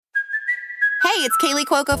Hey, it's Kaylee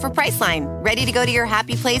Cuoco for Priceline. Ready to go to your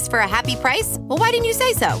happy place for a happy price? Well, why didn't you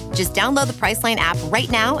say so? Just download the Priceline app right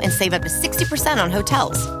now and save up to 60% on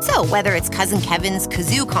hotels. So whether it's Cousin Kevin's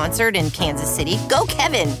Kazoo Concert in Kansas City, go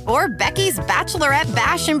Kevin, or Becky's Bachelorette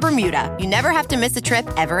Bash in Bermuda, you never have to miss a trip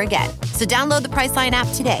ever again. So download the Priceline app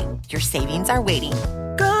today. Your savings are waiting.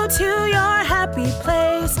 Go to your happy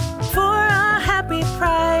place for a happy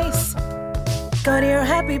price. Go to your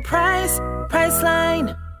happy price,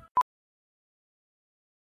 Priceline.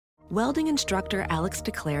 Welding instructor Alex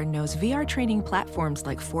DeClaire knows VR training platforms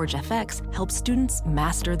like Forge FX help students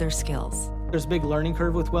master their skills. There's a big learning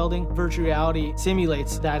curve with welding. Virtual reality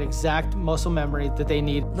simulates that exact muscle memory that they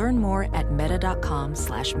need. Learn more at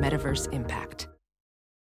meta.com/metaverseimpact.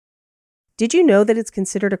 Did you know that it's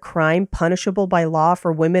considered a crime punishable by law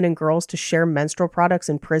for women and girls to share menstrual products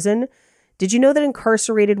in prison? Did you know that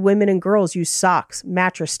incarcerated women and girls use socks,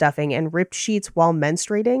 mattress stuffing, and ripped sheets while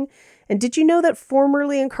menstruating? And did you know that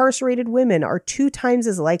formerly incarcerated women are 2 times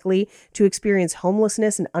as likely to experience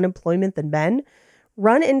homelessness and unemployment than men?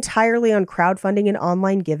 Run entirely on crowdfunding and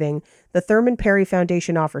online giving, the Thurman Perry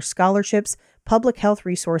Foundation offers scholarships, public health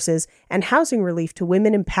resources, and housing relief to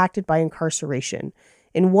women impacted by incarceration.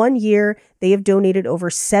 In 1 year, they have donated over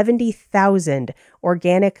 70,000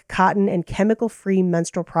 organic, cotton, and chemical-free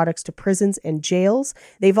menstrual products to prisons and jails.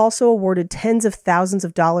 They've also awarded tens of thousands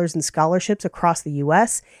of dollars in scholarships across the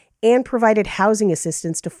U.S., and provided housing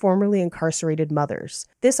assistance to formerly incarcerated mothers.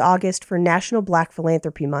 This August, for National Black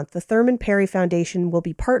Philanthropy Month, the Thurman Perry Foundation will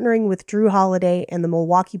be partnering with Drew Holiday and the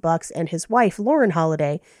Milwaukee Bucks and his wife, Lauren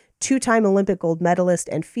Holiday, 2-time Olympic gold medalist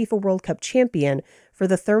and FIFA World Cup champion, for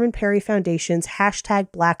the Thurman Perry Foundation's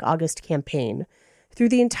 #BlackAugust campaign. Through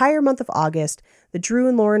the entire month of August, the Drew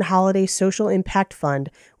and Lauren Holiday Social Impact Fund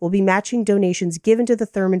will be matching donations given to the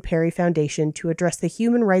Thurman Perry Foundation to address the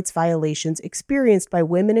human rights violations experienced by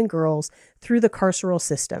women and girls through the carceral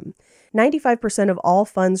system. 95% of all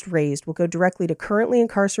funds raised will go directly to currently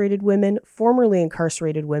incarcerated women, formerly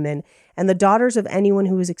incarcerated women, and the daughters of anyone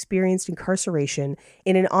who has experienced incarceration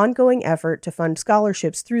in an ongoing effort to fund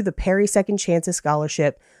scholarships through the Perry Second Chances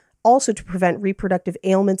Scholarship, also to prevent reproductive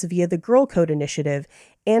ailments via the Girl Code Initiative,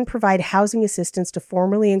 and provide housing assistance to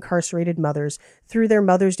formerly incarcerated mothers through their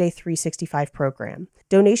Mother's Day 365 program.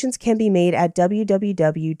 Donations can be made at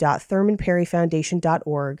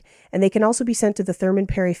www.thurmanperryfoundation.org, and they can also be sent to the Thurman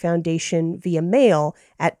Perry Foundation via mail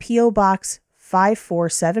at P.O. Box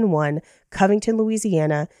 5471, Covington,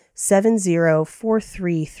 Louisiana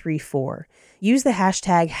 704334. Use the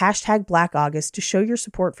hashtag #BlackAugust to show your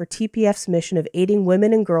support for TPF's mission of aiding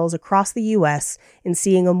women and girls across the U.S. in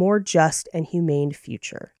seeing a more just and humane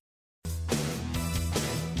future.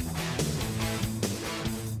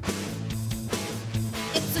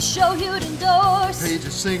 It's a show you'd endorse. Paige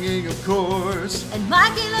is singing, of course. And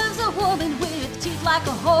Mikey loves a woman with teeth like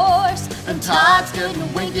a horse. And Todd's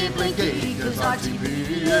getting winky blinky, cause RTV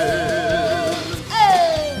is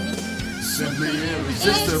simply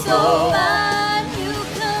irresistible. It's so fun, you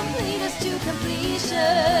complete us to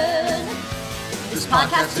completion. This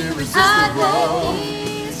podcast's I irresistible. let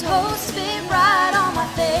these hosts fit right on my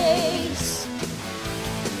face.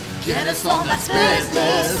 Get us on that Space space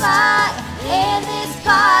list. fly, and this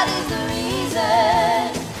pod is the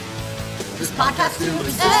reason. This podcast's That's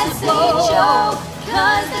irresistible. show,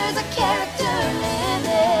 cause there's a character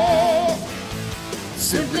limit.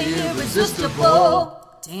 Simply irresistible.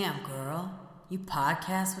 Damn, girl. You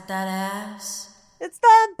podcast with that ass? It's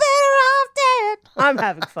the better off dead. I'm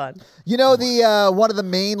having fun. You know the one of the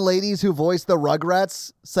main ladies who voiced the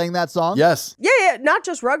Rugrats sang that song? Yes. Yeah, not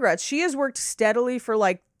just Rugrats. She has worked steadily for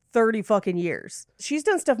like 30 fucking years. She's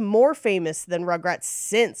done stuff more famous than Rugrats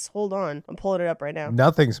since. Hold on. I'm pulling it up right now.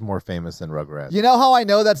 Nothing's more famous than Rugrats. You know how I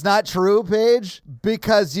know that's not true, Paige?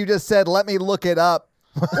 Because you just said, let me look it up.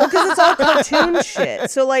 Well, because it's all cartoon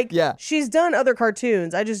shit. So, like, Yeah. she's done other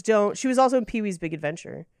cartoons. I just don't. She was also in Pee-wee's Big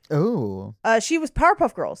Adventure. Ooh. She was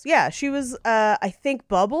Powerpuff Girls. Yeah, she was, I think,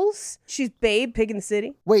 Bubbles. She's Babe, Pig in the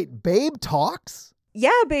City. Wait, Babe talks?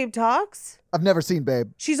 Yeah, Babe talks. I've never seen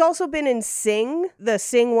Babe. She's also been in Sing, the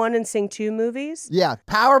Sing 1 and Sing 2 movies. Yeah.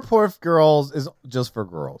 Powerpuff Girls is just for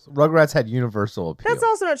girls. Rugrats had universal appeal. That's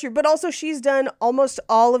also not true, but also she's done almost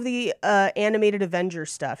all of the animated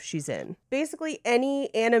Avengers stuff she's in. Basically,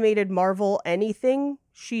 any animated Marvel anything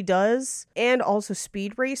She Does, and also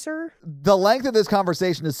Speed Racer. The length of this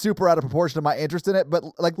conversation is super out of proportion to my interest in it, but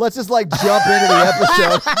like, let's just like jump into the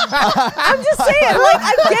episode. I'm just saying, like,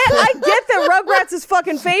 I get that Rugrats is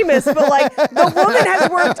fucking famous, but like, the woman has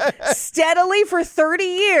worked steadily for 30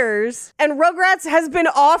 years, and Rugrats has been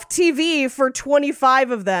off TV for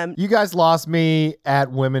 25 of them. You guys lost me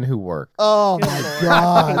at Women Who Work. Oh my I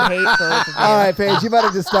God. fucking hate both of you. All right, Paige, you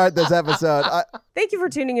better just start this episode. Thank you for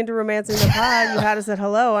tuning into Romancing the Pod. You had us at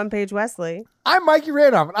hello. I'm Paige Wesley. I'm Mikey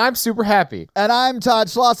Randolph, and I'm super happy. And I'm Todd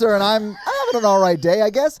Schlosser, and I'm having an all right day, I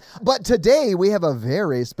guess. But today we have a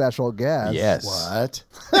very special guest. Yes. What?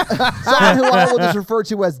 Someone who I will just refer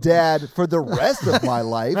to as Dad for the rest of my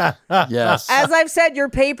life. Yes. As I've said, your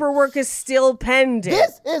paperwork is still pending.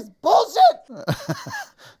 This is bullshit.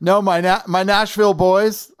 No, my Nashville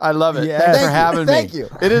boys. I love it. Yes. Thanks for Thank you.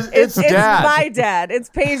 having me. Thank you. It's Dad. my dad. It's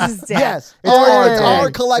Paige's dad. Yes. It's our It's dad.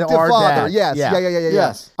 our collective It's our father. dad. Yes. Yeah. Yeah.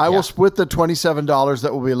 Yes. I will split the $27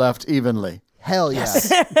 that will be left evenly. Hell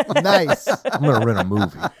yes. Nice. I'm going to rent a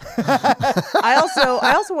movie.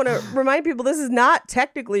 I also want to remind people this is not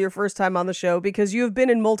technically your first time on the show because you have been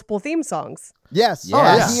in multiple theme songs. Yes.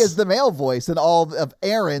 Yes. He is the male voice in all of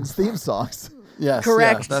Aaron's theme songs. Yes.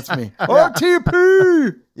 Correct. Yes, that's me.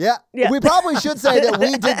 RTP. Yeah. Yeah. We probably should say that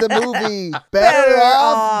we did the movie Better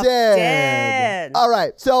Off Dead. All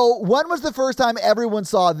right. So when was the first time everyone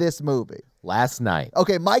saw this movie? Last night.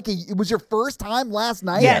 Okay, Mikey, it was your first time last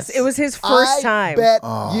night? Yes, it was his first time. I bet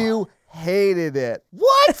you hated it.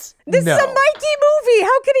 What? This No. is a Mikey movie.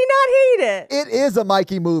 How could he not hate it? It is a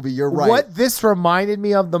Mikey movie. You're right. What this reminded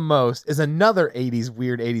me of the most is another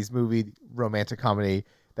weird 80s movie, romantic comedy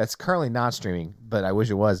that's currently not streaming, but I wish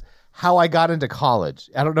it was. How I Got Into College.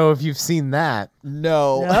 I don't know if you've seen that.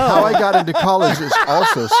 No. How I Got Into College is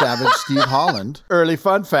also Savage Steve Holland. Early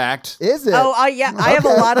fun fact. Is it? Oh, yeah. I have a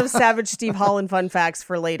lot of Savage Steve Holland fun facts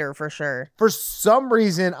for later, for sure. For some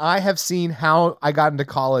reason, I have seen How I Got Into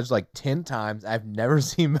College like 10 times. I've never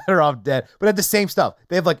seen Better Off Dead, but at the same stuff.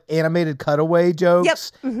 They have like animated cutaway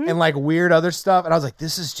jokes and like weird other stuff. And I was like,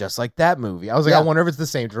 this is just like that movie. I was like, I wonder if it's the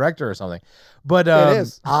same director or something. But It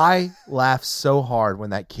is. I laughed so hard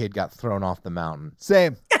when that kid got thrown off the mountain.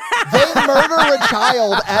 Same. They murder a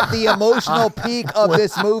child at the emotional peak of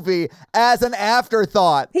this movie as an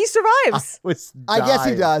afterthought. He survives. I guess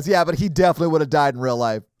he does, yeah, but he definitely would have died in real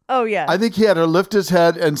life. Oh, yeah. I think he had to lift his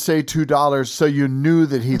head and say $2 so you knew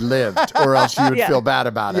that he lived, or else you would Yeah. feel bad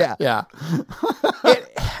about it. Yeah.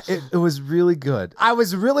 It was really good. I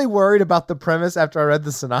was really worried about the premise after I read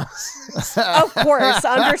the synopsis. Of course.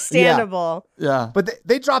 Understandable. Yeah. But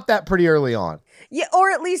they dropped that pretty early on. Yeah, or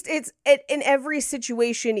at least in every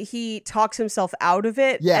situation, he talks himself out of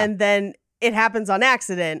it, Yeah. and then it happens on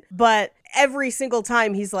accident. But every single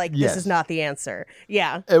time, he's like, this Yes. is not the answer.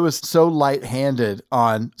 Yeah. It was so light-handed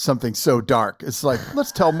on something so dark. It's like,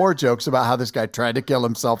 let's tell more jokes about how this guy tried to kill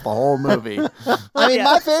himself the whole movie. I mean, Yeah.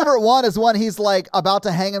 my favorite one is when he's like about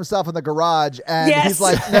to hang himself in the garage and Yes. he's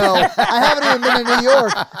like, no, I haven't even been in New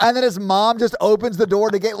York. And then his mom just opens the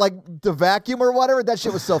door to get like the vacuum or whatever. That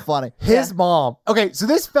shit was so funny. His mom. Okay, so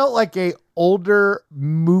this felt like a older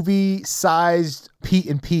movie-sized Pete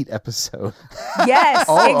and Pete episode. Yes,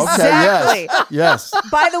 Oh, okay. exactly. Yes.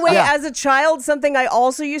 By the way, Yeah. as a child, something I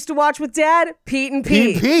also used to watch with Dad, Pete and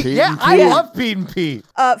Pete. Pete? Pete Yeah, and I Pete. love Pete and Pete.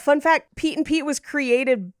 Fun fact, Pete and Pete was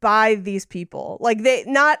created by these people. Like, they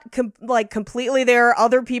not completely, there are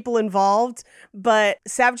other people involved, but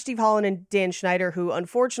Savage Steve Holland and Dan Schneider, who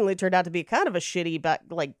unfortunately turned out to be kind of a shitty, but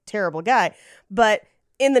like terrible guy. But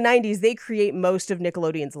in the 90s, they create most of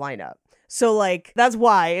Nickelodeon's lineup. So like, that's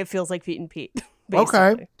why it feels like Pete and Pete. basically.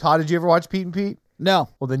 Okay. Todd, did you ever watch Pete and Pete? No,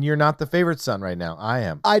 Well, then you're not the favorite son right now. I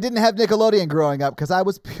am. I didn't have Nickelodeon growing up because I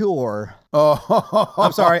was pure. Oh,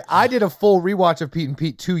 I'm sorry. I did a full rewatch of Pete and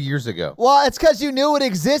Pete 2 years ago. Well, it's because you knew it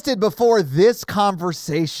existed before this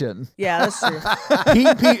conversation. Yeah, that's true. Pete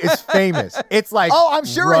and Pete is famous. It's like Oh, I'm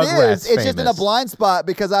sure it Rugrats is. It's just in a famous. blind spot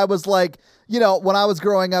because I was like, you know, when I was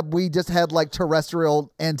growing up, we just had like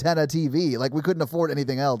terrestrial antenna TV. Like we couldn't afford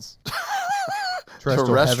anything else.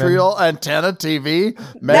 terrestrial antenna TV?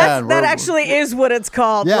 Man, That actually is what it's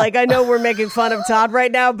called. Yeah. Like, I know we're making fun of Todd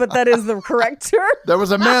right now, but that is the correct term. There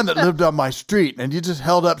was a man that lived on my street, and you just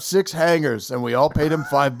held up 6 hangers, and we all paid him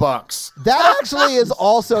 $5. That actually is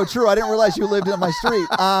also true. I didn't realize you lived in my street.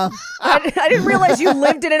 I didn't realize you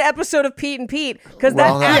lived in an episode of Pete and Pete, because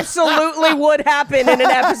Well, that that- absolutely would happen in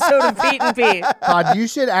an episode of Pete and Pete. Todd, you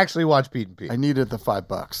should actually watch Pete and Pete. I needed the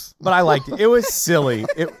 $5. But I liked it. It was silly.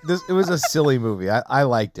 It was a silly movie. I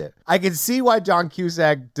liked it. I can see why John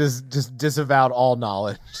Cusack just disavowed all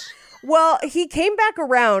knowledge. Well, he came back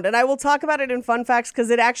around, and I will talk about it in fun facts because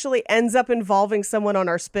it actually ends up involving someone on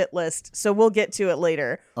our spit list. So we'll get to it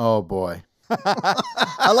later. Oh, boy.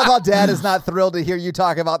 I love how Dad is not thrilled to hear you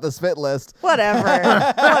talk about the spit list. Whatever.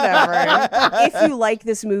 If you like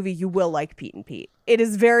this movie, you will like Pete and Pete. It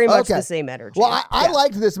is very much the same energy. Well, I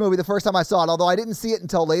liked this movie the first time I saw it, although I didn't see it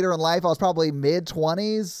until later in life. I was probably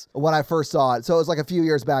mid-20s when I first saw it. So it was like a few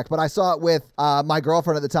years back. But I saw it with my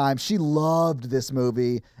girlfriend at the time. She loved this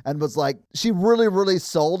movie and was like, she really, really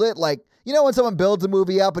sold it. Like, you know when someone builds a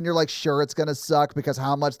movie up and you're like, sure, it's going to suck because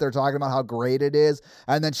how much they're talking about how great it is.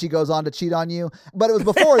 And then she goes on to cheat on you. But it was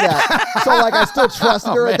before that. So like I still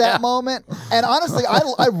trusted her at that moment. And honestly,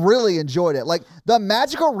 I really enjoyed it. Like the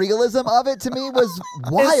magical realism of it to me was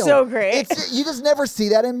wild. It's so great. You just never see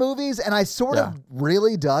that in movies. And I sort of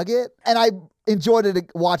really dug it. And I enjoyed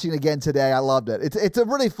it watching again today. I loved it. It's a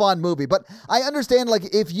really fun movie, but I understand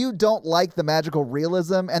like if you don't like the magical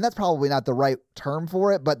realism, and that's probably not the right term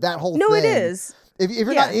for it, but that whole thing. No, it is. If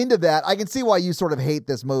you're not into that, I can see why you sort of hate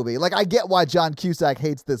this movie. Like I get why John Cusack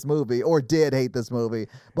hates this movie or did hate this movie,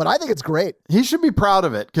 but I think it's great. He should be proud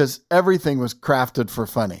of it because everything was crafted for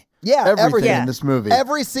funny. Yeah, everything in this movie.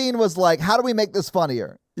 Every scene was like, how do we make this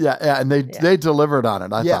funnier? Yeah, and they delivered on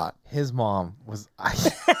it, I thought. His mom was...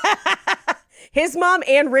 His mom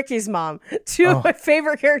and Ricky's mom. Two of my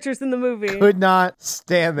favorite characters in the movie. Could not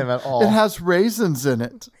stand them at all. It has raisins in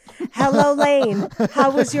it. Hello, Lane.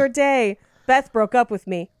 How was your day? Beth broke up with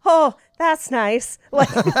me. Oh, that's nice. Like,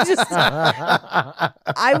 I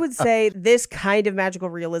would say this kind of magical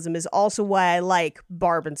realism is also why I like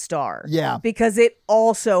Barb and Star. Yeah. Because it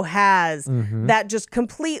also has that just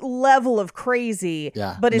complete level of crazy,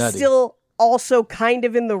 but it's still also kind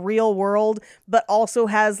of in the real world, but also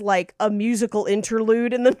has like a musical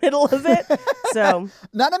interlude in the middle of it. So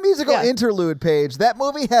not a musical interlude, Paige. That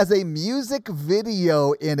movie has a music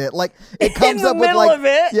video in it. Like it comes up with like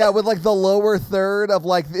with like the lower third of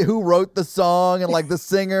like who wrote the song and like the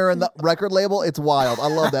singer and the record label. It's wild. I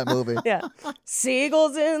love that movie. Yeah.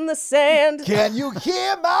 Seagulls in the sand. Can you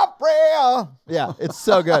hear my prayer? Yeah, it's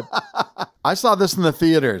so good. I saw this in the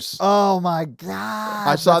theaters. Oh my God.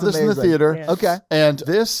 I saw this in the theater. Yeah. Okay. And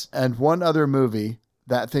this and one other movie,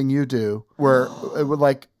 That Thing You Do, where it would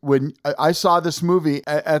like when I saw this movie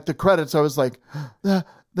at the credits, I was like,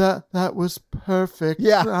 that was perfect.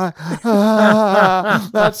 Yeah.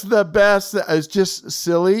 That's the best. It's just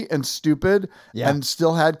silly and stupid and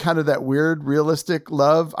still had kind of that weird realistic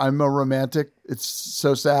love. I'm a romantic. It's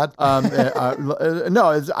so sad. I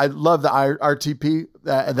love the RTP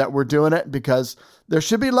that we're doing it because there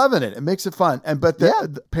should be love in it. It makes it fun. But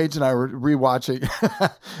Paige and I were rewatching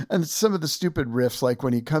and some of the stupid riffs, like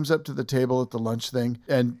when he comes up to the table at the lunch thing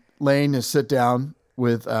and Lane is sit down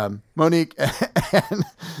with Monique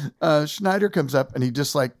and Schneider comes up and he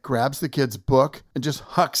just like grabs the kid's book and just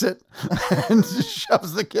hucks it and just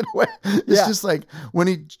shoves the kid away. It's just like when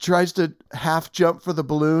he tries to half jump for the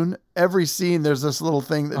balloon, every scene there's this little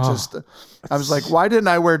thing that just I was like, why didn't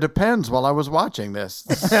I wear Depends while I was watching this?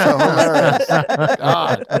 It's so hilarious.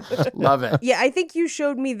 God, love it. Yeah, I think you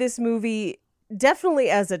showed me this movie definitely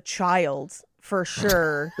as a child. For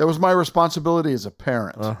sure. That was my responsibility as a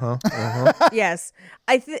parent. Yes.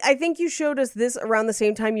 I think you showed us this around the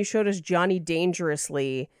same time you showed us Johnny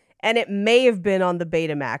Dangerously, and it may have been on the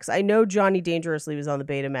Betamax. I know Johnny Dangerously was on the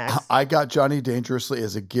Betamax. I got Johnny Dangerously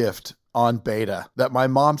as a gift on Beta that my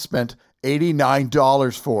mom spent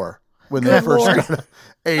 $89 for when they first started.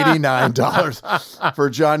 $89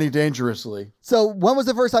 for Johnny Dangerously. So when was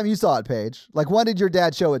the first time you saw it, Paige? Like when did your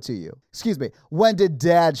dad show it to you? Excuse me. When did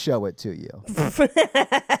Dad show it to you?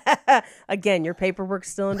 Again, your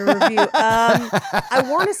paperwork's still under review. I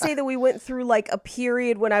want to say that we went through like a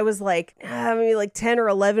period when I was like, maybe like 10 or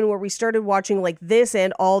 11 where we started watching like this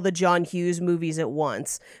and all the John Hughes movies at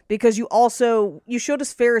once. Because you showed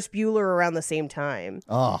us Ferris Bueller around the same time.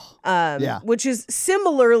 Which is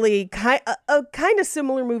similarly kind of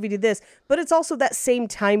similar movie to this, but it's also that same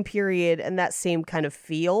time period and that same kind of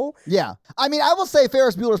feel. Yeah. I mean, I will say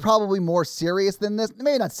Ferris Bueller is probably more serious than this.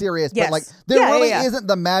 Maybe not serious, but like there really isn't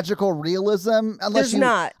the magical realism unless you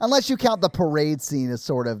count the parade scene as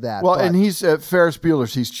sort of that. Well, and he's Ferris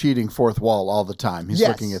Bueller's, he's cheating fourth wall all the time. He's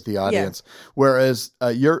looking at the audience. Yeah. Whereas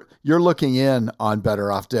you're looking in on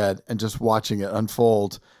Better Off Dead and just watching it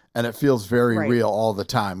unfold. And it feels very real all the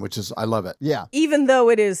time, which is, I love it. Yeah. Even though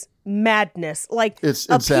it is madness. Like it's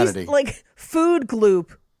insanity. Like Food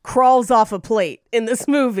Gloop crawls off a plate in this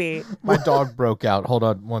movie. My dog broke out. Hold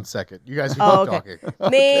on 1 second. You guys are talking.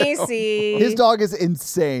 Macy. His dog is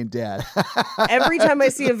insane, Dad. Every time I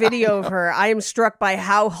see a video of her, I am struck by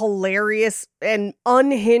how hilarious and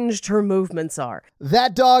unhinged her movements are.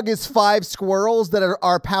 That dog is 5 squirrels that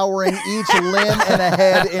are powering each limb and a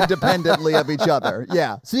head independently of each other.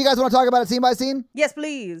 Yeah. So you guys want to talk about it scene by scene? Yes,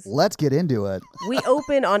 please. Let's get into it. We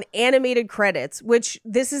open on animated credits, which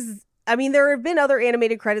this is... I mean, there have been other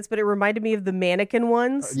animated credits, but it reminded me of the mannequin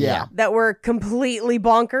ones that were completely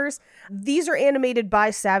bonkers. These are animated by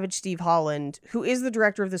Savage Steve Holland, who is the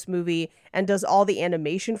director of this movie and does all the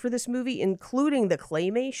animation for this movie, including the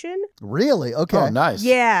claymation. Really? Okay. Oh, nice.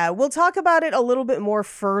 Yeah, we'll talk about it a little bit more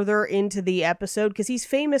further into the episode because he's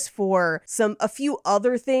famous for a few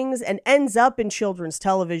other things and ends up in children's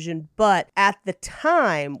television, but at the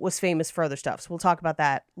time was famous for other stuff. So we'll talk about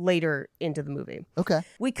that later into the movie. Okay.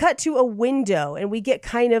 We cut to a window and we get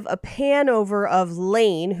kind of a pan over of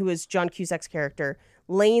Lane, who is John Cusack's character,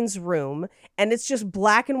 Lane's room, and it's just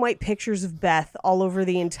black and white pictures of Beth all over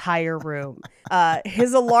the entire room.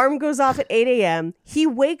 His alarm goes off at 8 a.m. He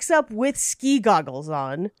wakes up with ski goggles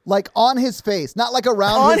on. Like on his face, not like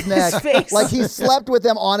around his neck. Face. Like he slept with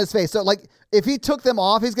them on his face. So like if he took them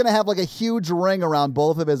off, he's going to have like a huge ring around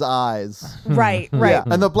both of his eyes. Right. Yeah.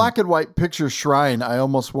 And the black and white picture shrine, I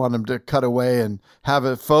almost want him to cut away and have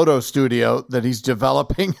a photo studio that he's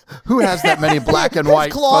developing. Who has that many black and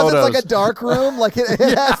white His closet's photos? like a dark room. Like it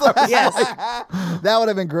has like, Yes. that would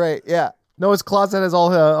have been great. Yeah. No, his closet has all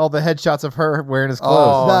the headshots of her wearing his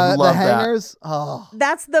clothes. I The love that. hangers. Oh.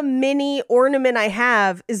 That's the mini ornament I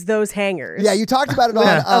have is those hangers. Yeah, you talked about it on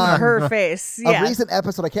of her face. Yeah. a recent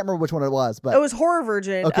episode. I can't remember which one it was, but It was Horror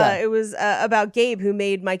Virgin. Okay. It was about Gabe, who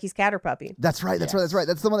made Mikey's Catter Puppy. that's right. That's right.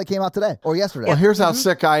 That's the one that came out today or yesterday. Well, here's how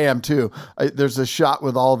sick I am, too. There's a shot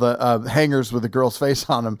with all the hangers with the girl's face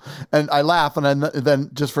on them. And I laugh, and then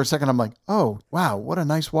just for a second, I'm like, oh, wow, what a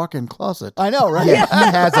nice walk-in closet. I know, right? Yeah,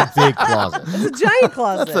 he has a big closet. It's a giant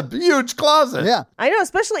closet. That's a huge closet. Yeah. I know,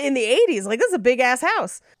 especially in the 80s. Like, this is a big-ass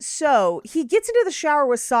house. So he gets into the shower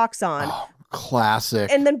with socks on. Classic.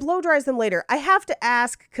 And then blow dries them later. I have to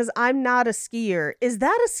ask, because I'm not a skier, is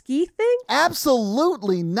that a ski thing?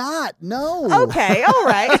 Absolutely not. No. Okay, all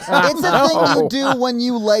right. It's a thing you do when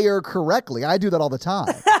you layer correctly. I do that all the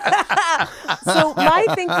time. So my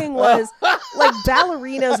thinking was, like,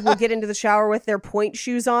 ballerinas will get into the shower with their point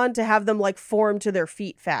shoes on to have them, like, form to their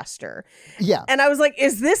feet faster. Yeah. And I was like,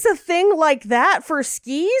 is this a thing like that for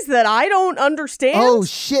skis that I don't understand? Oh,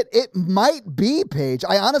 shit. It might be, Paige.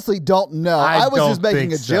 I honestly don't know. I was don't just making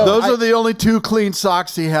think a so. joke. Those are the only 2 clean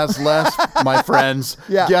socks he has left, my friends.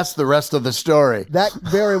 Yeah. Guess the rest of the story. That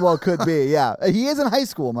very well could be, yeah. He is in high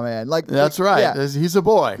school, my man. That's right. Yeah. He's a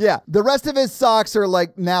boy. Yeah. The rest of his socks are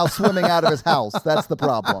like now swimming out of his house. That's the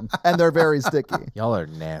problem. And they're very sticky. Y'all are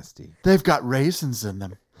nasty. They've got raisins in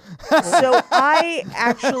them. So I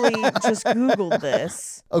actually just Googled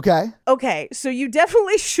this. Okay. Okay, so you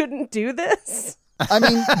definitely shouldn't do this. I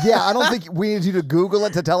mean, yeah, I don't think we need you to Google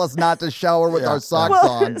it to tell us not to shower with our socks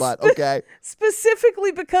on, but okay.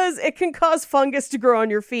 Specifically because it can cause fungus to grow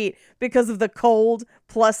on your feet because of the cold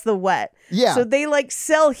plus the wet. Yeah. So they like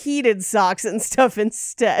sell heated socks and stuff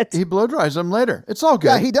instead. He blow dries them later. It's all good.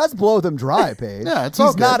 Yeah, he does blow them dry, Paige. Yeah, it's He's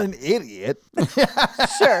all good. not an idiot.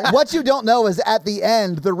 Sure. What you don't know is at the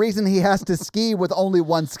end, the reason he has to ski with only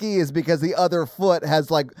one ski is because the other foot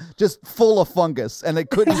has like just full of fungus and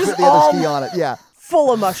it couldn't fit the other ski on it. Yeah.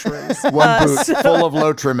 Full of mushrooms. One boot full of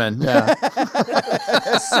Lotrimin. Yeah.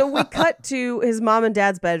 So we cut to his mom and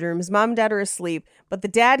dad's bedroom. His mom and dad are asleep, but the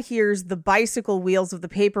dad hears the bicycle wheels of the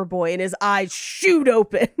paper boy and his eyes shoot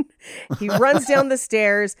open. He runs down the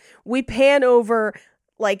stairs. We pan over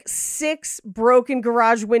like 6 broken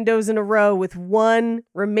garage windows in a row with one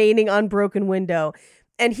remaining unbroken window.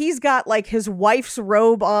 And he's got like his wife's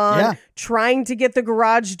robe on, trying to get the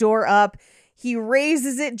garage door up. He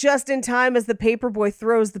raises it just in time as the paperboy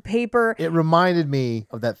throws the paper. It reminded me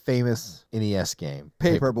of that famous NES game,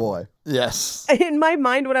 Paperboy. Yes. In my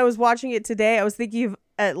mind, when I was watching it today, I was thinking of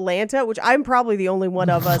Atlanta, which I'm probably the only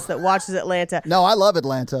one of us that watches Atlanta. No, I love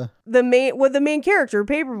Atlanta. The main character,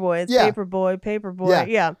 Paperboy. It's Yeah. Paperboy.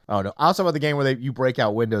 Yeah. Oh no! I was talking about the game where you break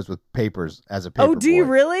out windows with papers as a paper. Oh, do you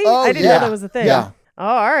really? Oh, I didn't yeah. know that was a thing. Yeah. Oh,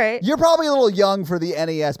 all right. You're probably a little young for the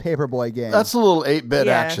NES Paperboy game. That's a little 8-bit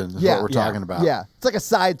Yeah. action is what we're talking about. Yeah. It's like a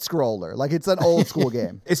side scroller. Like it's an old school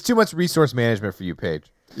game. It's too much resource management for you, Paige.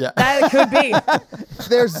 Yeah. That could be.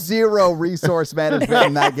 There's zero resource management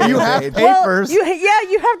in that game. You have Paige. papers. You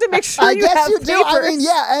have to make sure I you guess have you do. papers. I mean,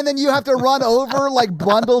 yeah, and then you have to run over like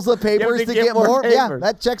bundles of papers to get more. Yeah, papers.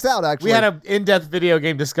 that checks out, actually. We had an in-depth video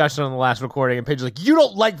game discussion on the last recording, and Paige was like, you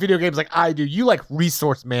don't like video games like I do. You like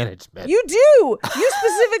resource management. You do. You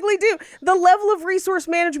specifically do. The level of resource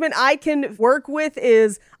management I can work with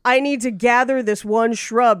is I need to gather this one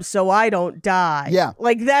shrub so I don't die. Yeah.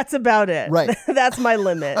 Like, that's about it. Right. That's my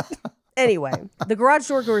limit. Anyway, the garage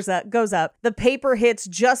door goes up. The paper hits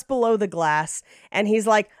just below the glass, and he's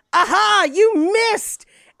like, aha, you missed!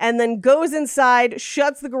 And then goes inside,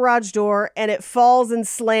 shuts the garage door, and it falls and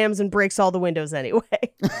slams and breaks all the windows anyway.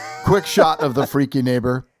 Quick shot of the freaky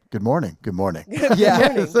neighbor. Good morning. Good morning. Yeah.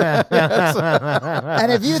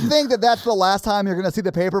 And if you think that that's the last time you're going to see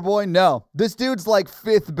the Paperboy, no. This dude's like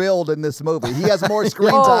fifth build in this movie. He has more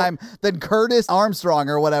screen time than Curtis Armstrong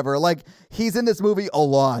or whatever. Like, he's in this movie a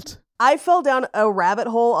lot. I fell down a rabbit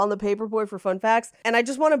hole on the Paperboy for fun facts, and I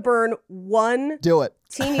just want to burn one Do it.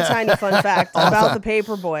 teeny tiny fun fact about the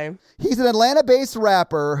Paperboy. He's an Atlanta-based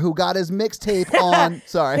rapper who got his mixtape on...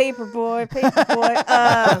 Sorry. Paperboy.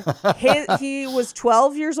 He was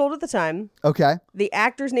 12 years old at the time. Okay. The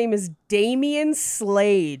actor's name is Damian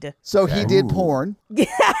Slade. So he did porn. Yeah,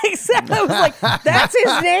 exactly. I was like, that's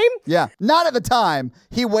his name? Yeah. Not at the time.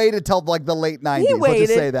 He waited till like the late 90s. He waited. Let's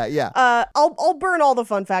just say that. Yeah. I'll burn all the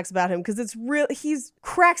fun facts about him because it's real. He's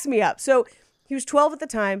cracks me up. So he was 12 at the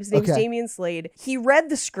time. His name is Damian Slade. He read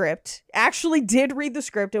the script, actually did read the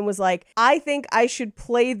script, and was like, I think I should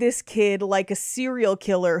play this kid like a serial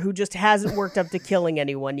killer who just hasn't worked up to killing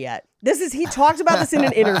anyone yet. He talked about this in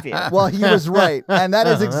an interview. Well, he was right. And that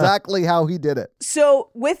is exactly how he did it.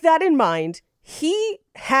 So with that in mind, he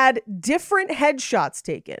had different headshots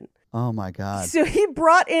taken. Oh my God. So he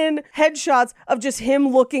brought in headshots of just him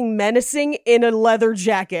looking menacing in a leather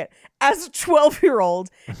jacket as a 12-year-old.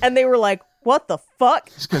 And they were like, what the fuck?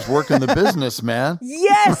 This guy's working the business, man.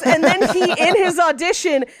 Yes. And then he, in his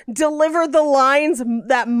audition, delivered the lines,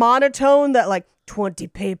 that monotone, that like, 20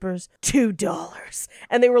 papers, $2.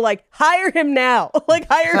 And they were like, hire him now. Like,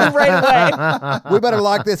 hire him right away. We better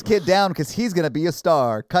lock this kid down because he's going to be a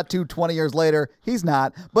star. Cut to 20 years later. He's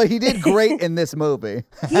not, but he did great in this movie.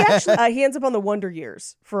 He actually, he ends up on the Wonder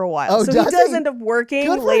Years for a while. Oh, so does he does he? end up working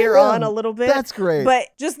Good for later him. on a little bit. That's great. But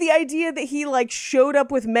just the idea that he like showed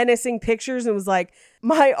up with menacing pictures and was like,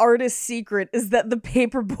 my artist's secret is that the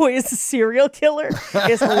Paperboy is a serial killer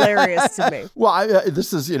is hilarious to me. Well,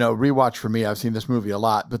 this is, rewatch for me. I've seen this movie a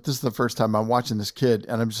lot, but this is the first time I'm watching this kid,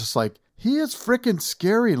 and I'm just like, he is freaking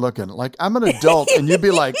scary looking. Like, I'm an adult, and you'd be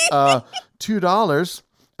like, $2.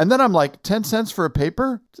 And then I'm like, 10 cents for a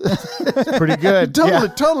paper? Pretty good.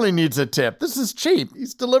 Totally needs a tip. This is cheap.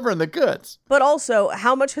 He's delivering the goods. But also,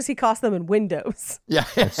 how much has he cost them in windows? Yeah.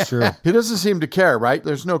 That's true. He doesn't seem to care, right?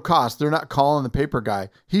 There's no cost. They're not calling the paper guy.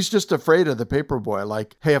 He's just afraid of the paper boy.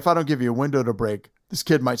 Like, hey, if I don't give you a window to break, this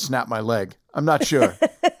kid might snap my leg. I'm not sure.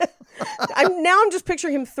 I'm just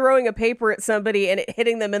picturing him throwing a paper at somebody and it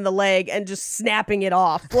hitting them in the leg and just snapping it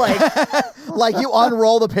off. Like, like you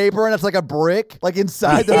unroll the paper and it's like a brick, like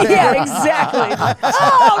inside the paper. Yeah, exactly.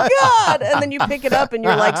 Oh God! And then you pick it up and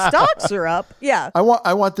you're like, stocks are up. Yeah. I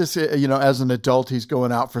want this. As an adult, he's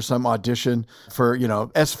going out for some audition for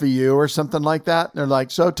SVU or something like that. And they're like,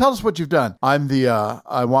 so tell us what you've done. I'm the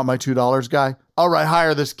I want my $2 guy. All right,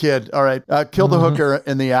 hire this kid. All right, kill the hooker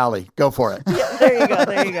in the alley. Go for it. Yeah, there you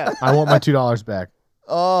go. I want my $2 back.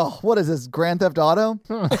 Oh, what is this? Grand Theft Auto?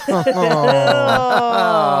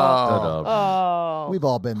 Oh. We've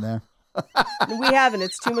all been there. We haven't.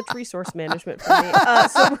 It's too much resource management for me.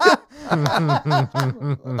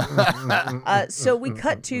 So we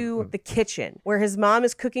cut to the kitchen where his mom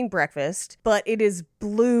is cooking breakfast, but it is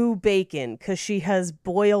blue bacon because she has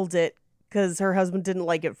boiled it because her husband didn't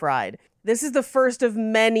like it fried. This is the first of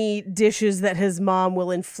many dishes that his mom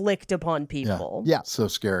will inflict upon people. Yeah. So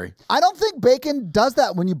scary. I don't think bacon does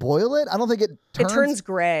that when you boil it. I don't think it turns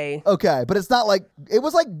gray. Okay, but it's not like, it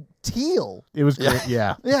was like teal. It was great.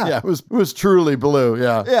 Yeah. Yeah. It was truly blue.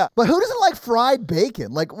 Yeah. Yeah. But who doesn't like fried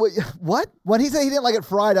bacon? Like, what? When he said he didn't like it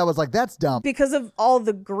fried, I was like, that's dumb. Because of all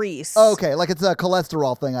the grease. Okay, like it's a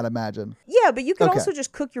cholesterol thing, I'd imagine. Yeah, but you can also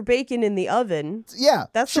just cook your bacon in the oven. Yeah.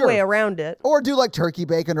 That's the way around it. Or do like turkey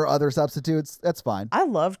bacon or other substitutes. That's fine. I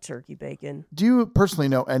love turkey bacon. Do you personally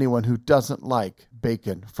know anyone who doesn't like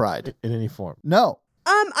bacon fried in any form? No.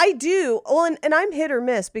 I do. Well, and I'm hit or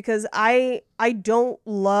miss because I don't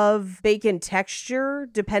love bacon texture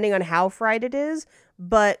depending on how fried it is.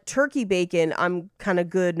 But turkey bacon, I'm kind of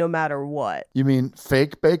good no matter what. You mean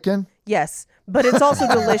fake bacon? Yes, but it's also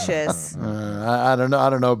delicious. I don't know. I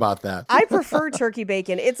don't know about that. I prefer turkey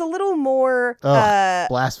bacon. It's a little more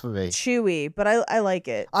blasphemy. chewy, but I like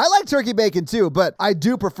it. I like turkey bacon too, but I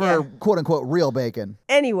do prefer quote unquote real bacon.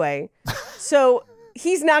 Anyway, so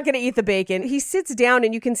he's not going to eat the bacon. He sits down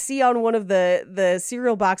and you can see on one of the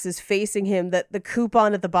cereal boxes facing him that the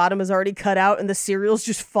coupon at the bottom is already cut out and the cereal's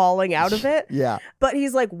just falling out of it. Yeah. But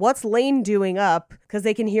he's like, what's Lane doing up? Because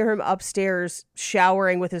they can hear him upstairs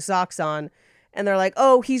showering with his socks on. And they're like,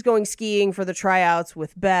 oh, he's going skiing for the tryouts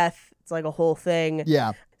with Beth. It's like a whole thing.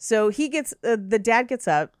 Yeah. So he gets, the dad gets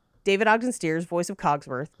up. David Ogden Stiers, voice of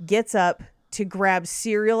Cogsworth, gets up to grab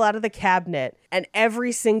cereal out of the cabinet, and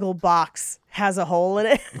every single box has a hole in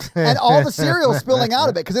it. And all the cereal spilling out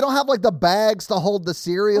of it because they don't have like the bags to hold the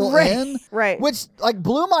cereal in. Right. Which like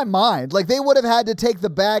blew my mind. Like they would have had to take the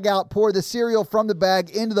bag out, pour the cereal from the bag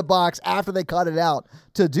into the box after they cut it out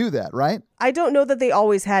to do that, right? I don't know that they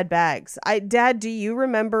always had bags. Dad, do you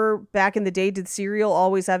remember back in the day, did cereal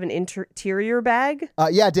always have an interior bag?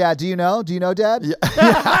 Yeah, Dad. Do you know? Do you know, Dad?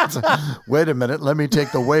 Yeah. Wait a minute. Let me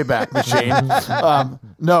take the Wayback Machine.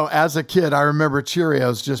 No, as a kid, I remember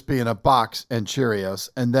Cheerios just being a box and Cheerios,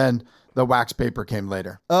 and then the wax paper came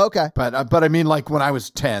later. Oh, okay. But I mean, like when I was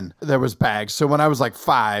 10, there was bags. So when I was like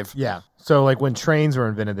 5. Yeah. So like when trains were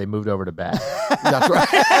invented, they moved over to bags. That's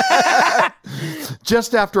right.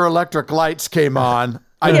 Just after electric lights came on,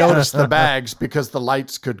 I noticed the bags because the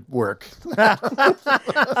lights could work.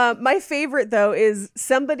 My favorite, though, is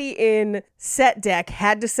somebody in set deck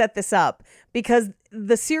had to set this up because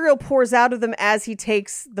the cereal pours out of them as he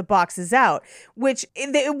takes the boxes out, which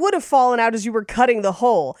it would have fallen out as you were cutting the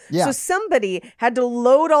hole. Yeah. So somebody had to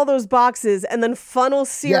load all those boxes and then funnel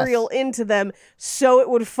cereal into them so it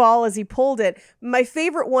would fall as he pulled it. My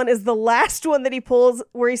favorite one is the last one that he pulls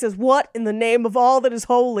where he says, "What in the name of all that is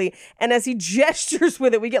holy?" And as he gestures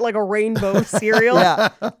with it, we get like a rainbow cereal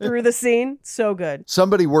through the scene. So good.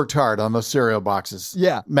 Somebody worked hard on those cereal boxes.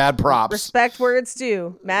 Yeah. Mad props. Respect where it's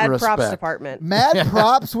due. Mad props department. Mad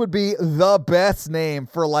Props would be the best name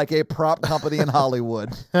for like a prop company in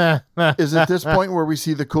Hollywood. Is it this point where we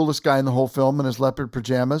see the coolest guy in the whole film in his leopard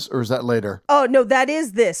pajamas, or is that later? Oh, no, that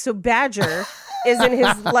is this. So Badger is in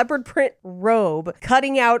his leopard print robe,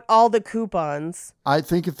 cutting out all the coupons. I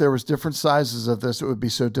think if there was different sizes of this, it would be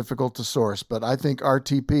so difficult to source. But I think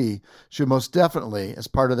RTP should most definitely, as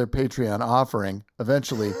part of their Patreon offering,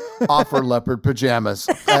 eventually offer leopard pajamas.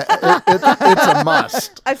 It's a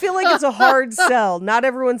must. I feel like it's a hard sell. Not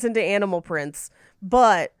everyone's into animal prints,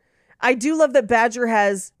 but I do love that Badger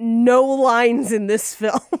has no lines in this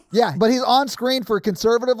film. Yeah, but he's on screen for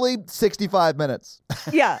conservatively 65 minutes.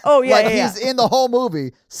 Yeah. Oh, yeah. Like he's in the whole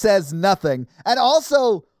movie, says nothing, and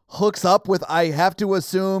also hooks up with, I have to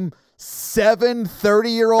assume, 7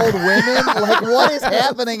 30-year-old women. Like, what is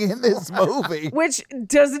happening in this movie? Which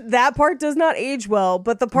that part does not age well,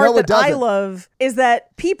 but the part that I love is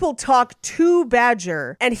that people talk to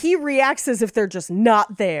Badger and he reacts as if they're just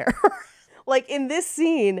not there. Like in this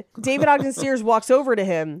scene, David Ogden Stiers walks over to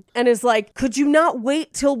him and is like, "Could you not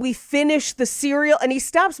wait till we finish the cereal?" And he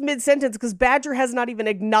stops mid-sentence because Badger has not even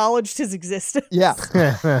acknowledged his existence. Yeah.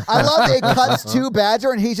 I love that it cuts to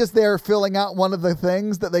Badger and he's just there filling out one of the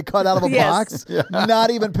things that they cut out of a box, not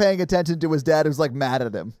even paying attention to his dad who's like mad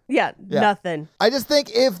at him. Yeah, nothing. I just think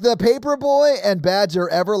if the Paperboy and Badger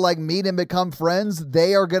ever like meet and become friends,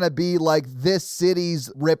 they are going to be like this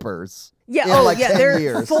city's Rippers. Yeah, like 10 they're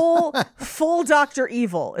years. full Dr.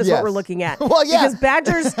 Evil is what we're looking at. Well, yeah. Because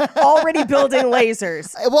Badger's already building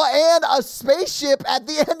lasers. Well, and a spaceship at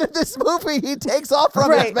the end of this movie he takes off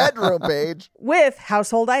from his bedroom page. With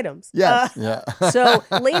household items. Yes. So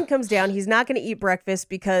Lane comes down. He's not going to eat breakfast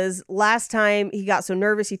because last time he got so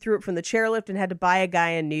nervous he threw it from the chairlift and had to buy a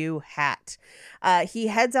guy a new hat. He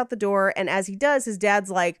heads out the door, and as he does, his dad's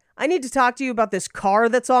like, "I need to talk to you about this car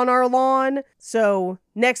that's on our lawn. So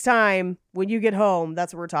next time when you get home,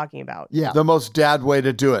 that's what we're talking about." Yeah. The most dad way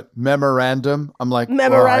to do it. Memorandum. I'm like,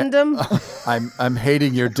 memorandum. I'm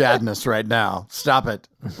hating your dadness right now. Stop it.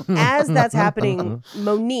 As that's happening,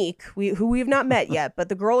 Monique, who we've not met yet, but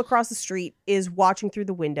the girl across the street is watching through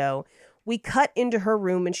the window. We cut into her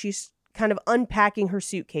room and she's kind of unpacking her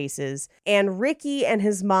suitcases, and Ricky and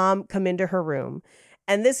his mom come into her room.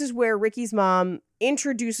 And this is where Ricky's mom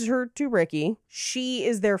introduces her to Ricky. She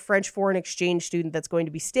is their French foreign exchange student that's going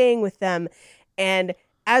to be staying with them. And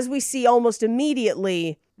as we see almost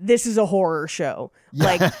immediately, this is a horror show.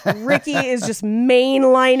 Like, Ricky is just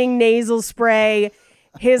mainlining nasal spray.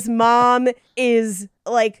 His mom is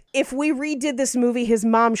like, if we redid this movie, his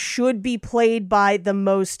mom should be played by the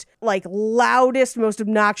most like loudest, most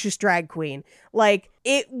obnoxious drag queen. Like,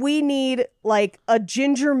 We need like a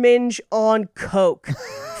ginger minge on Coke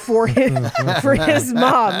for his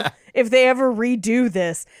mom if they ever redo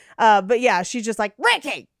this. But yeah, she's just like,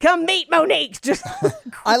 Ricky, come meet Monique. Just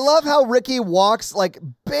I love how Ricky walks like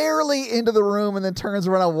barely into the room and then turns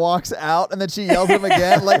around and walks out, and then she yells at him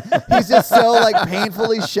again. Like he's just so like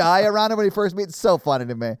painfully shy around him when he first meets. It's so funny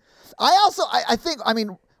to me. I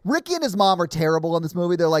think Ricky and his mom are terrible in this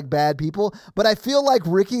movie. They're like bad people, but I feel like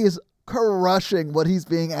Ricky is crushing what he's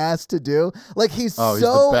being asked to do. Like he's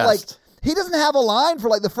so like. He doesn't have a line for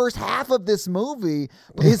like the first half of this movie,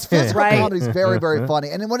 but his physical comedy is very, very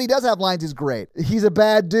funny. And then when he does have lines, he's great. He's a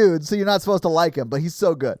bad dude, so you're not supposed to like him, but he's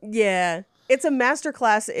so good. Yeah. It's a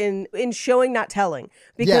masterclass in showing, not telling.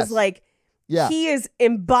 Because he is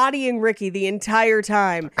embodying Ricky the entire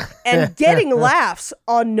time and getting laughs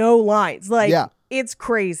on no lines. It's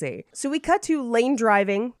crazy. So we cut to Lane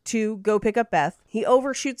driving to go pick up Beth. He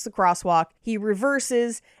overshoots the crosswalk. He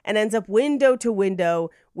reverses and ends up window to window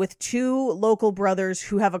with two local brothers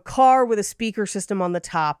who have a car with a speaker system on the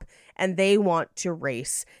top, and they want to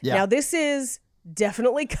race. Yeah. Now, this is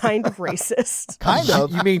definitely kind of racist. Kind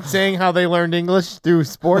of. You mean saying how they learned English through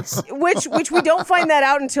sports? Which we don't find that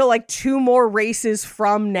out until like 2 more races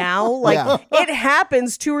from now. It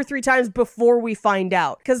happens 2 or 3 times before we find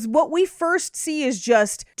out. Because what we first see is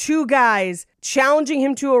just 2 guys challenging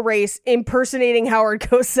him to a race, impersonating Howard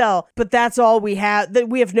Cosell. But that's all we have. That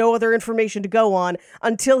we have no other information to go on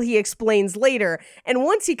until he explains later. And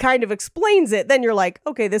once he kind of explains it, then you're like,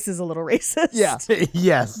 okay, this is a little racist. Yeah.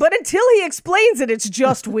 Yes. But until he explains it, it's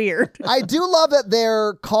just weird. I do love that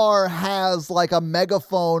their car has like a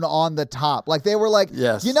megaphone on the top. Like they were like,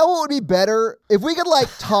 yes. You know what would be better? If we could like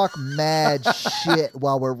talk mad shit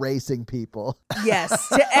while we're racing people. Yes.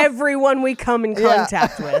 To everyone we come in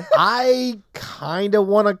contact with. I kind of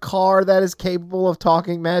want a car that is capable of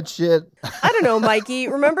talking mad shit. I don't know, Mikey.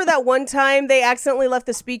 Remember that one time they accidentally left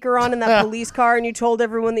the speaker on in that police car and you told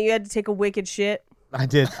everyone that you had to take a wicked shit? I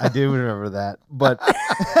do remember that. But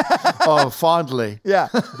fondly. Yeah.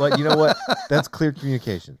 But you know what? That's clear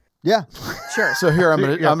communication. Yeah. Sure. So here I'm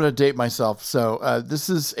gonna date myself. So this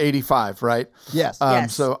is 85, right? Yes.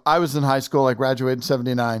 Yes. So I was in high school. I graduated in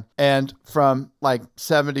 79, and from like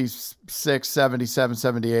 76, 77,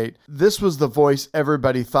 78, this was the voice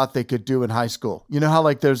everybody thought they could do in high school. You know how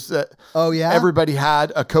like there's everybody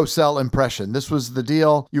had a Cosell impression. This was the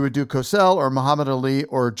deal. You would do Cosell or Muhammad Ali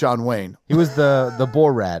or John Wayne. He was the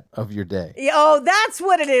Borat of your day. Oh, that's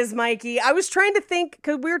what it is, Mikey. I was trying to think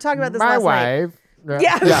because we were talking about this last night.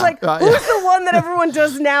 Yeah, I was like, who's the one that everyone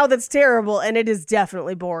does now that's terrible? And it is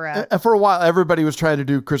definitely Borat. And for a while, everybody was trying to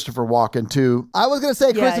do Christopher Walken too. I was going to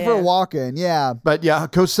say Christopher Walken, yeah. But yeah,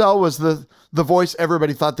 Cosell was the voice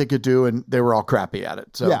everybody thought they could do, and they were all crappy at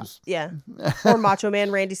it. So yeah. Or Macho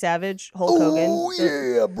Man Randy Savage, Hulk Hogan. Oh,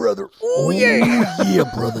 yeah, brother. Oh, yeah. Yeah,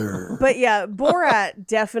 brother. But yeah, Borat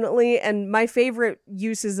definitely. And my favorite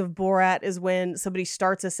uses of Borat is when somebody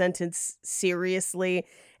starts a sentence seriously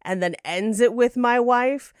and then ends it with my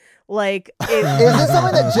wife. Like, is this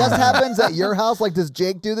something that just happens at your house? Like, does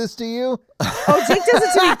Jake do this to you? Oh, Jake does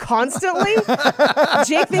it to me constantly.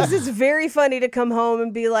 Jake thinks it's very funny to come home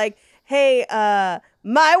and be like, hey,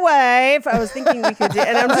 my wife. I was thinking we could do,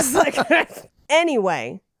 and I'm just like,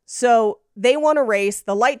 anyway. So they want to race.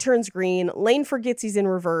 The light turns green. Lane forgets he's in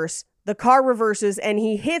reverse. The car reverses and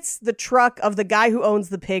he hits the truck of the guy who owns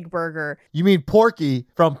the Pig Burger. You mean Porky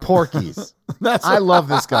from Porky's? I love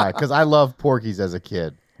this guy because I loved Porky's as a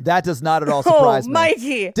kid. That does not at all surprise me.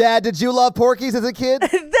 Mikey. Dad, did you love Porky's as a kid?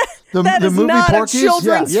 that is movie not Porky's? A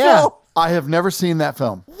children's film. I have never seen that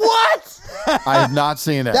film. What? I have not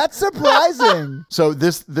seen it. That's surprising. So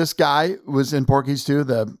this guy was in Porky's too,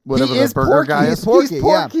 the whatever He the is burger Porky. guy He's is. Porky, He's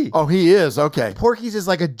Porky. yeah. Oh, he is. Okay. Porky's is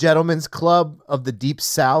like a gentleman's club of the Deep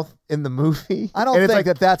South in the movie. I don't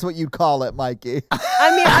think that's what you'd call it, Mikey.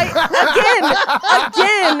 I mean,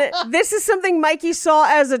 again, this is something Mikey saw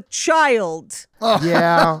as a child.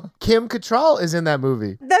 Yeah. Kim Cattrall is in that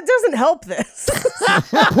movie. That doesn't help this.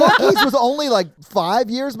 Porky's was only like 5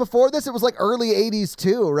 years before this. It was like early 80s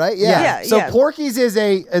too, right? Yeah. So Porky's is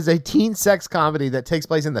a teen sex comedy that takes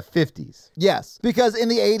place in the 50s. Yes, because in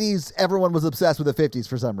the 80s, everyone was obsessed with the 50s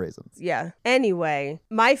for some reasons. Yeah. Anyway,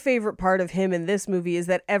 my favorite part of him in this movie is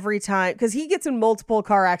that every time, because he gets in multiple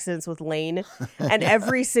car accidents with Lane, and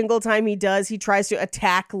every single time he does, he tries to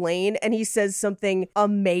attack Lane, and he says something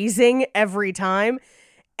amazing every time.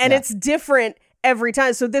 And it's different every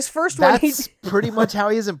time. So this first one, that's pretty much how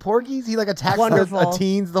he is in Porky's. He like attacks the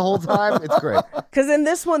teens the whole time. It's great. Because in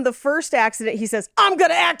this one, the first accident, he says, "I'm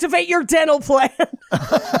going to activate your dental plan." All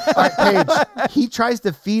right, Paige, he tries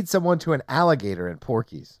to feed someone to an alligator in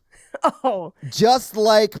Porky's. Oh. Just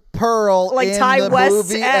like Pearl Like in Ty the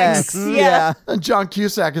West's movie ex. X. Yeah. And John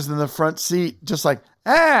Cusack is in the front seat, just like,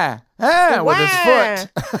 with his foot.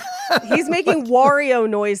 He's making Wario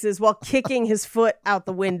noises while kicking his foot out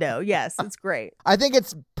the window. Yes, it's great. I think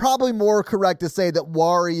it's probably more correct to say that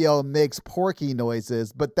Wario makes Porky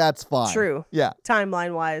noises, but that's fine. True. Yeah.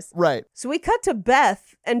 Timeline wise. Right. So we cut to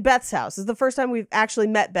Beth and Beth's house. This is the first time we've actually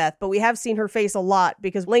met Beth, but we have seen her face a lot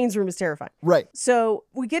because Lane's room is terrifying. Right. So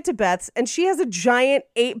we get to Beth's and she has a giant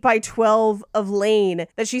 8x12 of Lane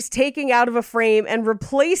that she's taking out of a frame and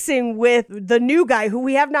replacing with the new guy who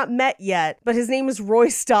we have not met yet, but his name is Roy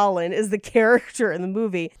Stalin, is the character in the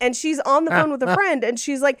movie. And she's on the phone with a friend and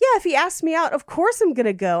she's like, yeah, if he asks me out, of course I'm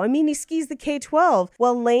gonna go. I mean, he skis the K-12.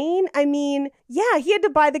 Well, Lane, I mean, yeah, he had to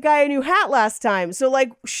buy the guy a new hat last time. So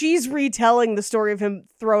like she's retelling the story of him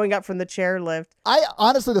throwing up from the chairlift. I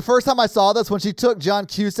honestly, the first time I saw this, when she took John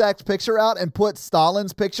Cusack's picture out and put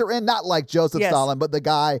Stalin's picture in, not like Joseph Stalin, but the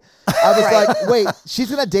guy, I was like, wait, she's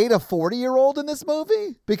going to date a 40-year-old in this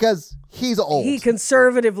movie? Because he's old. He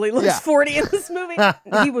conservatively looks 40 in this movie.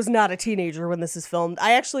 He was not a teenager when this is filmed.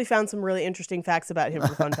 I actually found some really interesting facts about him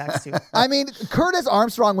for fun facts too. I mean, Curtis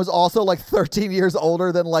Armstrong was also like 13 years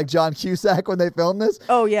older than like John Cusack when they filmed this.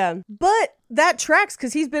 Oh, yeah. But that tracks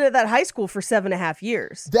because he's been at that high school for 7.5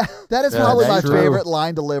 years. That is probably my favorite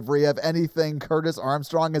line delivery of anything Curtis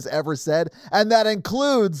Armstrong has ever said. And that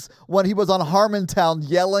includes when he was on Harmontown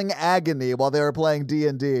yelling agony while they were playing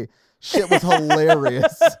D&D. Shit was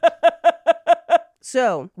hilarious.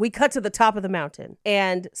 So we cut to the top of the mountain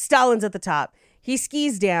and Stalin's at the top. He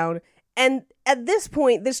skis down. And at this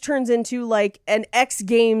point, this turns into like an X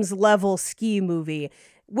Games level ski movie.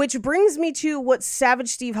 Which brings me to what Savage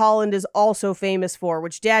Steve Holland is also famous for,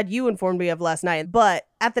 which, Dad, you informed me of last night. But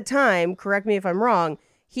at the time, correct me if I'm wrong,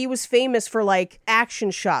 he was famous for, like, action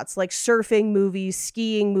shots, like surfing movies,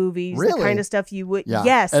 skiing movies, the kind of stuff you would... Yeah.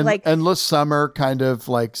 Yes. And, like endless summer kind of,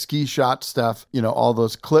 like, ski shot stuff. You know, all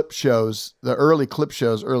those clip shows, the early clip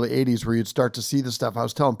shows, early 80s, where you'd start to see the stuff. I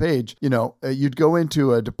was telling Paige, you know, you'd go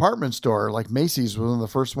into a department store, like Macy's was one of the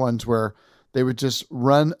first ones where they would just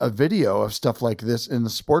run a video of stuff like this in the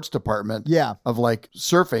sports department. Yeah. Of like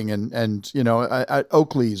surfing and you know, at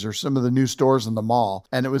Oakley's or some of the new stores in the mall.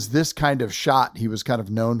 And it was this kind of shot he was kind of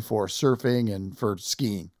known for, surfing and for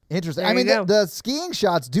skiing. Interesting. There I mean, you go. the skiing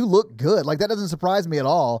shots do look good. Like, that doesn't surprise me at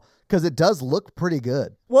all because it does look pretty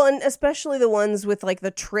good. Well, and especially the ones with like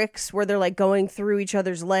the tricks where they're like going through each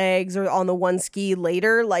other's legs or on the one ski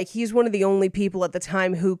later. Like, he's one of the only people at the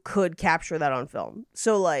time who could capture that on film.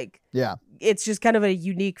 So like, yeah. It's just kind of a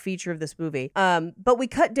unique feature of this movie. But we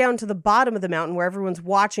cut down to the bottom of the mountain where everyone's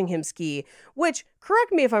watching him ski, which,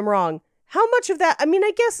 correct me if I'm wrong, how much of that, I mean,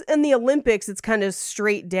 I guess in the Olympics, it's kind of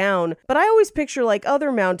straight down, but I always picture like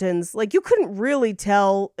other mountains, like you couldn't really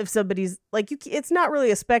tell if somebody's like, it's not really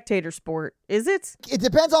a spectator sport, is it? It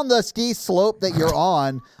depends on the ski slope that you're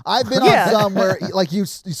on. I've been on some where like you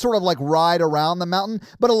sort of like ride around the mountain,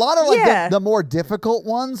 but a lot of like the more difficult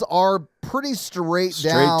ones are pretty straight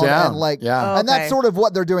down. And like, and that's sort of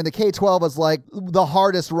what they're doing. The K-12 is like the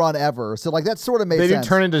hardest run ever. So like that sort of made sense. They didn't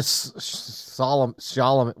turn into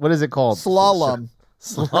slalom. What is it called? Slalom.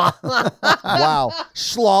 Wow.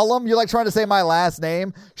 Slalom? You're like trying to say my last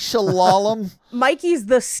name? Slalom? Mikey's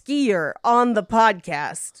the skier on the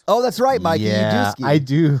podcast. Oh, that's right, Mikey. Yeah, you do ski. I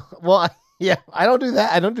do. Well, yeah, I don't do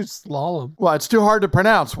that. I don't do slalom. Well, it's too hard to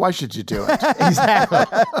pronounce. Why should you do it? Exactly.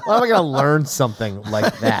 Why am I going to learn something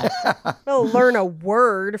like that? I'll learn a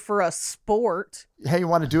word for a sport. Hey, you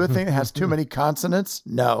want to do a thing that has too many consonants?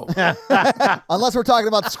 No. Unless we're talking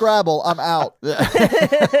about Scrabble, I'm out.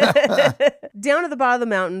 Down at the bottom of the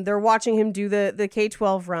mountain, they're watching him do the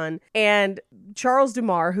K-12 run. And Charles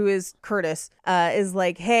Dumas, who is Curtis, is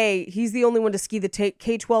like, hey, he's the only one to ski the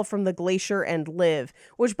K-12 from the glacier and live.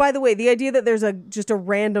 Which, by the way, the idea that there's just a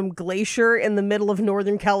random glacier in the middle of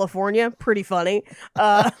Northern California, pretty funny.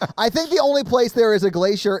 I think the only place there is a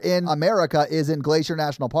glacier in America is in Glacier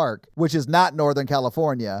National Park, which is not Northern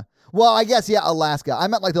California. Well, I guess, Alaska. I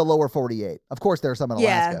meant like the lower 48. Of course, there's some in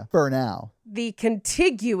Alaska for now. The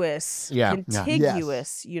contiguous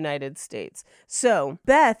Yes. United States. So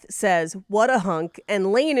Beth says, what a hunk.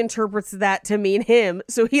 And Lane interprets that to mean him.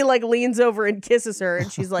 So he like leans over and kisses her.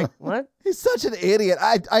 And she's like, what? He's such an idiot.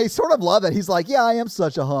 I sort of love it. He's like, yeah, I am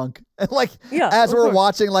such a hunk. And like, as we're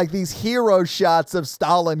watching like these hero shots of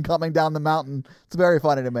Stalin coming down the mountain, it's very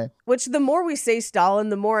funny to me. Which the more we say Stalin,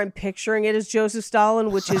 the more I'm picturing it as Joseph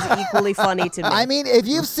Stalin, which is equally funny to me. I mean, if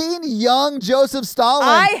you've seen young Joseph Stalin,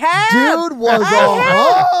 I have. dude was a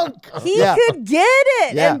hunk. He could get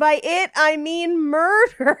it. Yeah. And by it, I mean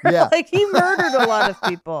murder. Yeah. Like, he murdered a lot of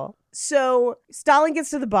people. So Stalin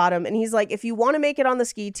gets to the bottom and he's like, if you want to make it on the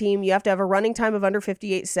ski team, you have to have a running time of under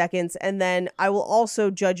 58 seconds. And then I will also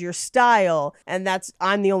judge your style. And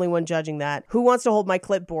I'm the only one judging that. Who wants to hold my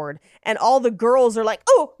clipboard? And all the girls are like,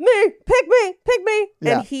 oh, me, pick me, pick me.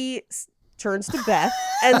 Yeah. And he turns to Beth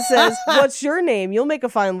and says, what's your name? You'll make a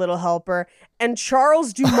fine little helper. And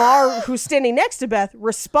Charles Dumas, who's standing next to Beth,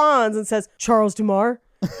 responds and says, Charles Dumas?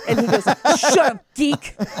 And he goes, shut up,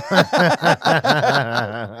 geek. I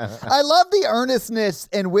love the earnestness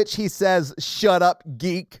in which he says, shut up,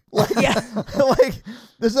 geek. Like, like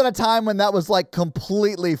this is at a time when that was like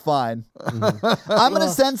completely fine. I'm going to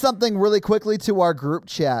send something really quickly to our group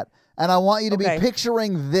chat. And I want you to be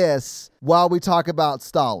picturing this while we talk about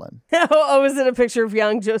Stalin. Oh, is it a picture of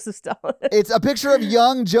young Joseph Stalin? It's a picture of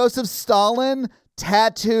young Joseph Stalin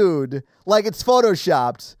tattooed, like it's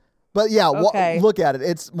photoshopped. But yeah, look at it.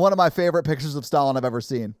 It's one of my favorite pictures of Stalin I've ever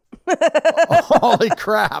seen. Holy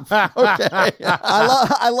crap. Okay.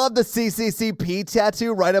 I love the CCCP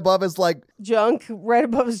tattoo right above his junk, right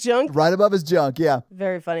above his junk. Right above his junk, yeah.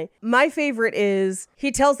 Very funny. My favorite is he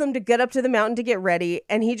tells them to get up to the mountain to get ready,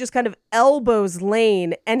 and he just kind of elbows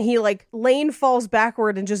Lane, and Lane falls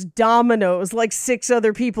backward and just dominoes like 6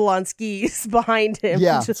 other people on skis behind him.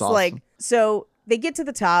 Yeah, just awesome. So they get to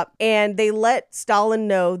the top and they let Stalin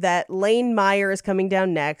know that Lane Meyer is coming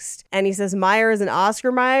down next. And he says, Meyer is an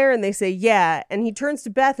Oscar Meyer? And they say, yeah. And he turns to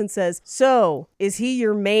Beth and says, so is he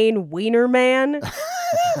your main wiener man?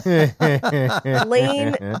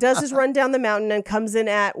 Lane does his run down the mountain and comes in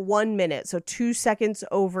at 1 minute. So 2 seconds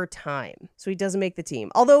over time. So he doesn't make the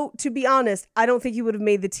team. Although, to be honest, I don't think he would have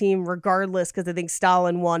made the team regardless because I think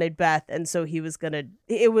Stalin wanted Beth. And so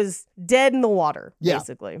it was dead in the water,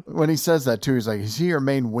 basically. When he says that too, he's like, is he your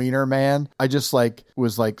main wiener man? I just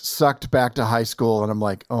was sucked back to high school and I'm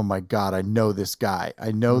like, oh my God, I know this guy.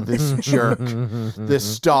 I know this jerk, this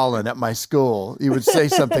Stalin at my school. He would say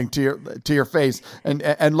something to your face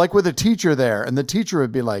and like with a teacher there, and the teacher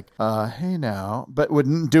would be like, hey now, but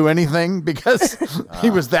wouldn't do anything because he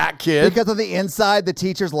was that kid. Because on the inside, the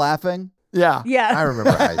teacher's laughing. Yeah. Yeah. I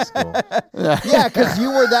remember high school. Yeah, because you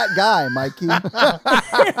were that guy, Mikey.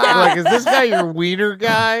 Like, is this guy your wiener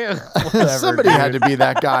guy? Whatever, Somebody had to be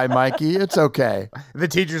that guy, Mikey. It's okay. The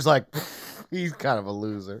teacher's like, he's kind of a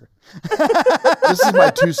loser. This is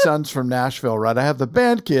my 2 sons from Nashville, right? I have the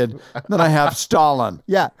band kid, then I have Stalin.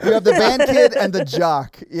 Yeah, you have the band kid and the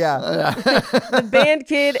jock. Yeah. The band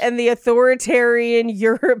kid and the authoritarian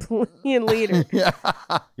European leader.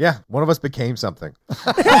 Yeah, one of us became something.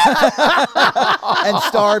 And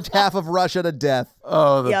starved half of Russia to death.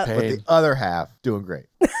 Oh, the But pain. the other half doing great.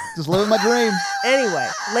 Just living my dream. Anyway,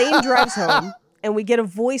 Lane drives home and we get a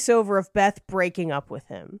voiceover of Beth breaking up with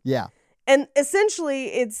him. Yeah. And essentially,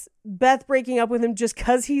 it's Beth breaking up with him just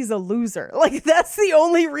because he's a loser. Like, that's the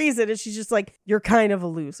only reason. And she's just like, you're kind of a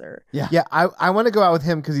loser. Yeah. Yeah, I want to go out with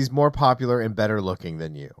him because he's more popular and better looking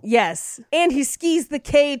than you. Yes. And he skis the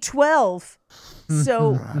K-12.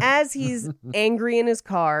 So as he's angry in his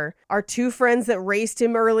car, our 2 friends that raced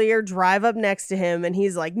him earlier drive up next to him. And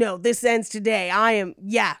he's like, no, this ends today.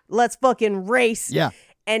 Let's fucking race. Yeah.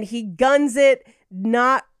 And he guns it,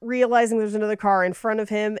 not realizing there's another car in front of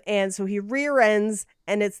him. And so he rear ends,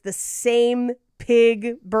 and it's the same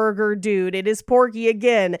pig burger dude. It is Porky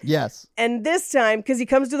again. Yes. And this time, because he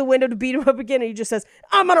comes to the window to beat him up again, and he just says,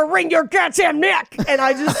 I'm going to wring your goddamn neck. And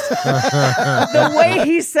I just, the way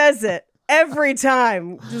he says it every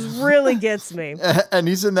time just really gets me. And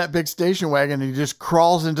he's in that big station wagon and he just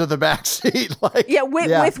crawls into the back seat.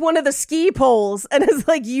 With one of the ski poles and is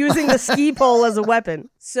like using the ski pole as a weapon.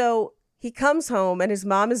 So he comes home and his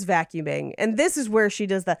mom is vacuuming. And this is where she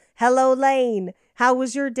does the, hello, Lane. How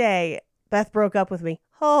was your day? Beth broke up with me.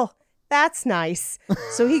 Oh, that's nice.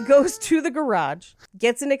 So he goes to the garage,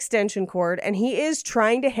 gets an extension cord, and he is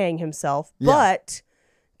trying to hang himself, but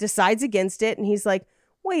decides against it. And he's like,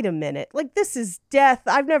 wait a minute, like, this is death.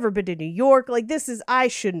 I've never been to New York. Like, I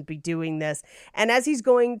shouldn't be doing this. And as he's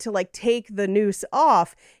going to like take the noose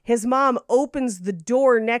off, his mom opens the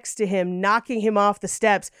door next to him, knocking him off the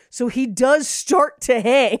steps. So he does start to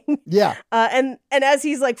hang. Yeah. And as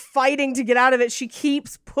he's like fighting to get out of it, she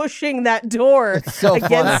keeps pushing that door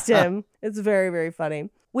against him. It's very, very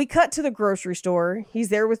funny. We cut to the grocery store. He's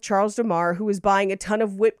there with Charles Dumas, who is buying a ton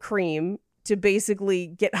of whipped cream to basically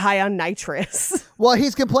get high on nitrous. Well,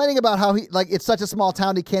 he's complaining about how it's such a small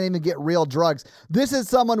town, he can't even get real drugs. This is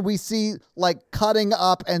someone we see cutting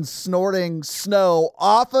up and snorting snow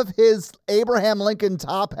off of his Abraham Lincoln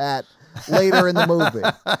top hat later in the movie.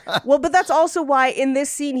 Well, but that's also why in this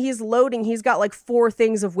scene he's loading. He's got like 4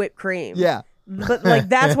 things of whipped cream. Yeah. But like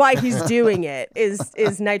that's why he's doing it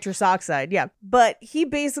is nitrous oxide. Yeah. But he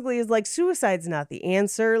basically is like, suicide's not the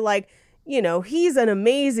answer. Like, you know, he's an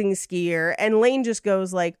amazing skier. And Lane just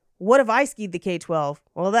goes like, what if I skied the K-12?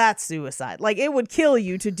 Well, that's suicide. Like, it would kill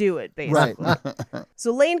you to do it, basically. Right.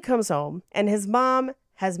 So Lane comes home, and his mom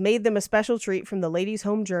has made them a special treat from the Ladies'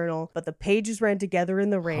 Home Journal, but the pages ran together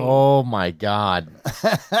in the rain. Oh, my God.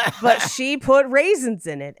 But she put raisins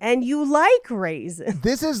in it, and you like raisins.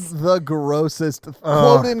 This is the grossest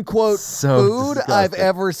quote-unquote food disgusting. I've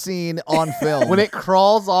ever seen on film. When it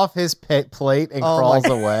crawls off his plate and crawls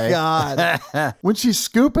my away. God. When she's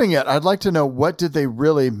scooping it, I'd like to know, what did they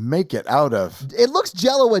really make it out of? It looks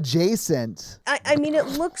Jell-O adjacent. I mean, it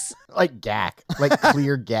looks... Like gack. Like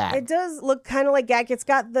clear gack. It does look kind of like gack. It's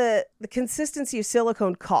got the consistency of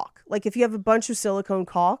silicone caulk. Like if you have a bunch of silicone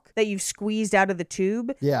caulk that you've squeezed out of the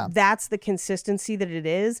tube, that's the consistency that it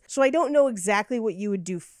is. So I don't know exactly what you would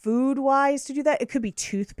do food-wise to do that. It could be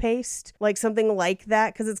toothpaste, like something like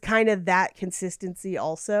that, because it's kind of that consistency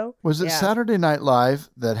also. Was it Saturday Night Live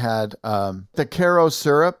that had the Caro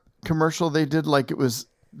syrup commercial they did? Like it was...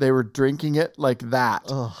 They were drinking it like that.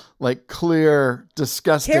 Ugh. Like clear,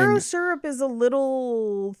 disgusting. Caro syrup is a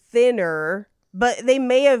little thinner, but they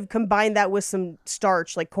may have combined that with some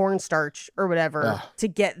starch, like cornstarch or whatever, to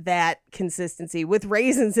get that consistency with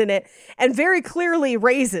raisins in it. And very clearly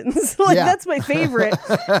raisins. That's my favorite.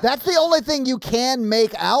 That's the only thing you can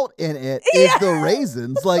make out in it is the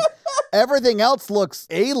raisins. Like everything else looks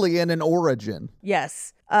alien in origin.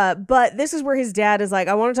 Yes. But this is where his dad is like,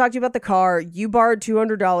 I want to talk to you about the car. You borrowed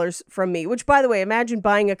 $200 from me, which, by the way, imagine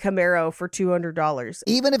buying a Camaro for $200.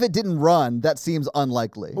 Even if it didn't run, that seems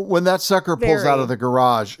unlikely. When that sucker pulls out of the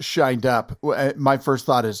garage, shined up, my first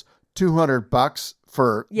thought is $200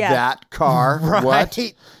 for that car. Right. What?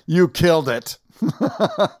 You killed it.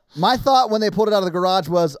 My thought when they pulled it out of the garage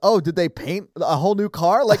was, oh, did they paint a whole new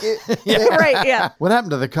car? Like it, right, yeah. What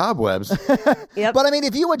happened to the cobwebs? Yep. But I mean,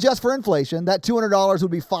 if you adjust for inflation, that $200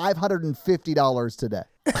 would be $550 today.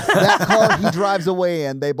 That car he drives away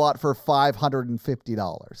in, they bought for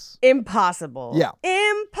 $550. Impossible. Yeah.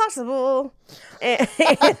 Impossible. And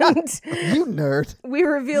you nerd. We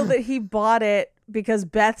revealed that he bought it because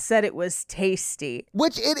Beth said it was tasty.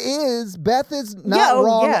 Which it is. Beth is not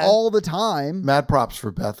wrong all the time. Mad props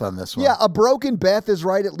for Beth on this one. Yeah, a broken Beth is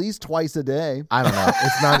right at least twice a day. I don't know.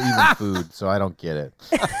 It's not even food, so I don't get it.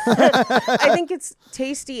 I think it's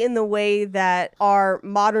tasty in the way that our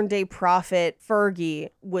modern day prophet Fergie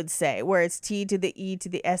would say, where it's T to the E to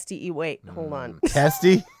the S-T-E. Wait, hold on.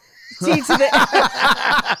 Testy? T to the...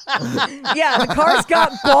 Yeah, the car's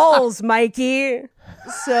got balls, Mikey.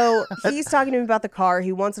 So he's talking to him about the car.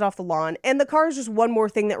 He wants it off the lawn. And the car is just one more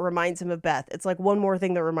thing that reminds him of Beth. It's like one more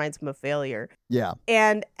thing that reminds him of failure. Yeah.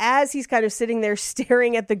 And as he's kind of sitting there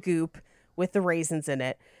staring at the goop with the raisins in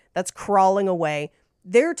it, that's crawling away,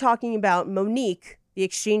 they're talking about Monique, the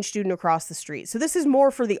exchange student across the street. So this is more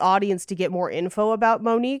for the audience to get more info about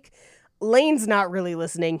Monique. Lane's not really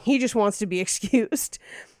listening. He just wants to be excused.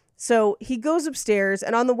 So he goes upstairs,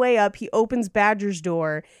 and on the way up, he opens Badger's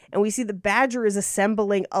door, and we see that Badger is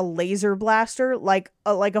assembling a laser blaster, like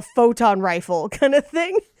a photon rifle kind of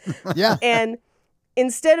thing. Yeah. And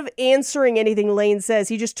instead of answering anything Lane says,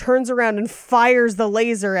 he just turns around and fires the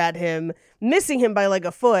laser at him, missing him by like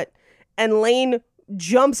a foot, and Lane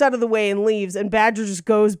jumps out of the way and leaves, and Badger just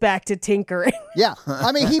goes back to tinkering. Yeah.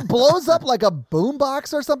 I mean, he blows up like a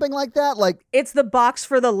boombox or something like that. Like it's the box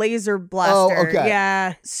for the laser blaster. Oh, okay.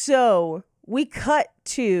 Yeah. So we cut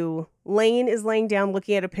to Lane is laying down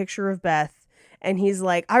looking at a picture of Beth, and he's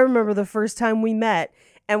like, I remember the first time we met.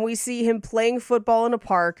 And we see him playing football in a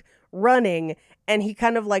park, running, and he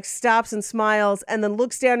kind of like stops and smiles and then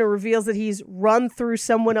looks down and reveals that he's run through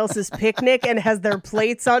someone else's picnic and has their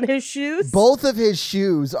plates on his shoes. Both of his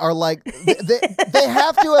shoes are like, they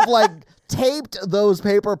have to have like taped those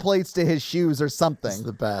paper plates to his shoes or something. It's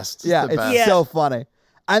the best. Yeah, it's so funny.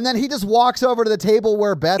 And then he just walks over to the table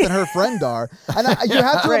where Beth and her friend are. And you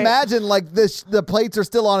have to imagine like the plates are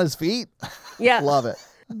still on his feet. Yeah. Love it.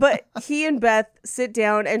 But he and Beth sit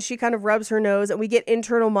down and she kind of rubs her nose, and we get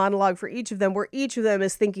internal monologue for each of them where each of them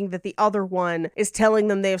is thinking that the other one is telling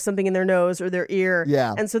them they have something in their nose or their ear.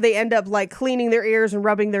 Yeah. And so they end up like cleaning their ears and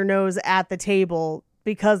rubbing their nose at the table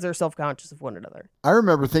because they're self-conscious of one another. I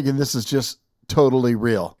remember thinking this is just totally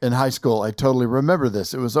real. In high school, I totally remember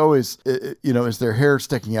this. It was always, is there hair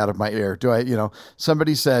sticking out of my ear?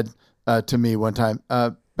 Somebody said to me one time,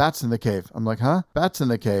 bats in the cave. I'm like, huh? Bats in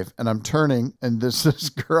the cave. And I'm turning, and there's this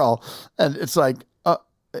girl, and it's like,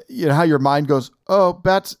 you know how your mind goes, oh,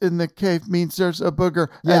 bats in the cave means there's a booger.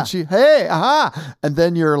 Yeah. And she, hey, aha. And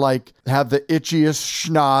then you're like, have the itchiest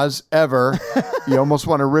schnoz ever. You almost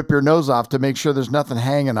want to rip your nose off to make sure there's nothing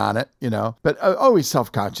hanging on it, you know. But always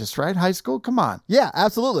self-conscious, right? High school, come on. Yeah,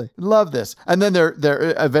 absolutely. Love this. And then they're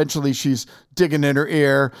eventually she's digging in her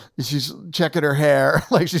ear. She's checking her hair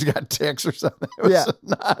like she's got ticks or something. It was so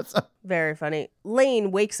nuts. Very funny.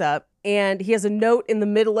 Lane wakes up and he has a note in the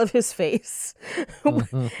middle of his face.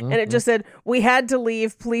 And it just said, "We had to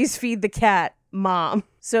leave. Please feed the cat, Mom."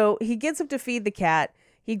 So he gets up to feed the cat.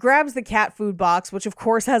 He grabs the cat food box, which of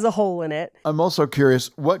course has a hole in it. I'm also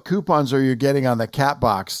curious, what coupons are you getting on the cat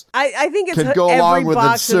box? I think it's could go every along with the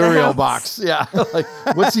box in the cereal house. box. Yeah. Like,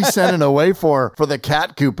 what's he sending away for the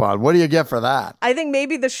cat coupon? What do you get for that? I think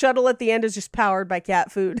maybe the shuttle at the end is just powered by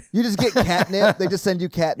cat food. You just get catnip. They just send you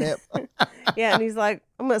catnip. Yeah, and he's like,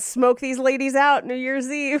 "I'm going to smoke these ladies out New Year's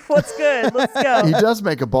Eve. What's good? Let's go." He does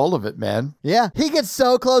make a bowl of it, man. Yeah. He gets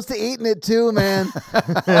so close to eating it too, man.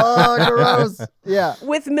 Oh, gross. Yeah.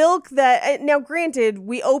 With milk that, now granted,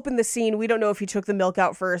 we opened the scene. We don't know if he took the milk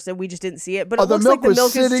out first and we just didn't see it. But it the looks milk like the was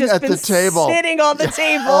milk has sitting just at been the table. sitting on the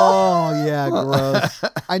table. Oh, yeah, gross.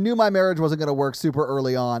 I knew my marriage wasn't going to work super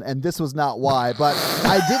early on, and this was not why. But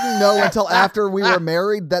I didn't know until after we were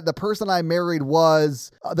married that the person I married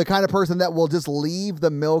was the kind of person that will just leave the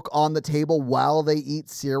milk on the table while they eat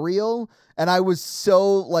cereal. And I was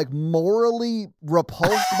so like morally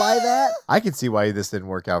repulsed by that. I can see why this didn't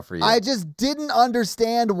work out for you. I just didn't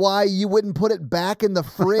understand why you wouldn't put it back in the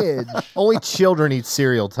fridge. Only children eat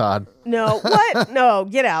cereal, Todd. No, what? No,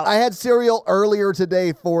 get out. I had cereal earlier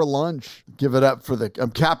today for lunch. Give it up for the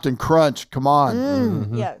Captain Crunch. Come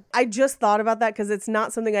on. Yeah, I just thought about that because it's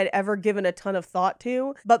not something I'd ever given a ton of thought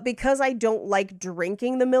to. But because I don't like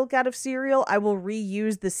drinking the milk out of cereal, I will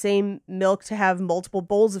reuse the same milk to have multiple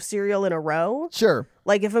bowls of cereal in a row. Sure.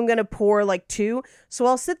 Like if I'm going to pour like 2. So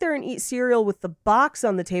I'll sit there and eat cereal with the box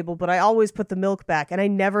on the table, but I always put the milk back. And I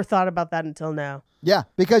never thought about that until now. Yeah,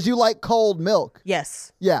 because you like cold milk.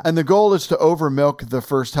 Yes. Yeah. And the goal is to over milk the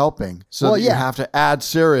first helping. So that you have to add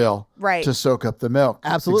cereal to soak up the milk.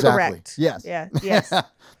 Absolutely. Exactly. Correct. Yes. Yeah. Yes.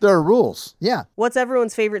 There are rules. Yeah. What's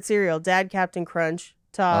everyone's favorite cereal? Dad, Captain Crunch.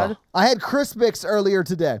 Todd. I had Crispix earlier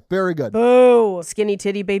today. Very good. Boo. Skinny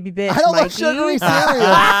titty baby bitch. I don't like Mikey. sugary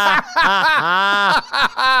cereal.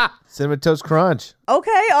 Cinnamon Toast Crunch.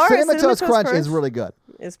 Okay, all right. Cinnamon Toast Crunch is really good.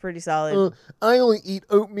 It's pretty solid. I only eat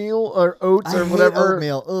oatmeal or oats I or hate whatever.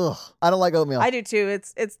 oatmeal. Ugh. I don't like oatmeal. I do too.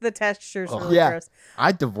 It's the texture's really Yeah. gross.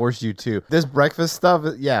 I divorced you too. This breakfast stuff,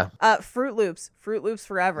 yeah. Fruit Loops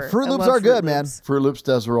forever. Fruit I Loops love are Fruit good, man. Loops. Fruit Loops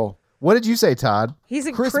does roll. What did you say, Todd? He's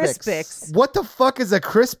a Crispix. Crispix. What the fuck is a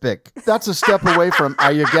Crispic? That's a step away from,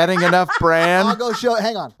 are you getting enough I'll brand? go show it.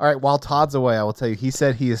 Hang on. All right, while Todd's away, I will tell you, he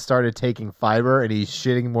said he has started taking fiber and he's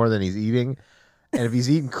shitting more than he's eating. And if he's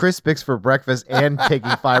eating Crispix for breakfast and taking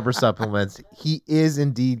fiber supplements, he is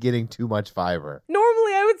indeed getting too much fiber.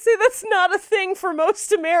 Normally, I would say that's not a thing for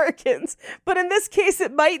most Americans, but in this case,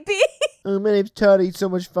 it might be. Oh, my name's Todd. I eat so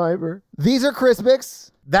much fiber. These are Crispix.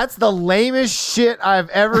 That's the lamest shit I've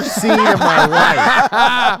ever seen in my life.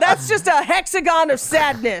 That's just a hexagon of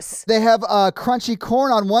sadness. They have crunchy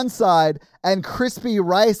corn on one side and crispy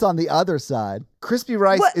rice on the other side. Crispy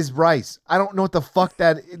rice What? is rice. I don't know what the fuck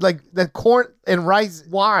like the corn and rice.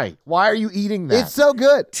 Why? Why are you eating that? It's so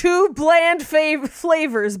good. Two bland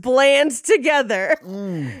flavors bland together.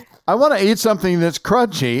 I want to eat something that's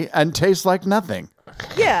crunchy and tastes like nothing.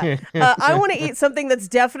 Yeah. I want to eat something that's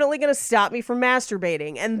definitely going to stop me from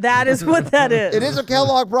masturbating, and that is what that is. It is a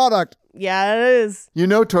Kellogg product. Yeah, it is. You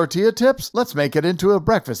know tortilla tips? Let's make it into a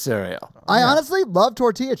breakfast cereal. I honestly love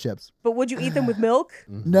tortilla chips. But would you eat them with milk?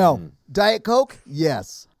 No. Diet Coke?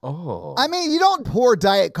 Yes. Oh. I mean, you don't pour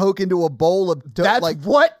Diet Coke into a bowl of That's like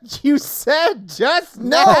what you said just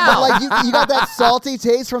no, now. but like you got that salty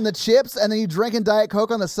taste from the chips, and then you drinking Diet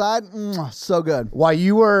Coke on the side. So good. While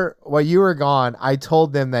you were gone, I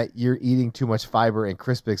told them that you're eating too much fiber and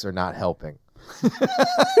Crispix are not helping. Might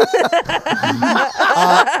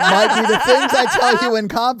be the things I tell you in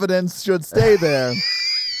confidence should stay there.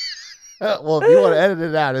 Well, if you want to edit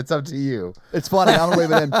it out, it's up to you. It's funny. I'm gonna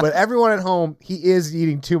leave it in. But everyone at home, he is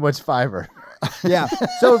eating too much fiber. Yeah.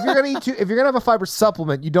 So if you're gonna have a fiber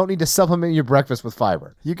supplement, you don't need to supplement your breakfast with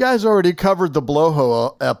fiber. You guys already covered the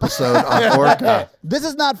blowhole episode on Orca. This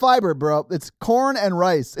is not fiber, bro. It's corn and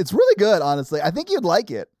rice. It's really good, honestly. I think you'd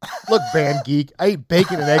like it. Look, band geek, I eat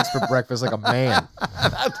bacon and eggs for breakfast like a man.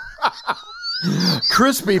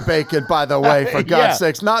 Crispy bacon, by the way, for God's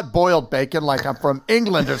sakes, not boiled bacon like I'm from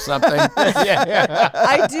England or something.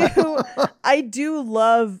 I do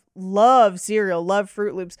love love cereal, love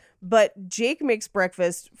Fruit Loops, but Jake makes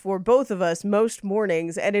breakfast for both of us most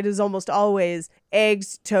mornings, and it is almost always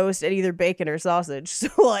eggs, toast, and either bacon or sausage. So,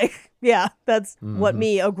 like, yeah, that's what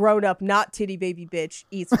me, a grown-up, not titty baby bitch,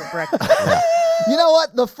 eats for breakfast. You know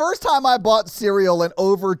what? The first time I bought cereal in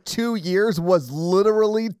over 2 years was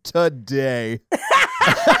literally today.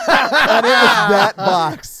 And it was that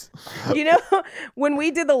box. You know, when we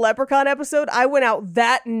did the Leprechaun episode, I went out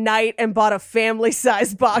that night and bought a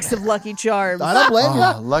family-sized box of Lucky Charms. I don't blame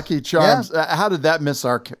you. Lucky Charms. Yeah. How did that miss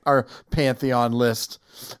our Pantheon list?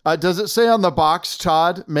 Does it say on the box,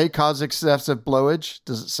 Todd, may cause excessive blowage?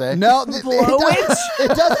 Does it say? No. Blowage? It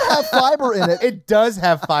doesn't have fiber in it. It does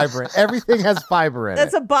have fiber in it. Everything has fiber in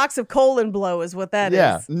That's it. a box of colon blow is what that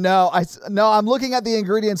is. No, I'm looking at the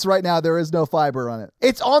ingredients right now. There is no fiber on it.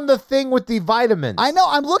 It's on the thing with the vitamins. I know.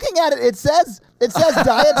 I'm looking at it. It says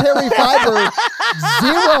dietary fiber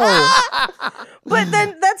 0. But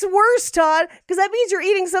then that's worse, Todd, because that means you're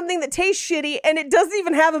eating something that tastes shitty and it doesn't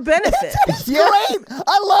even have a benefit. It's great.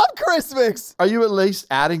 I love Crispix. Are you at least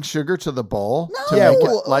adding sugar to the bowl to No. make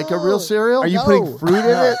it like a real cereal? Are you No. putting fruit in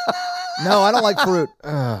it? No, I don't like fruit.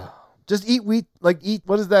 Just eat wheat.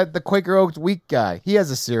 What is that? The Quaker Oats wheat guy. He has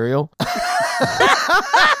a cereal.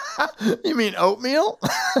 You mean oatmeal?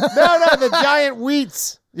 No, the giant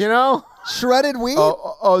wheats. You know? Shredded wheat?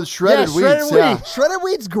 Shredded wheats. shredded Yeah. wheat. Shredded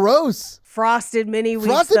wheat's gross. Frosted mini wheats,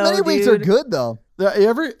 Frosted though, mini wheats dude. are good, though. You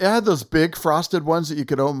ever had those big frosted ones that you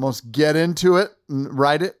could almost get into it and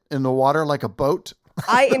ride it in the water like a boat?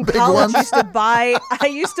 In college used to buy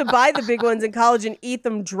the big ones in college and eat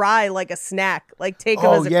them dry like a snack, like take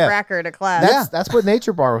them as a cracker to class. That's what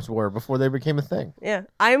nature bars were before they became a thing. Yeah.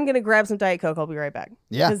 I am going to grab some Diet Coke. I'll be right back.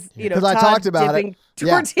 Yeah. Because I talked about it.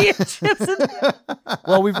 Tortilla chips in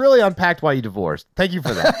Well, we've really unpacked why you divorced. Thank you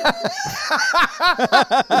for that.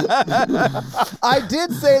 I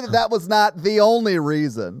did say that was not the only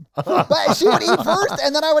reason. But she would eat first,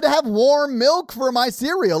 and then I would have warm milk for my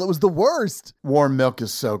cereal. It was the worst. Warm milk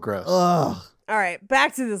is so gross. Ugh. All right,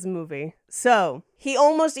 back to this movie. So, he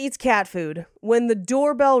almost eats cat food when the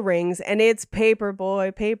doorbell rings and it's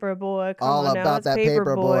Paperboy. Come All on now, about it's that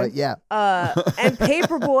Paperboy. Yeah. And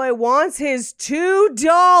Paperboy wants his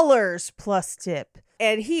 $2 plus tip.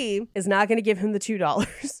 And he is not going to give him the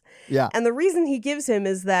 $2. Yeah. And the reason he gives him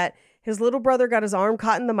is that his little brother got his arm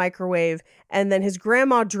caught in the microwave, and then his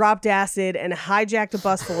grandma dropped acid and hijacked a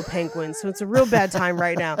bus full of penguins. So it's a real bad time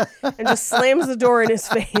right now. And just slams the door in his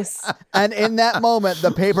face. And in that moment, the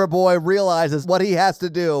Paperboy realizes what he has to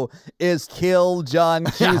do is kill John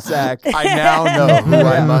Cusack. I now know who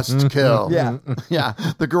I must kill. Yeah. Yeah.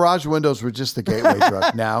 The garage windows were just the gateway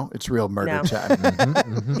drug. Now it's real murder time.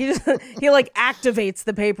 He like activates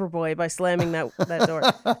the Paperboy by slamming that door.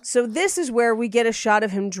 So this is where we get a shot of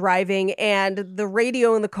him driving, and the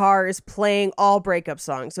radio in the car is playing all breakup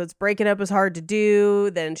songs. So it's Breaking Up Is Hard to Do,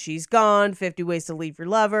 then She's Gone, 50 Ways to Leave Your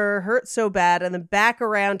Lover, Hurt So Bad, and then back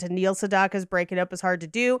around to Neil Sedaka's Breaking Up Is Hard to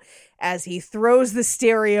Do as he throws the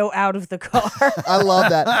stereo out of the car. I love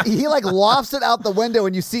that. He like lofts it out the window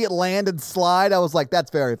and you see it land and slide. I was like, that's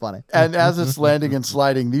very funny. And as it's landing and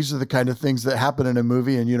sliding, these are the kind of things that happen in a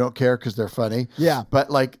movie and you don't care because they're funny. Yeah. But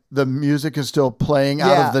like the music is still playing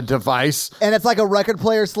out of the device. And it's like a record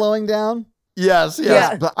player slowing down. Yes.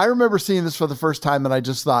 Yeah. But I remember seeing this for the first time and I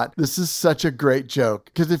just thought, this is such a great joke.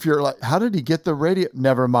 Because if you're like, how did he get the radio?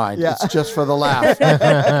 Never mind. Yeah. It's just for the laugh.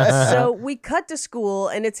 So we cut to school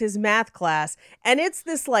and it's his math class, and it's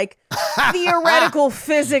this like theoretical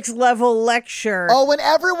physics level lecture. Oh, when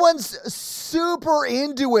everyone's super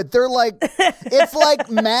into it, they're like, it's like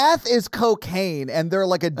math is cocaine and they're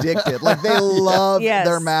like addicted. Like they love Yes.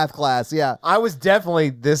 their math class. Yeah. I was definitely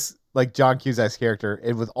this like John Cusack's character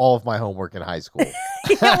with all of my homework in high school.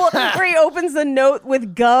 Yeah, well, where he opens the note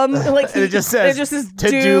with gum, like And it just says,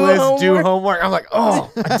 do list, do homework. homework. I'm like, oh,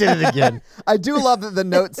 I did it again. I do love that the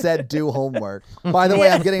note said do homework. By the way,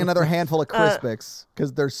 I'm getting another handful of Crispix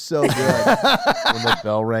because they're so good. When the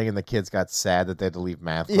bell rang and the kids got sad that they had to leave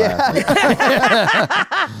math class.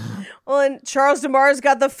 Yeah. Well, and Charles DeMar's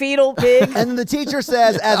got the fetal pig. And the teacher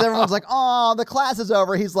says, as everyone's like, oh, the class is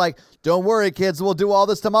over, he's like, don't worry, kids, we'll do all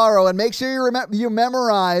this tomorrow. And make sure you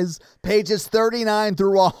memorize pages 39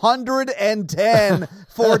 through 110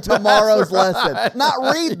 for tomorrow's lesson.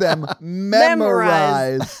 Not read them,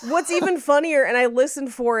 memorize. What's even funnier, and I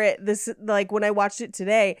listened for it this like when I watched it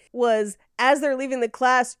today, was as they're leaving the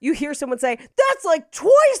class, you hear someone say, that's like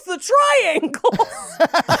twice the triangle.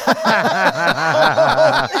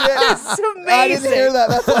 It's amazing. I didn't hear that.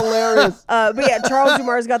 That's hilarious. But yeah, Charles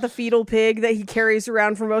Dumar's got the fetal pig that he carries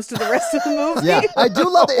around for most of the rest of the movie. Yeah, I do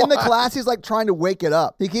love that in the class he's like trying to wake it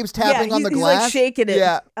up. He keeps tapping on the glass. He's like shaking it.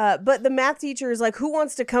 Yeah. But the math teacher is like, who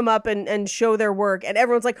wants to come up and show their work? And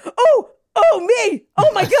everyone's like, oh, me. Oh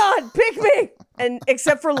my God, pick me. And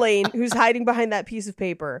except for Lane, who's hiding behind that piece of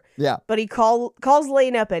paper. Yeah. But he calls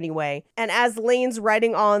Lane up anyway. And as Lane's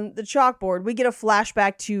writing on the chalkboard, we get a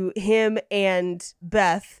flashback to him and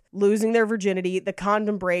Beth losing their virginity. The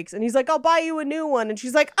condom breaks. And he's like, I'll buy you a new one. And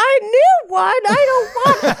she's like, I knew one. I don't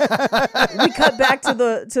want it. We cut back to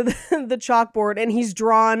the chalkboard, and he's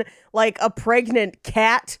drawn like a pregnant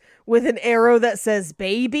cat with an arrow that says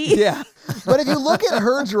baby. Yeah. But if you look at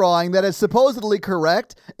her drawing that is supposedly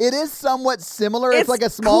correct, it is somewhat similar. It's like a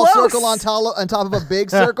small circle on top of a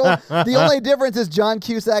big circle. The only difference is John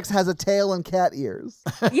Cusack's has a tail and cat ears.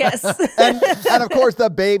 Yes. and of course the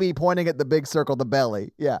baby pointing at the big circle, the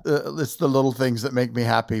belly. Yeah. It's the little things that make me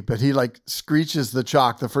happy. But he like screeches the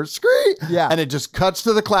chalk, the first screech. Yeah. And it just cuts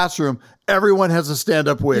to the classroom. Everyone has a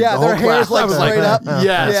stand-up wig. Yeah, the whole their hair's class. like straight up.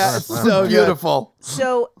 Yes. Yeah, it's so beautiful.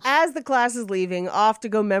 So as the class is leaving, off to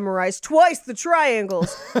go memorize twice the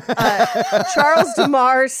triangles, Charles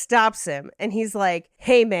Dumar stops him, and he's like,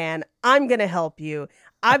 hey man, I'm going to help you.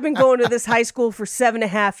 I've been going to this high school for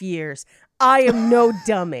 7.5 years. I am no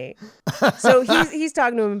dummy. So he's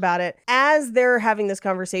talking to him about it. As they're having this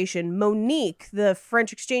conversation, Monique, the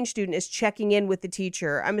French exchange student, is checking in with the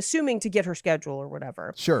teacher. I'm assuming to get her schedule or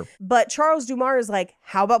whatever. Sure. But Charles Dumar is like,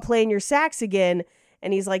 how about playing your sax again?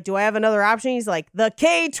 And he's like, do I have another option? He's like, the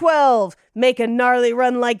K-12. Make a gnarly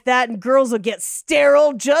run like that and girls will get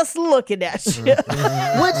sterile just looking at you. Which,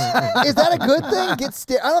 is that a good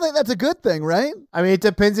thing? I don't think that's a good thing, right? I mean, it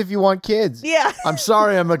depends if you want kids. Yeah. I'm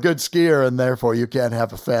sorry I'm a good skier and therefore you can't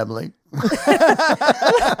have a family.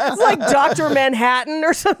 It's like Dr. Manhattan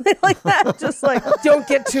or something like that. Just like, don't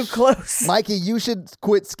get too close. Mikey, you should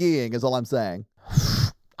quit skiing is all I'm saying.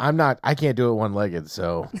 I can't do it one-legged,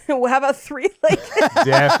 so. Well, how about three-legged?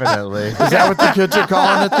 Definitely. Is that what the kids are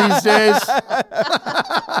calling it these days?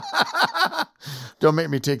 Don't make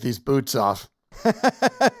me take these boots off.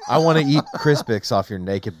 I want to eat Crispix off your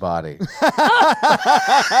naked body. So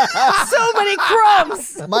many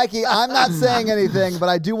crumbs. Mikey, I'm not saying anything, but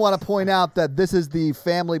I do want to point out that this is the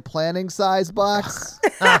family planning size box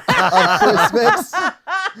of Crispix.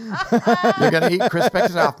 You're going to eat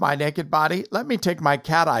Crispix off my naked body? Let me take my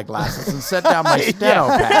cat eye glasses and set down my steno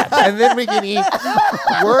pad. And then we can eat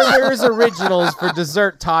Werther's Originals for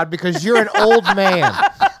dessert, Todd, because you're an old man.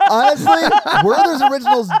 Honestly, Werther's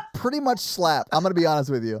Originals pretty much slap. I'm going to be honest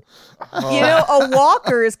with you. You know, a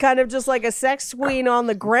walker is kind of just like a sex queen on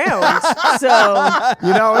the ground. So,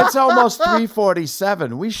 you know, it's almost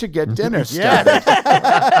 3:47. We should get dinner started.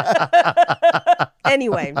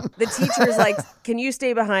 Anyway, the teacher is like, can you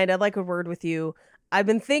stay behind? I'd like a word with you. I've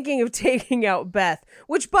been thinking of taking out Beth,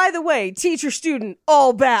 which, by the way, teacher, student,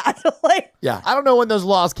 all bad. Like, yeah. I don't know when those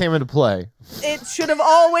laws came into play. It should have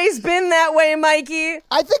always been that way, Mikey.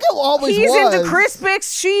 I think it always He's was. into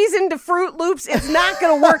Crispix, she's into Fruit Loops. It's not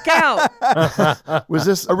going to work out. Was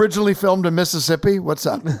this originally filmed in Mississippi? What's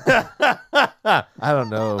up? I don't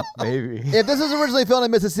know. Maybe. If this was originally filmed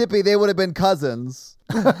in Mississippi, they would have been cousins.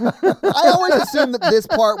 I always assumed that this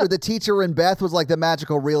part with the teacher and Beth was like the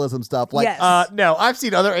magical realism stuff. Like, yes. No, I've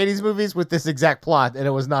seen other 80s movies with this exact plot, and it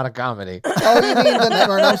was not a comedy. Oh, you mean the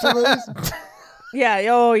Nightmare on Elm Street movies? Yeah.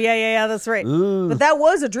 Oh, yeah. That's right. Ooh. But that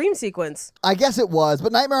was a dream sequence. I guess it was.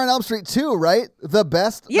 But Nightmare on Elm Street 2, right? The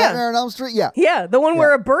best Nightmare on Elm Street? Yeah. Yeah, the one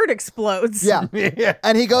where a bird explodes. Yeah.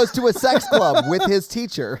 And he goes to a sex club with his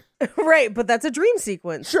teacher. Right, but that's a dream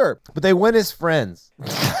sequence. Sure. But they went as friends.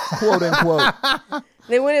 Quote unquote.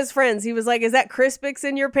 They went as friends. He was like, is that Crispix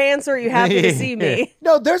in your pants or are you happy to see me?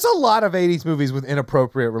 No, there's a lot of 80s movies with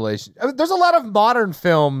inappropriate relations. I mean, there's a lot of modern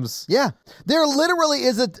films. Yeah. There literally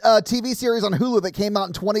is a TV series on Hulu that came out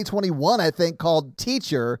in 2021, I think, called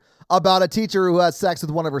Teacher, about a teacher who has sex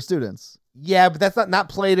with one of her students. Yeah, but that's not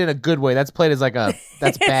played in a good way. That's played as like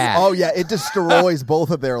that's bad. Oh, yeah. It destroys both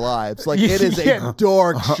of their lives. Like, it is a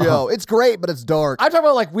dark show. It's great, but it's dark. I'm talking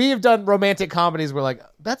about like we have done romantic comedies where like,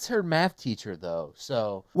 that's her math teacher though.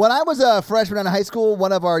 So when I was a freshman in high school,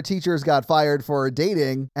 one of our teachers got fired for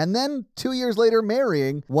dating and then 2 years later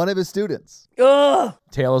marrying one of his students. Ugh.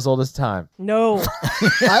 Tale as old as time. No.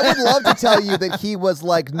 I would love to tell you that he was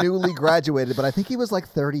like newly graduated, but I think he was like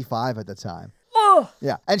 35 at the time. Oh.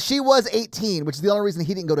 Yeah. And she was 18, which is the only reason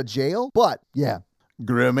he didn't go to jail. But yeah.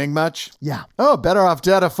 Grooming much? Yeah. Oh, Better Off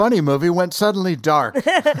Dead, a funny movie, went suddenly dark.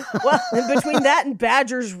 Well, in between that and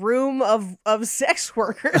Badger's room of sex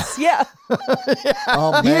workers, yeah.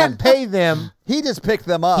 Oh, He man. didn't pay them. He just picked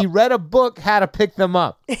them up. He read a book how to pick them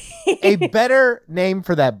up. A better name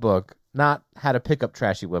for that book, not How to Pick Up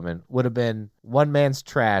Trashy Women, would have been One Man's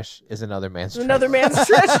Trash is Another Man's Treasure. Another Man's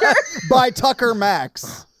Treasure. By Tucker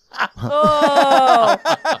Max. Oh.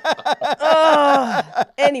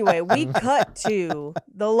 Anyway, we cut to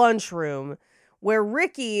the lunchroom where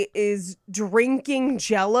Ricky is drinking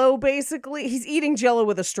Jell-O, basically. He's eating Jell-O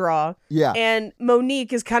with a straw. Yeah. And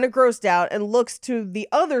Monique is kind of grossed out and looks to the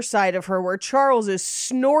other side of her where Charles is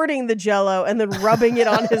snorting the Jell-O and then rubbing it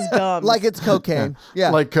on his gums. Like it's cocaine. Yeah.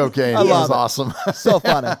 Like cocaine. I It love was it. awesome. So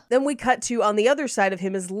funny. Then we cut to, on the other side of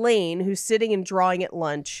him is Lane, who's sitting and drawing at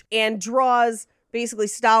lunch and draws basically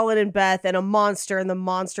Stalin and Beth and a monster, and the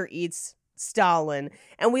monster eats Stalin.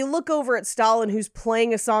 And we look over at Stalin, who's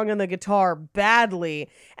playing a song on the guitar badly.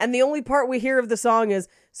 And the only part we hear of the song is,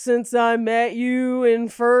 "Since I met you in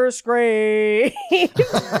first grade."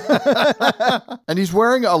 And he's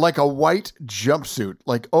wearing a white jumpsuit,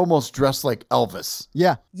 like almost dressed like Elvis.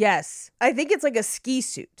 Yeah. Yes. I think it's like a ski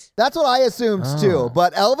suit. That's what I assumed too.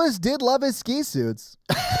 But Elvis did love his ski suits.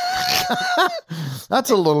 That's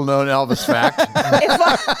a little known Elvis fact.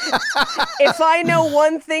 If I know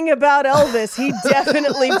one thing about Elvis, he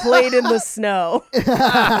definitely played in the snow. He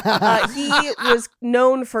was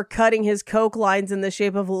known for cutting his coke lines in the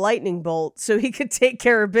shape of a lightning bolt so he could take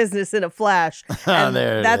care of business in a flash. And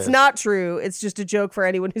There it that's is. not true. It's just a joke for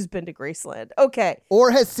anyone who's been to Graceland. Okay.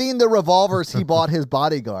 Or has seen the revolvers he bought his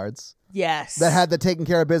bodyguards Yes. that had the taking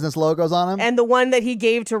care of business logos on them. And the one that he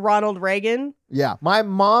gave to Ronald Reagan. Yeah. My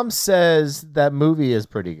mom says that movie is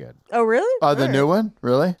pretty good. Oh, really? The new one?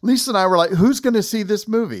 Really? Lisa and I were like, who's going to see this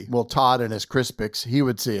movie? Well, Todd and his Crispix, he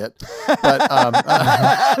would see it. But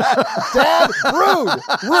Dad,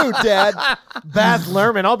 rude, Dad. Baz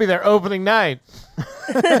Luhrmann, I'll be there opening night.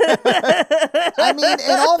 I mean,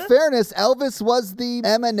 in all fairness, Elvis was the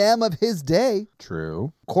Eminem of his day.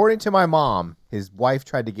 True. According to my mom, his wife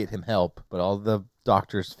tried to get him help, but all the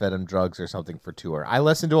doctors fed him drugs or something for tour. I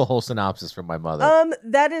listened to a whole synopsis from my mother.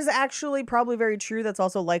 That is actually probably very true. That's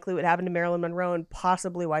also likely what happened to Marilyn Monroe and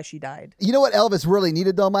possibly why she died. You know what Elvis really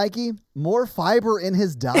needed, though, Mikey? More fiber in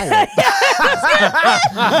his diet. He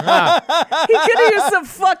could have used some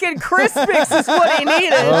fucking Crispix is what he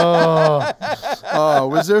needed.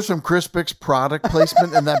 was there some Crispix product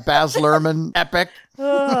placement in that Baz Luhrmann epic?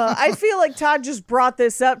 I feel like Todd just brought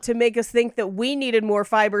this up to make us think that we needed more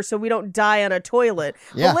fiber so we don't die on a toilet.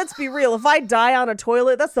 Yeah. But let's be real. If I die on a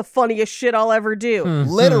toilet, that's the funniest shit I'll ever do.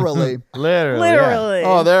 Literally. Literally.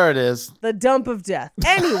 Oh, there it is. The dump of death.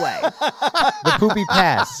 Anyway. The poopy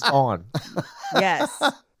pass on. Yes.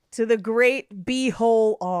 To the great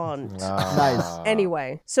beehole on. Nice.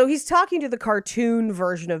 Anyway, so he's talking to the cartoon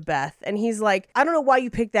version of Beth, and he's like, I don't know why you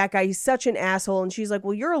picked that guy. He's such an asshole. And she's like,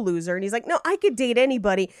 well, you're a loser. And he's like, no, I could date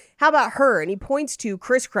anybody. How about her? And he points to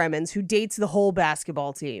Chris Kremens, who dates the whole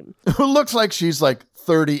basketball team. Who looks like she's like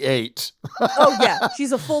 38. Oh, yeah.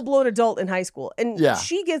 She's a full-blown adult in high school. And Yeah.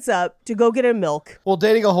 she gets up to go get a milk. Well,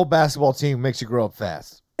 dating a whole basketball team makes you grow up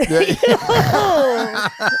fast.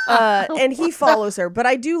 And he follows her. But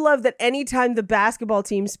I do love that anytime the basketball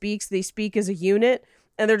team speaks, they speak as a unit.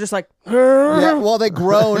 And they're just like, Yeah, well, they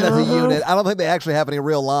grown as a unit. I don't think they actually have any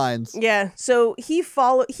real lines. yeah. So he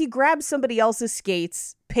grabs somebody else's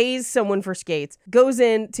skates, pays someone for skates, goes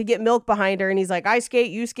in to get milk behind her. And he's like, I skate,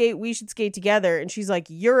 you skate, we should skate together. And she's like,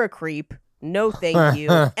 you're a creep. No, thank you.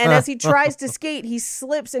 And as he tries to skate, he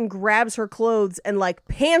slips and grabs her clothes and like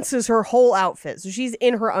pantses her whole outfit. So she's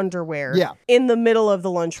in her underwear in the middle of the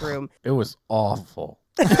lunchroom. It was awful.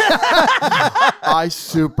 I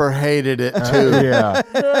super hated it too. Yeah.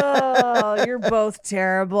 Oh, you're both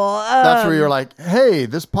terrible. That's where you're like, hey,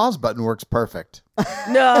 this pause button works perfect.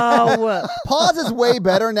 No. Pause is way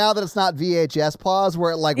better now that it's not VHS pause,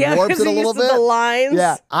 where it like Yeah, warps because it a he little uses bit. the lines.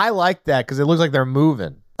 Yeah. I like that because it looks like they're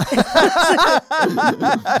moving.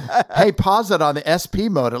 Hey, pause it on the SP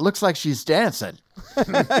mode. It looks like she's dancing.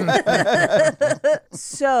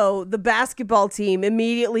 So the basketball team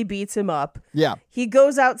immediately beats him up. Yeah. He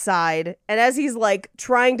goes outside, and as he's like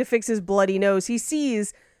trying to fix his bloody nose, he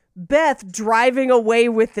sees Beth driving away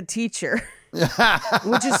with the teacher.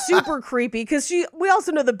 Which is super creepy because we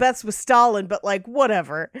also know that Beth's with Stalin, but like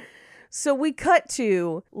whatever. So we cut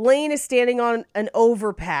to Lane is standing on an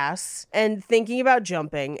overpass and thinking about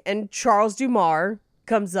jumping, and Charles Dumas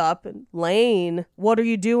comes up and, Lane, what are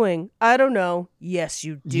you doing? I don't know. Yes,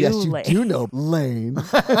 you do, Yes, you Lane. do know Lane.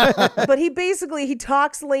 But he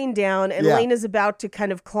talks Lane down, and Yeah. Lane is about to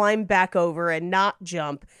kind of climb back over and not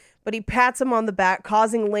jump, but he pats him on the back,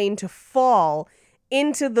 causing Lane to fall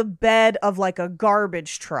into the bed of like a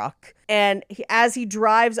garbage truck. And as he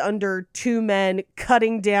drives under two men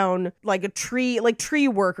cutting down like a tree, like tree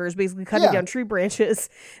workers basically cutting down tree branches,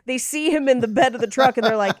 they see him in the bed of the truck and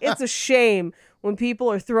they're like, it's a shame when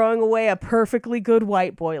people are throwing away a perfectly good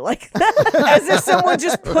white boy like that. As if someone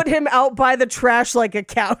just put him out by the trash like a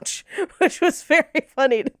couch, which was very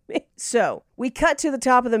funny to me. So we cut to the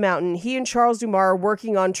top of the mountain. He and Charles Dumas are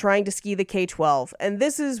working on trying to ski the K-12. And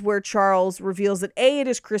this is where Charles reveals that it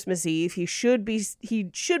is Christmas Eve. He should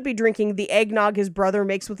be drinking the eggnog his brother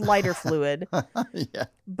makes with lighter fluid. Yeah.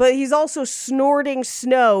 But he's also snorting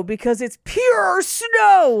snow because it's pure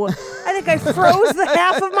snow. I think I froze the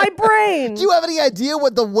half of my brain. Do you have any idea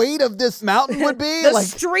what the weight of this mountain would be? The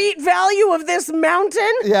street value of this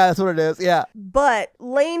mountain? Yeah, that's what it is. Yeah. But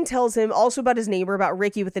Lane tells him also about his neighbor, about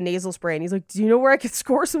Ricky with the nasal spray. And he's like, do you know where I could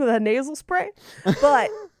score some of that nasal spray? But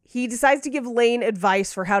he decides to give Lane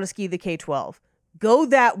advice for how to ski the K-12. Go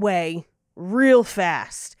that way real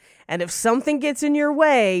fast. And if something gets in your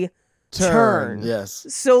way, turn. Yes.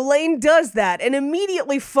 So Lane does that and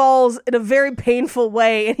immediately falls in a very painful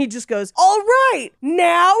way. And he just goes, all right,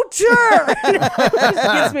 now turn. Which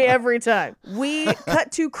gets me every time. We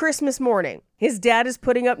cut to Christmas morning. His dad is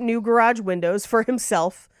putting up new garage windows for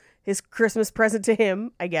himself. His Christmas present to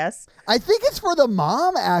him, I guess. I think it's for the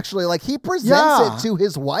mom, actually. Like, he presents it to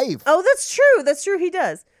his wife. Oh, that's true. That's true. He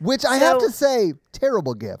does. Which I have to say,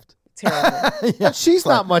 terrible gift. Terrible. Yeah, she's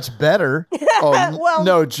not much better. Oh, Well,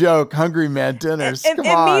 no joke. Hungry man dinners. It Come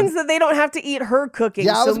on. means that they don't have to eat her cooking,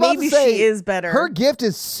 Yeah, I so was about maybe to say, she is better. Her gift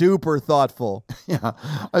is super thoughtful. Yeah.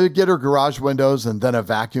 I would get her garage windows and then a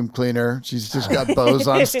vacuum cleaner. She's just got bows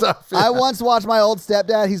on stuff. Yeah. I once watched my old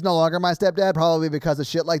stepdad, he's no longer my stepdad, probably because of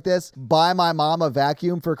shit like this, buy my mom a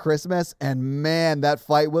vacuum for Christmas, and man, that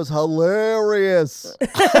fight was hilarious.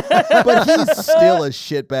 But he's still a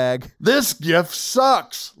shitbag. This gift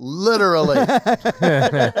sucks. Literally.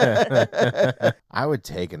 I would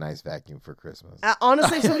take a nice vacuum for Christmas.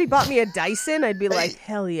 Honestly, if somebody bought me a Dyson, I'd be like,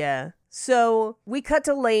 hell yeah. So we cut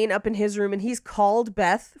to Lane up in his room, and he's called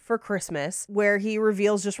Beth for Christmas, where he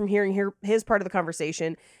reveals, just from hearing his part of the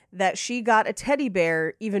conversation, that she got a teddy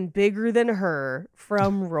bear even bigger than her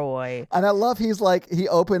from Roy. And I love he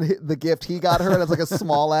opened the gift he got her, and it's like a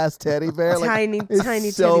small ass teddy bear. Tiny it's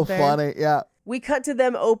teddy so bear. funny. Yeah. We cut to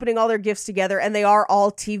them opening all their gifts together, and they are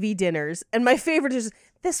all TV dinners. And my favorite is,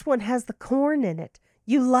 this one has the corn in it.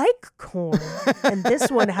 You like corn. And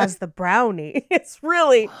this one has the brownie. It's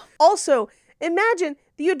really... Also, imagine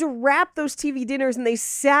that you had to wrap those TV dinners and they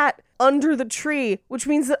sat under the tree, which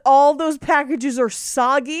means that all those packages are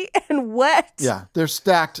soggy and wet. Yeah. They're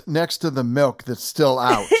stacked next to the milk that's still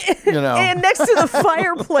out. You know. And next to the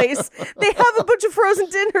fireplace. They have a bunch of frozen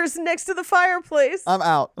dinners next to the fireplace. I'm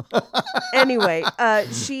out. Anyway,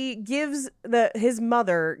 his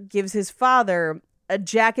mother gives his father a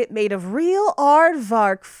jacket made of real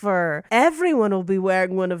aardvark fur. Everyone will be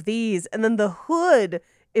wearing one of these. And then the hood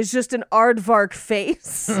is just an aardvark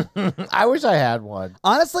face. I wish I had one.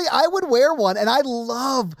 Honestly, I would wear one, and I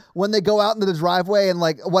love when they go out into the driveway and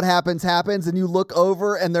like what happens, and you look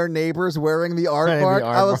over and their neighbor's wearing the aardvark.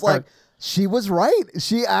 I was like, she was right.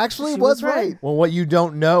 She actually was right. Well, what you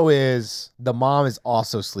don't know is the mom is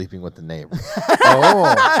also sleeping with the neighbor.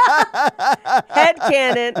 Oh.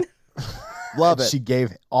 Headcanon. Love it. She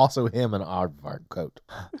gave also him an aardvark coat.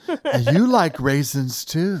 You like raisins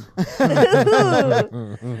too.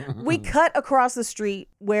 We cut across the street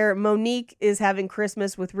where Monique is having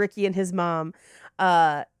Christmas with Ricky and his mom.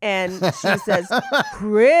 And she says,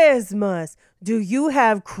 Christmas. Do you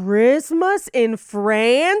have Christmas in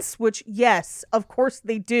France? Which, yes, of course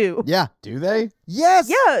they do. Yeah. Do they?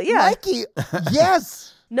 Yes. Yeah. Mikey.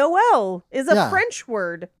 Yes. Noel is a French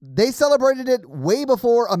word. They celebrated it way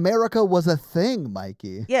before America was a thing,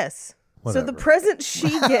 Mikey. Yes. Whatever. So the present she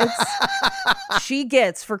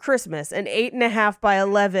gets for Christmas an 8.5 by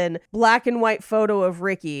 11 black and white photo of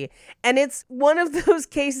Ricky. And it's one of those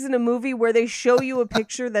cases in a movie where they show you a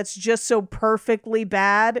picture that's just so perfectly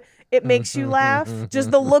bad, it makes you laugh.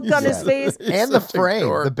 Just the look on his face. And the frame,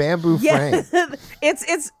 the bamboo frame.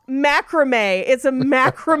 It's macrame. It's a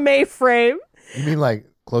macrame frame. You mean like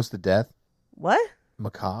close to death? What?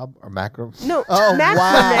 macabre or macro? No, Oh,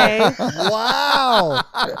 macrame. Wow.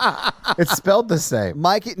 It's spelled the same.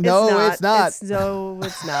 Mikey, no, it's not. No,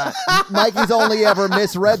 it's not. Mikey's only ever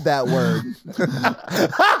misread that word.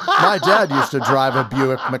 My dad used to drive a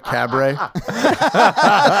Buick Macabre.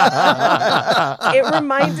 It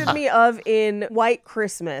reminded me of in White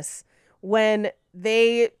Christmas when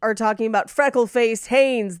they are talking about freckle-faced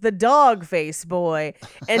Haynes, the dog-face boy.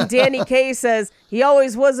 And Danny Kaye says, he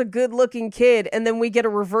always was a good-looking kid. And then we get a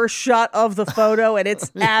reverse shot of the photo, and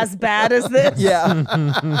it's as bad as this. Yeah.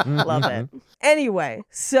 Love it. Anyway,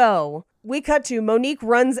 so we cut to Monique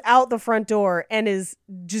runs out the front door and is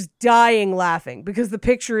just dying laughing because the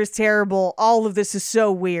picture is terrible. All of this is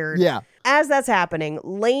so weird. Yeah. As that's happening,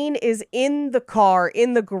 Lane is in the car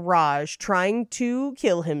in the garage trying to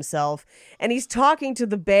kill himself. And he's talking to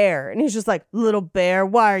the bear. And he's just like, little bear,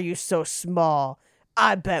 why are you so small?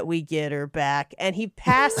 I bet we get her back. And he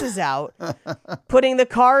passes out, putting the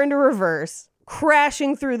car into reverse,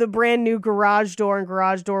 crashing through the brand new garage door and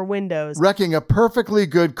garage door windows. Wrecking a perfectly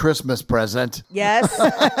good Christmas present. Yes.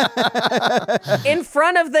 In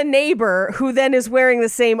front of the neighbor, who then is wearing the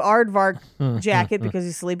same aardvark jacket because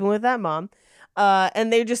he's sleeping with that mom.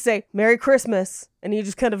 And they just say, Merry Christmas. And he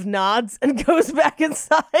just kind of nods and goes back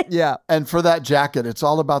inside. Yeah. And for that jacket, it's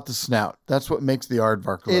all about the snout. That's what makes the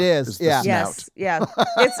aardvark look. It is, the yeah. snout. Yes, yeah.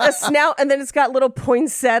 It's a snout, and then it's got little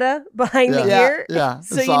poinsettia behind the ear. Yeah,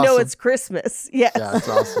 So it's you know awesome. it's Christmas. Yes. Yeah, it's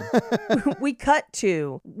awesome. We cut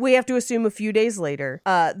to, we have to assume a few days later,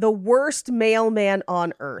 the worst mailman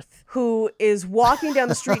on earth, who is walking down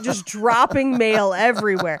the street just dropping mail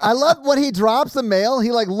everywhere. I love when he drops the mail.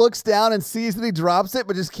 He like looks down and sees that he drops it,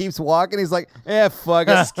 but just keeps walking. He's like, fuck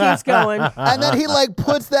it. Just keeps going. And then he like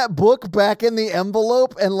puts that book back in the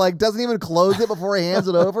envelope and like doesn't even close it before he hands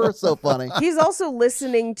it over. So funny. He's also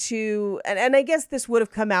listening to, and I guess this would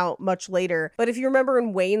have come out much later, but if you remember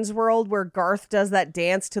in Wayne's World where Garth does that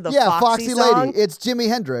dance to the Foxy song, Lady. It's Jimi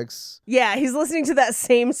Hendrix. yeah, he's listening to that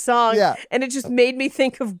same song, Yeah. and it just made me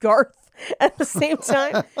think of Garth at the same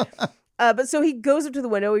time. But so he goes up to the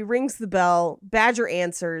window, he rings the bell, Badger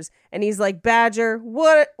answers, and he's like, Badger,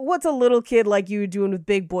 what's a little kid like you doing with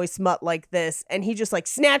big boy smut like this? And he just like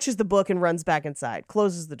snatches the book and runs back inside,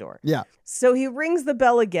 closes the door. Yeah. So he rings the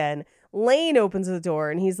bell again. Lane opens the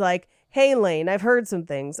door and he's like, hey, Lane, I've heard some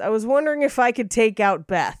things. I was wondering if I could take out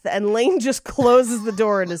Beth. And Lane just closes the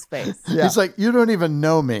door in his face. Yeah. He's like, you don't even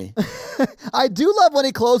know me. I do love when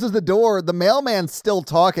he closes the door. The mailman's still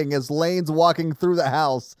talking as Lane's walking through the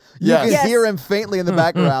house. You Yes. can hear him faintly in the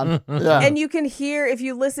background. Yeah. And you can hear, if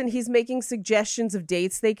you listen, he's making suggestions of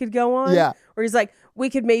dates they could go on. Yeah. Where he's like, we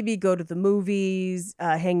could maybe go to the movies,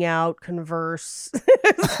 hang out, converse.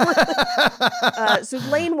 So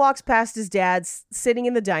Lane walks past his dad sitting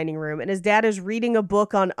in the dining room, and his dad is reading a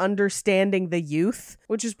book on understanding the youth,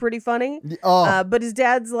 which is pretty funny. Oh. But his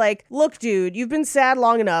dad's like, look, dude, you've been sad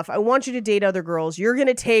long enough. I want you to date other girls. You're going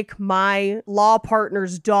to take my law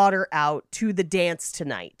partner's daughter out to the dance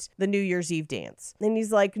tonight, the New Year's Eve dance. And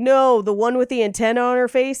he's like, no, the one with the antenna on her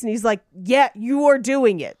face. And he's like, yeah, you are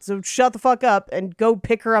doing it. So shut the fuck up and go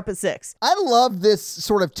pick her up at 6. I love this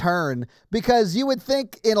sort of turn because you would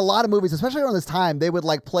think in a lot of movies, especially around this time, they would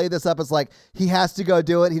like play this up as like, he has to go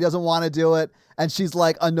do it. He doesn't want to do it. And she's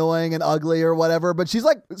like annoying and ugly or whatever, but she's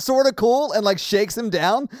like sort of cool and like shakes him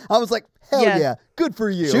down. I was like, hell yeah, good for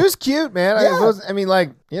you. She was cute, man. Yeah. I mean,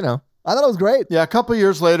 like, you know. I thought it was great. Yeah, a couple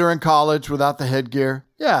years later in college without the headgear.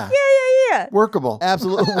 Yeah. Yeah. Workable.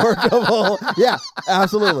 Absolutely workable. Yeah,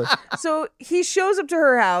 absolutely. So he shows up to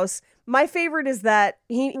her house. My favorite is that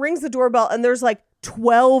he rings the doorbell and there's like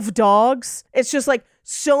 12 dogs. It's just like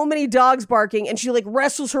so many dogs barking, and she like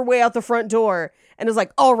wrestles her way out the front door and is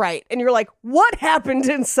like, all right. And you're like, what happened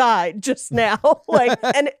inside just now? Like,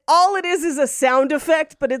 and all it is a sound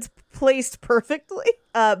effect, but it's placed perfectly.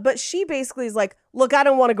 But she basically is like, look, I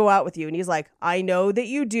don't want to go out with you. And he's like, I know that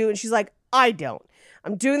you do. And she's like, I don't.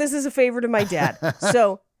 I'm doing this as a favor to my dad.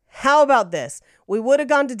 So how about this? We would have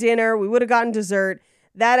gone to dinner. We would have gotten dessert.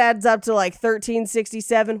 That adds up to like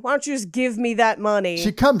 $13.67. Why don't you just give me that money?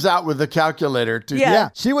 She comes out with a calculator to Yeah.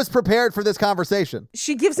 She was prepared for this conversation.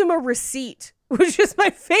 She gives him a receipt, which is my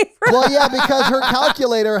favorite. Well, yeah, because her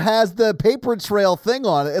calculator has the paper trail thing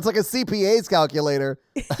on it. It's like a CPA's calculator.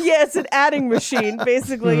 Yeah, it's an adding machine,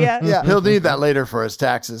 basically. Yeah. Yeah. He'll need that later for his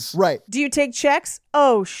taxes. Right. Do you take checks?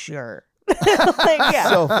 Oh, sure. Like, yeah.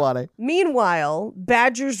 So funny. Meanwhile,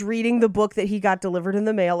 Badger's reading the book that he got delivered in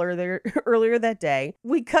the mail earlier that day.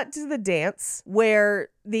 We cut to the dance where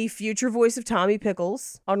the future voice of Tommy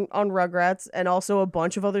Pickles on Rugrats and also a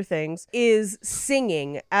bunch of other things is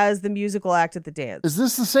singing as the musical act at the dance. Is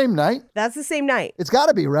this the same night? That's the same night. It's got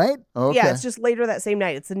to be, right? Okay. Yeah, it's just later that same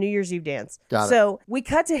night. It's the New Year's Eve dance. Got it. So we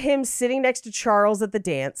cut to him sitting next to Charles at the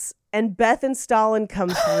dance, and Beth and Stalin come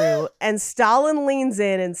through, and Stalin leans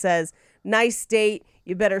in and says, "Nice date.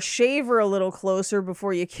 You better shave her a little closer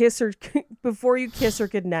before you kiss her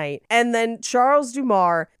goodnight." And then Charles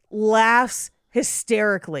Dumas laughs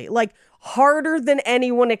hysterically, like harder than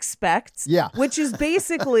anyone expects. Yeah. Which is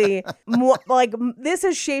basically this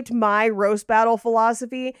has shaped my roast battle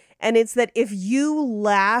philosophy. And it's that if you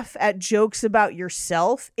laugh at jokes about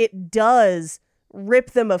yourself, it does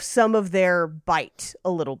rip them of some of their bite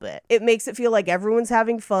a little bit. It makes it feel like everyone's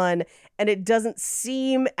having fun and it doesn't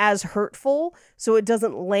seem as hurtful, so it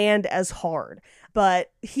doesn't land as hard.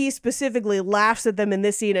 But he specifically laughs at them in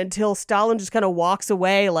this scene until Stalin just kind of walks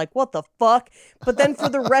away like, what the fuck? But then for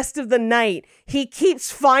the rest of the night, he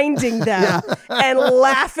keeps finding them and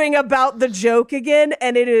laughing about the joke again,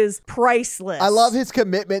 and it is priceless. I love his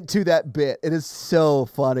commitment to that bit. It is so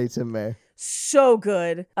funny to me. So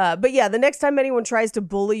good. But yeah, the next time anyone tries to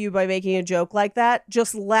bully you by making a joke like that,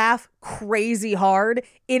 just laugh crazy hard.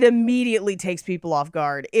 It immediately takes people off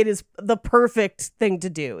guard. It is the perfect thing to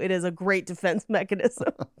do. It is a great defense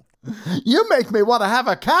mechanism. You make me want to have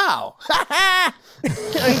a cow. I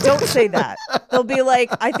mean, don't say that. They'll be like,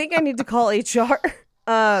 I think I need to call HR.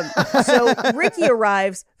 So Ricky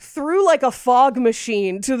arrives through like a fog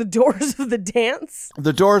machine to the doors of the dance.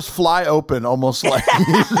 The doors fly open almost like...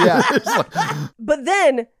 But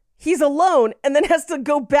then he's alone and then has to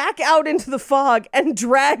go back out into the fog and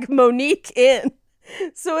drag Monique in.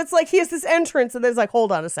 So it's like he has this entrance and then it's like,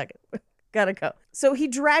 hold on a second. Gotta go. So he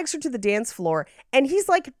drags her to the dance floor and he's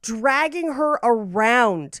like dragging her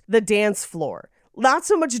around the dance floor. Not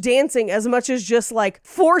so much dancing as much as just like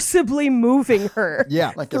forcibly moving her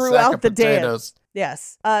like throughout the dance.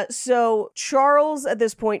 Yes. So Charles at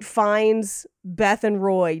this point finds Beth and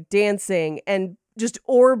Roy dancing and just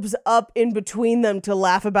orbs up in between them to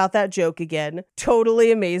laugh about that joke again.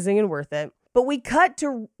 Totally amazing and worth it. But we cut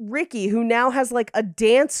to Ricky, who now has like a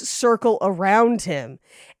dance circle around him.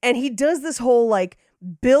 And he does this whole like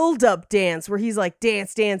build-up dance where he's like,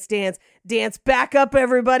 dance, dance, dance, dance, back up,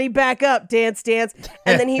 everybody, back up, dance, dance.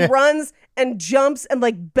 And then he runs and jumps and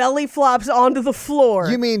like belly flops onto the floor.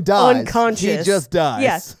 You mean dies? Unconscious. He just dies.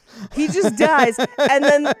 Yes. He just dies. And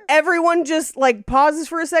then everyone just like pauses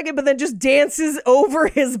for a second, but then just dances over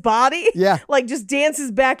his body. Yeah. Like just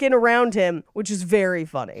dances back in around him, which is very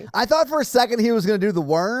funny. I thought for a second he was going to do the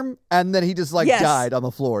worm and then he just like died on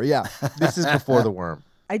the floor. Yeah. This is before the worm.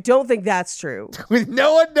 I don't think that's true.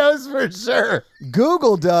 No one knows for sure.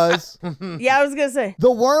 Google does. Yeah, I was going to say. The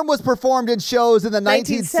worm was performed in shows in the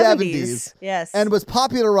 1970s. Yes. And was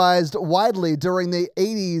popularized widely during the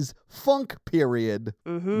 80s funk period.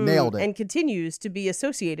 Mm-hmm. Nailed it. And continues to be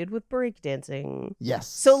associated with breakdancing. Yes.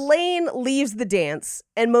 So Lane leaves the dance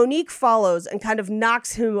and Monique follows and kind of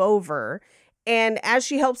knocks him over. And as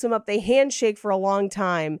she helps him up, they handshake for a long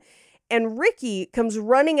time. And Ricky comes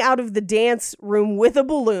running out of the dance room with a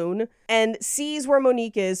balloon and sees where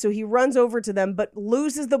Monique is. So he runs over to them, but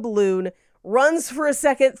loses the balloon, runs for a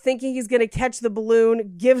second thinking he's going to catch the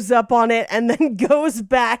balloon, gives up on it, and then goes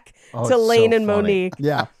back to Lane and Monique.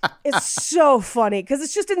 Yeah. It's so funny because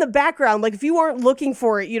it's just in the background. Like if you aren't looking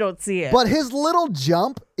for it, you don't see it. But his little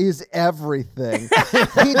jump is everything.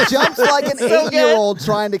 He jumps like an 8-year-old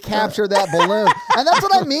trying to capture that balloon. And that's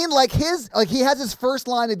what I mean. Like he has his first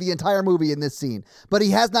line of the entire movie in this scene, but he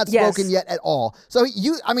has not spoken yet at all. So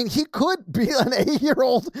he could be an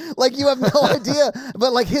 8-year-old. Like you have no idea.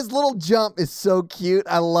 But like his little jump is so cute.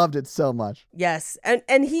 I loved it so much. Yes.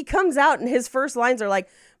 And he comes out and his first lines are like,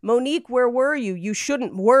 Monique, where were you? You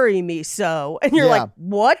shouldn't worry me so. And you're like,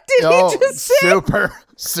 what did he just say?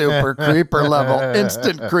 Super creeper level.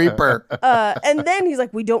 Instant creeper. And then he's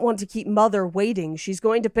like, we don't want to keep Mother waiting. She's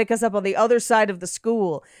going to pick us up on the other side of the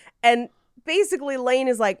school. And basically Lane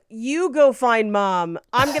is like, you go find Mom.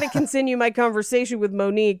 I'm going to continue my conversation with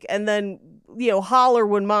Monique and then, holler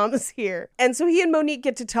when Mom is here. And so he and Monique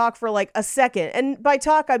get to talk for like a second. And by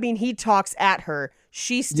talk, I mean he talks at her.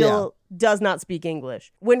 She still does not speak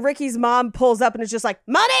English. When Ricky's mom pulls up and is just like,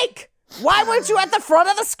 Monique, why weren't you at the front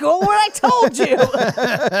of the school when I told you?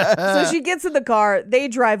 So she gets in the car. They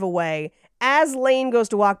drive away. As Lane goes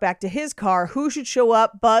to walk back to his car, who should show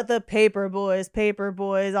up but the paper boys? Paper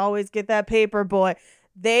boys always get that paper boy.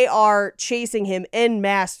 They are chasing him en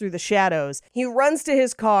masse through the shadows. He runs to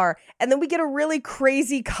his car, and then we get a really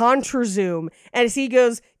crazy contra zoom as he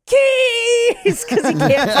goes, keys, because he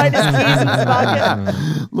can't find his keys in his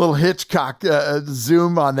pocket. Little Hitchcock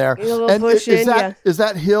zoom on there. A little push in, is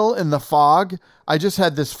that hill in the fog? I just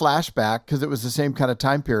had this flashback because it was the same kind of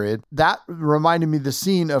time period. That reminded me of the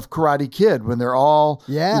scene of Karate Kid when they're all,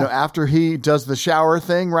 after he does the shower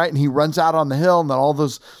thing, right? And he runs out on the hill and then all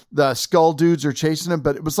the skull dudes are chasing him.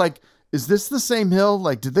 But it was like, is this the same hill?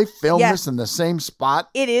 Like, did they film this in the same spot?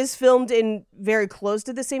 It is filmed in very close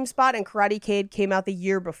to the same spot, and Karate Kid came out the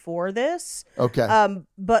year before this. Okay.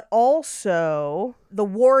 But also, The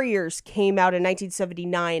Warriors came out in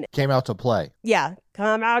 1979. Came out to play. Yeah,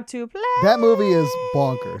 come out to play. That movie is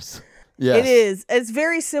bonkers. Yes. It is. It's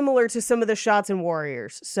very similar to some of the shots in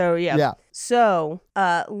Warriors. So, yeah. So,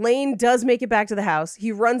 Lane does make it back to the house.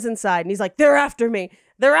 He runs inside, and he's like, they're after me.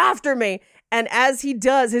 They're after me. And as he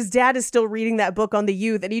does, his dad is still reading that book on the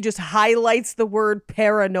youth, and he just highlights the word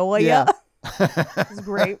paranoia. Yeah. It's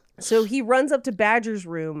great. So he runs up to Badger's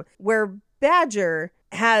room, where Badger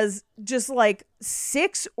has just like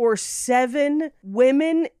 6 or 7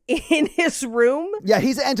 women in his room. Yeah,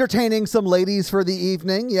 he's entertaining some ladies for the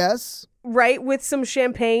evening, yes. Right, with some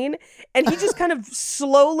champagne. And he just kind of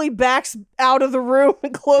slowly backs out of the room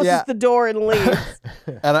and closes the door and leaves.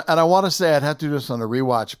 And I want to say, I'd have to do this on a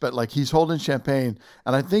rewatch, but like he's holding champagne,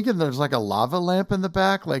 and I'm thinking there's like a lava lamp in the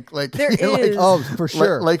back. Like there is. Oh, for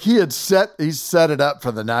sure. Like he's set it up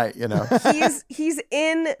for the night, you know. He's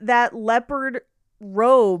in that leopard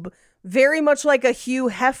robe, very much like a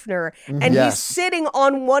Hugh Hefner, and he's sitting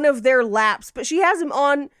on one of their laps, but she has him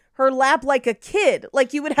on her lap like a kid,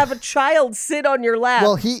 like you would have a child sit on your lap.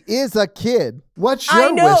 Well, he is a kid. What's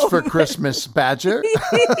your wish for Christmas, Badger?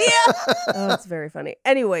 Oh, it's very funny.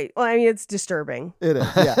 Anyway, well, I mean, it's disturbing. It is,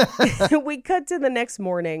 yeah. We cut to the next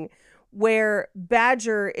morning where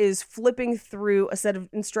Badger is flipping through a set of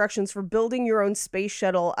instructions for building your own space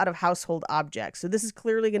shuttle out of household objects. So this is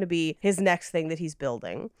clearly going to be his next thing that he's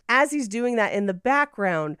building. As he's doing that, in the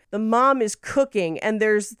background, the mom is cooking, and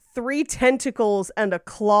there's 3 tentacles and a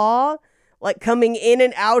claw like coming in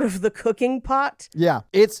and out of the cooking pot. Yeah,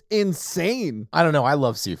 it's insane. I don't know. I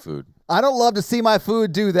love seafood. I don't love to see my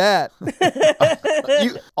food do that.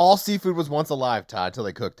 All seafood was once alive, Todd, till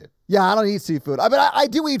they cooked it. Yeah, I don't eat seafood. I mean, I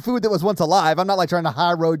do eat food that was once alive. I'm not like trying to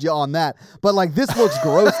high road you on that. But like, this looks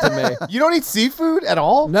gross to me. You don't eat seafood at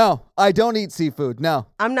all? No, I don't eat seafood. No.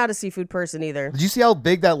 I'm not a seafood person either. Did you see how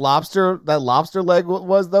big that lobster leg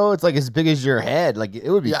was, though? It's like as big as your head. Like, it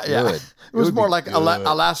would be good. Yeah. It was more like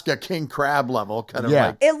Alaska king crab level, kind of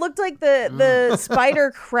like. It looked like the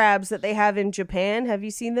spider crabs that they have in Japan. Have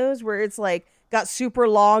you seen those? Where it's like got super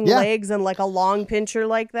long legs and like a long pincher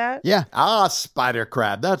like that. Yeah. Spider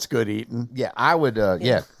crab. That's good eating. Yeah, I would,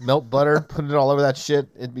 melt butter, put it all over that shit.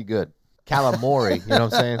 It'd be good. Calamari, you know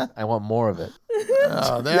what I'm saying? I want more of it.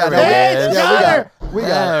 Oh, there it is. Yeah, we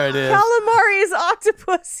got it. Is. Calamari is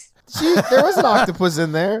octopus. There was an octopus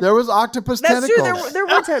in there. There was octopus That's tentacles. True. There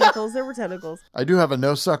were tentacles. There were tentacles. I do have a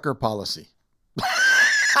no sucker policy.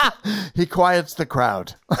 He quiets the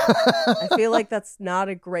crowd. I feel like that's not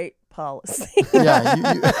a great policy. Yeah.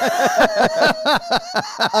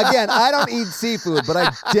 Again, I don't eat seafood, but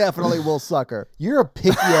I definitely will sucker. You're a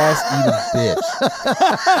picky ass eating bitch.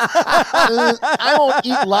 I won't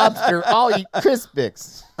eat lobster. I'll eat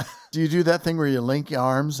Crispix. Do you do that thing where you link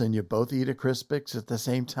arms and you both eat a Crispix at the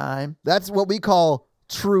same time? That's what we call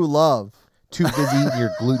true love. Too busy eating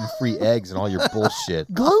your gluten-free eggs and all your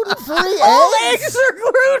bullshit. Gluten-free eggs? All eggs are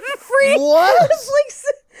gluten-free. What? That's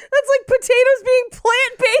like potatoes being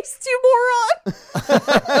plant-based, you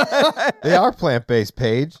moron. They are plant-based,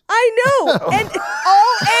 Paige. I know. And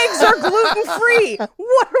all eggs are gluten-free.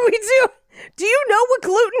 What are we doing? Do you know what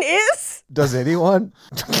gluten is? Does anyone?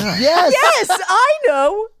 Yes. Yes, I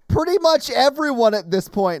know. Pretty much everyone at this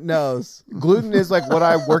point knows. Gluten is like what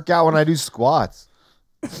I work out when I do squats.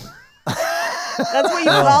 That's what you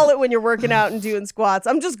call it when you're working out and doing squats.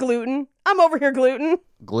 I'm just gluten. I'm over here gluten.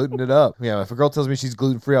 Gluten it up. Yeah, if a girl tells me she's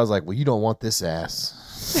gluten-free, I was like, well, you don't want this ass.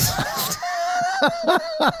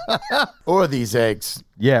 Or these eggs.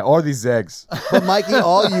 Yeah, or these eggs. But Mikey,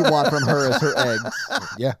 all you want from her is her eggs.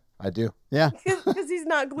 Yeah, I do. Yeah. Because he's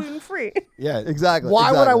not gluten-free. Yeah, exactly.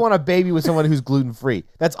 Why would I want a baby with someone who's gluten-free?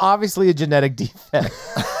 That's obviously a genetic defect.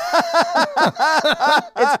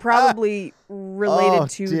 It's probably related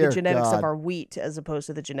to the dear genetics God. of our wheat as opposed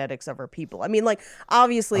to the genetics of our people. I mean, like,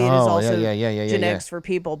 obviously it is also genetics for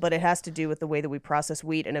people, but it has to do with the way that we process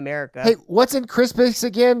wheat in America. Hey, what's in Crispix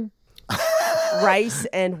again? Rice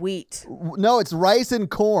and wheat. No, it's rice and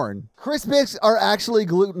corn. Crispix are actually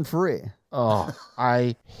gluten-free. Oh,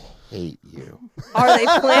 I hate you. Are they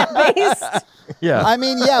plant-based? Yeah. I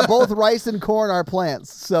mean, yeah, both rice and corn are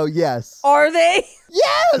plants, so yes. Are they?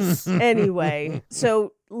 Yes! Anyway,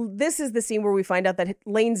 so this is the scene where we find out that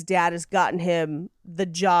Lane's dad has gotten him the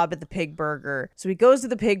job at the Pig Burger. So he goes to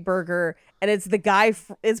the Pig Burger, and it's the guy,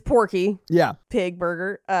 it's Porky. Yeah. Pig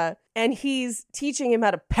Burger. And he's teaching him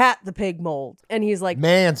how to pat the pig mold. And he's like,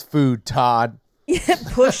 man's food, Todd.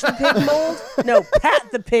 Push the pig mold? No, pat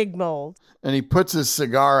the pig mold. And he puts his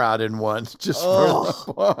cigar out in one just for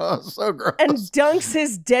so gross. And dunks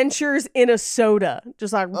his dentures in a soda.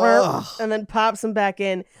 Just like, and then pops them back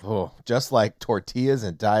in. Oh, just like tortillas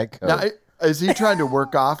and Diet Coke. Now, is he trying to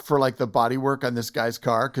work off for like the body work on this guy's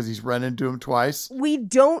car because he's run into him twice? We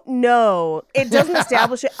don't know. It doesn't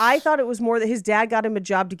establish it. I thought it was more that his dad got him a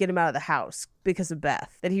job to get him out of the house because of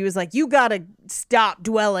Beth. That he was like, you got to stop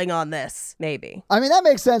dwelling on this, maybe. I mean, that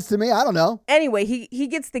makes sense to me. I don't know. Anyway, he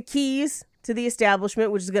gets the keys to the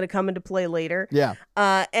establishment, which is going to come into play later. Yeah.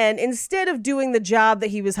 And instead of doing the job that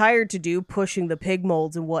he was hired to do, pushing the pig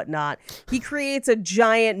molds and whatnot, he creates a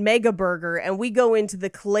giant mega burger, and we go into the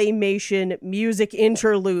claymation music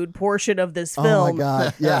interlude portion of this film. Oh my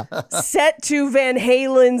God, yeah. Set to Van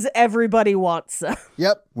Halen's Everybody Wants Some.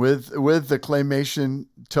 Yep. With the claymation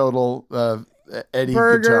total Eddie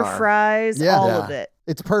burger, guitar. fries, all of it.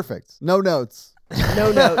 It's perfect. No notes.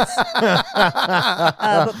 No notes.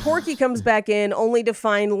 But Porky comes back in only to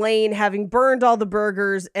find Lane having burned all the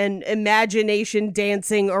burgers and imagination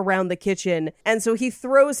dancing around the kitchen. And so he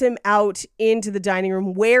throws him out into the dining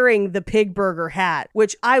room wearing the pig burger hat,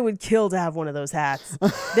 which I would kill to have one of those hats.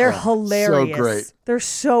 They're hilarious. So great. They're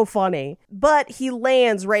so funny. But he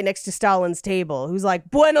lands right next to Stalin's table, who's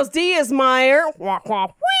like, Buenos dias, Meyer. Wah, wah,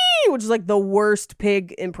 wee, which is like the worst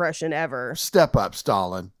pig impression ever. Step up,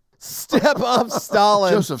 Stalin. Step up,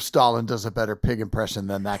 Stalin. Joseph Stalin does a better pig impression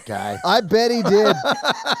than that guy. I bet he did.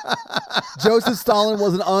 Joseph Stalin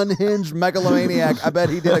was an unhinged megalomaniac. I bet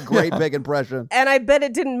he did a great pig impression. And I bet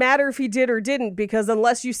it didn't matter if he did or didn't, because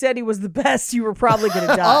unless you said he was the best, you were probably going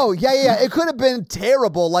to die. Oh, yeah. It could have been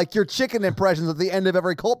terrible, like your chicken impressions at the end of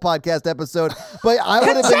every Cult Podcast episode. But I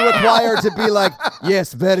would have been required to be like,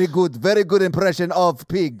 yes, very good impression of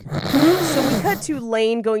pig. So we cut to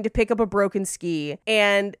Lane going to pick up a broken ski,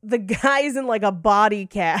 and the guy's in like a body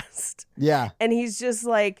cast. Yeah. And he's just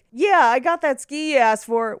like, yeah, I got that ski you asked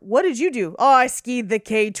for. What did you do? Oh, I skied the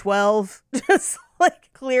K-12. Just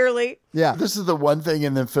like clearly. Yeah. This is the one thing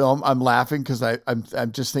in the film I'm laughing because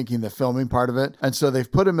I'm just thinking the filming part of it. And so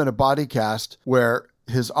they've put him in a body cast where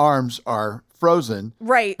his arms are frozen.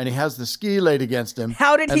 Right. And he has the ski laid against him.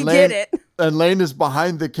 How did he get it? And Lane is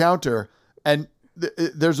behind the counter, and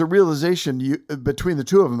there's a realization between the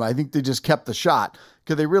two of them. I think they just kept the shot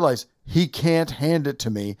because they realize he can't hand it to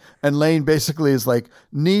me. And Lane basically is like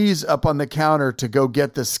knees up on the counter to go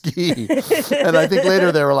get the ski. And I think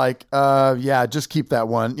later they were like, yeah, just keep that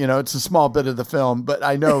one. You know, it's a small bit of the film, but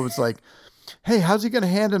I know it's like, hey, how's he going to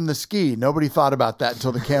hand him the ski? Nobody thought about that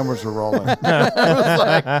until the cameras were rolling. It was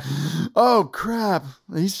like, oh, crap.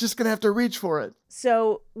 He's just going to have to reach for it.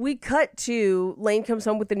 So we cut to Lane comes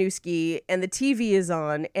home with the new ski, and the TV is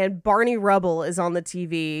on, and Barney Rubble is on the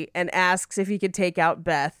TV and asks if he could take out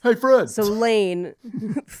Beth. Hey, Fred. So Lane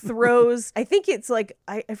throws, I think it's like,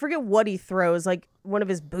 I forget what he throws, like one of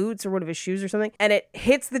his boots or one of his shoes or something, and it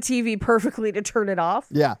hits the TV perfectly to turn it off.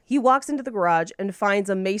 Yeah. He walks into the garage and finds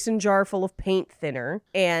a mason jar full of paint thinner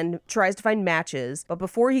and tries to find matches. But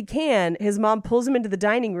before he can, his mom pulls him into the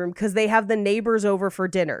dining room because they have the neighbors over for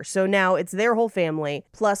dinner. So now it's their whole family,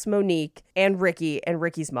 plus Monique and Ricky and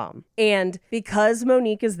Ricky's mom. And because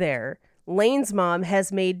Monique is there, Lane's mom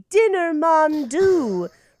has made dinner Mondu.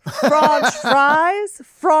 French fries,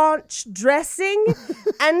 French dressing,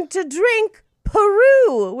 and to drink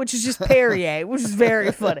Peru, which is just Perrier, which is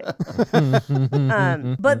very funny.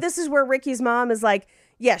 But this is where Ricky's mom is like,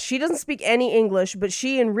 yeah, she doesn't speak any English, but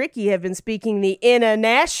she and Ricky have been speaking the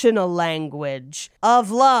international language of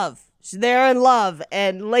love. They're in love.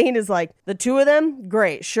 And Lane is like, the two of them?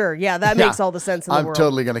 Great, sure. Yeah, that makes all the sense in the world. I'm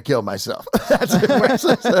totally going to kill myself. That's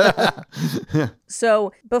it.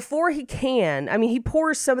 So before he can, I mean, he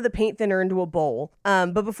pours some of the paint thinner into a bowl.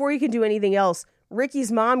 But before he can do anything else,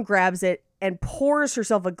 Ricky's mom grabs it and pours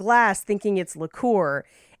herself a glass thinking it's liqueur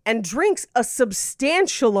and drinks a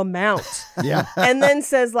substantial amount. Yeah. And then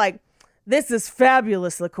says like, This is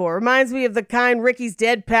fabulous liqueur. Reminds me of the kind Ricky's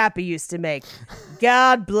dead pappy used to make.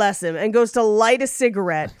 God bless him. And goes to light a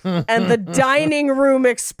cigarette, and the dining room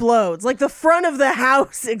explodes. Like the front of the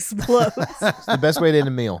house explodes. It's the best way to end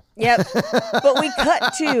a meal. Yep. But we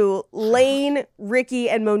cut to Lane, Ricky,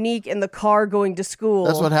 and Monique in the car going to school.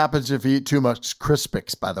 That's what happens if you eat too much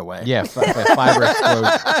Crispix, by the way. Yeah, fiber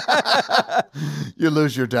explosion. You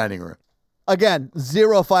lose your dining room. Again,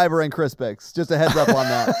 0 fiber in Crispix. Just a heads up on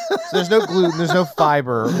that. So there's no gluten, there's no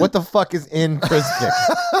fiber. What the fuck is in Crispix?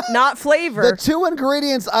 Not flavor. The 2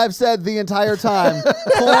 ingredients I've said the entire time,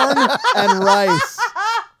 corn and rice.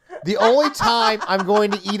 The only time I'm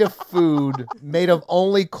going to eat a food made of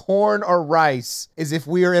only corn or rice is if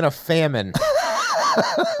we are in a famine.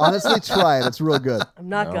 Honestly, try it. It's real good. I'm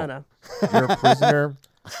not gonna. You're a prisoner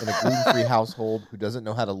in a gluten-free household who doesn't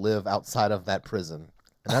know how to live outside of that prison.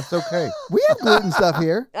 And that's okay. We have gluten stuff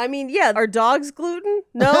here. I mean, yeah, are dogs gluten?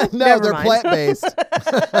 No, No, never they're mind. plant-based.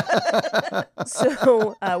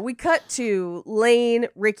 So we cut to Lane,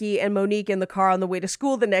 Ricky, and Monique in the car on the way to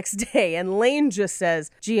school the next day. And Lane just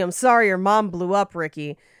says, gee, I'm sorry your mom blew up,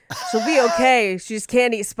 Ricky. She'll be okay. She just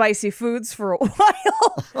can't eat spicy foods for a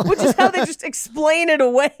while, which is how they just explain it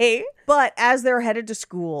away. But as they're headed to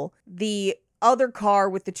school, the other car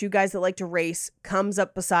with the 2 guys that like to race comes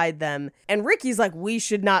up beside them. And Ricky's like, we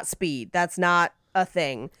should not speed. That's not a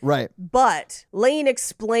thing. Right. But Lane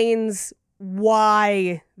explains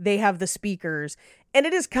why they have the speakers. And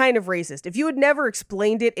it is kind of racist. If you had never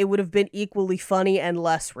explained it, it would have been equally funny and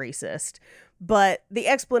less racist. But the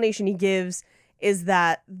explanation he gives is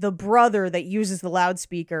that the brother that uses the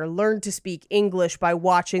loudspeaker learned to speak English by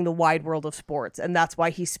watching The Wide World of Sports, and that's why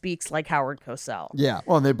he speaks like Howard Cosell. Yeah.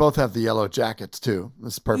 Well, and they both have the yellow jackets, too.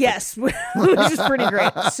 That's perfect. Yes, which is pretty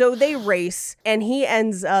great. So they race, and he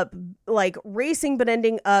ends up, like, racing, but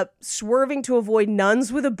ending up swerving to avoid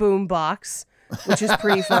nuns with a boombox, which is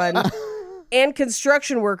pretty fun, and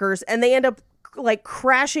construction workers, and they end up like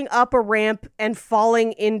crashing up a ramp and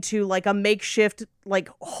falling into like a makeshift like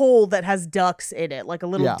hole that has ducks in it, like a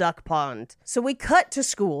little duck pond. So we cut to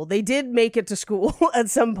school. They did make it to school at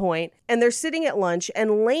some point, and they're sitting at lunch,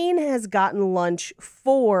 and Lane has gotten lunch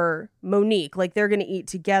for Monique, like they're going to eat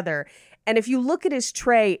together. And if you look at his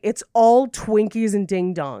tray, it's all Twinkies and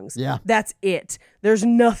Ding Dongs. Yeah. That's it. There's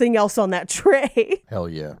nothing else on that tray. Hell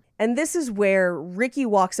yeah. And this is where Ricky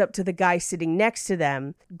walks up to the guy sitting next to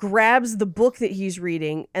them, grabs the book that he's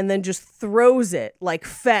reading, and then just throws it like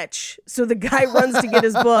fetch. So the guy runs to get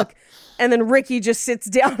his book, and then Ricky just sits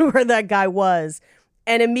down where that guy was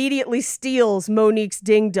and immediately steals Monique's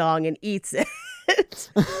Ding Dong and eats it.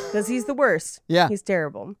 Because he's the worst. Yeah. He's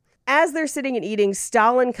terrible. As they're sitting and eating,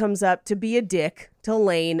 Stalin comes up to be a dick to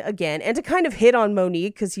Lane again and to kind of hit on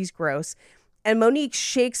Monique because he's gross. And Monique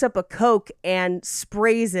shakes up a Coke and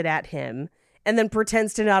sprays it at him and then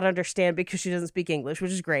pretends to not understand because she doesn't speak English,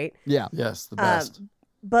 which is great. Yeah. Yes, the best.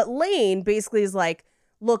 But Lane basically is like,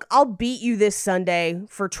 look, I'll beat you this Sunday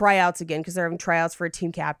for tryouts again because they're having tryouts for a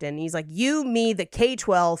team captain. And he's like, you, me, the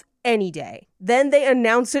K-12, any day. Then they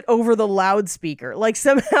announce it over the loudspeaker. Like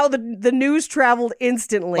somehow the news traveled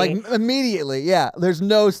instantly. Like immediately, yeah. There's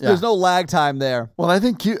no lag time there. Well, I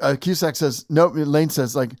think Cusack says, no, Lane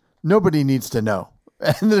says, like, nobody needs to know.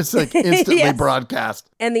 And then it's like instantly Yes.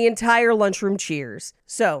 broadcast. And the entire lunchroom cheers.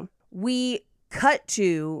 So we cut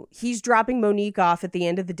to, he's dropping Monique off at the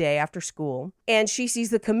end of the day after school. And she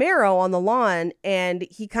sees the Camaro on the lawn. And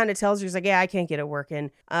he kind of tells her, he's like, yeah, I can't get it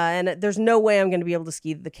working. And there's no way I'm going to be able to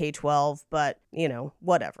ski the K-12. But, you know,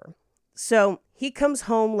 whatever. So he comes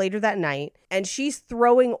home later that night. And she's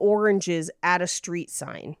throwing oranges at a street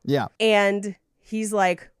sign. Yeah. And he's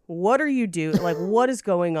like, what are you doing? Like, what is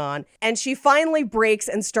going on? And she finally breaks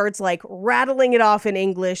and starts like rattling it off in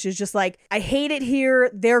English. Is just like, I hate it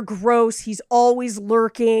here. They're gross. He's always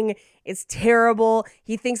lurking. It's terrible.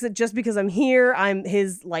 He thinks that just because I'm here, I'm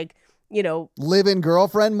his like, you know, live-in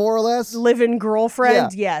girlfriend, more or less. Live-in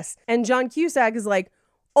girlfriend. Yeah. Yes. And John Cusack is like,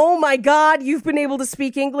 oh my God, you've been able to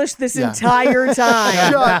speak English this entire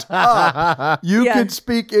time. Shut up. You can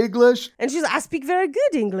speak English? And she's like, I speak very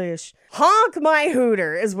good English. Honk my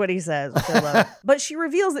hooter is what he says, which I love. But she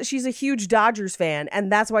reveals that she's a huge Dodgers fan,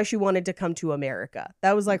 and that's why she wanted to come to America.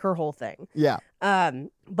 That was like her whole thing. Yeah.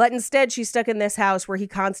 But instead, she's stuck in this house where he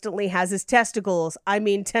constantly has his tentacles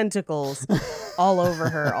all over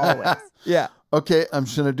her always. Yeah. Okay, I'm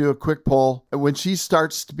just going to do a quick poll. When she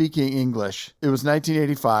starts speaking English, it was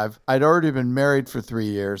 1985. I'd already been married for 3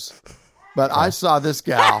 years, but I saw this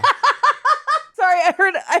gal. Sorry,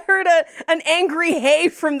 I heard an angry hey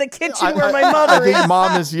from the kitchen where my mother is. I think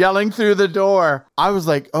mom is yelling through the door. I was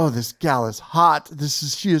like, oh, this gal is hot.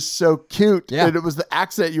 She is so cute. Yeah. And it was the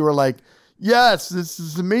accent. You were like, Yes, this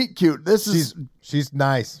is the meet cute. She's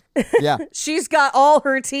nice. Yeah. She's got all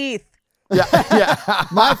her teeth. Yeah.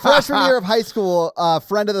 My freshman year of high school, a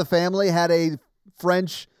friend of the family had a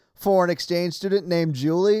French foreign exchange student named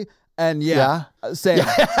Julie. And same.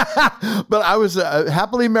 Yeah. But I was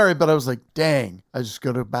happily married, but I was like, dang, I just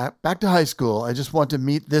go to back to high school. I just want to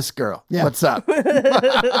meet this girl. Yeah. What's up? All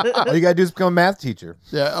you gotta do is become a math teacher.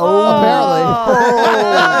 Yeah.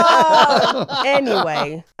 Apparently.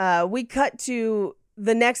 Anyway, we cut to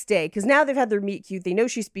the next day because now they've had their meet cute. They know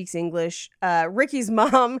she speaks English. Ricky's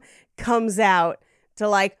mom comes out to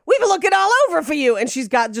like, we've been looking all over for you. And she's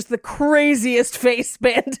got just the craziest face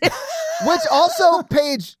bandage. Which also,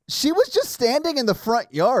 Paige, she was just standing in the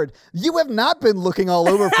front yard. You have not been looking all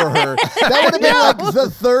over for her. That would have been like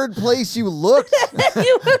the third place you looked.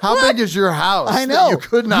 How big is your house? I know. You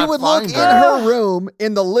could not You would find look her. in her room,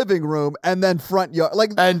 in the living room, and then front yard.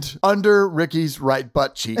 Like, And under Ricky's right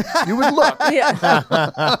butt cheek. You would look.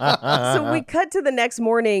 So we cut to the next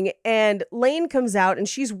morning and Lane comes out and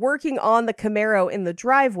she's working on the Camaro in the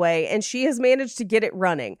driveway and she has managed to get it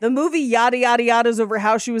running. The movie yada yada yadas over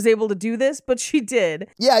how she was able to do this, but she did.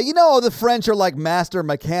 yeah, you know the French are like master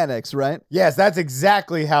mechanics, right? Yes, that's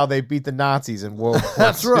exactly how they beat the Nazis in World War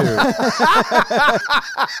That's II. right.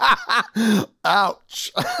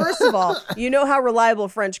 Ouch. First of all, you know how reliable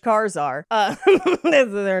French cars are.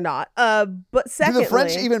 They're not. But Do secondly, the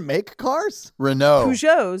French even make cars? Renault.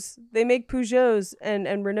 Peugeots. They make Peugeots and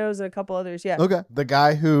Renaults and a couple others. Yeah. Okay. The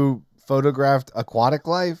guy who photographed Aquatic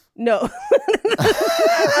Life? No.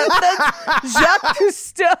 That's Jacques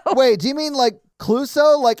Cousteau. Wait, do you mean like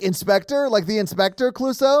Clouseau? Like Inspector? Like the Inspector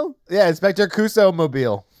Clouseau? Yeah, Inspector Clouseau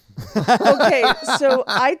mobile. Okay, so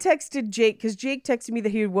I texted Jake because Jake texted me that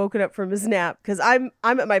he had woken up from his nap because I'm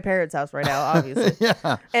at my parents' house right now, obviously.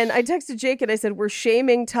 Yeah. And I texted Jake and I said, we're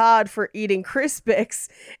shaming Todd for eating Crispix.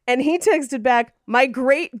 And he texted back, my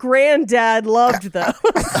great granddad loved those.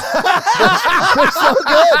 They're so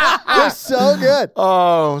good. They're so good.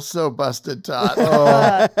 Oh, so busted, Todd.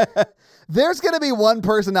 There's going to be one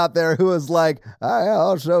person out there who is like, I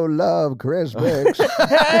also love Crispix.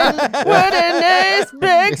 What a nice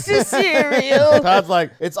box of cereal. Todd's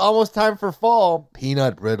like, it's almost time for fall.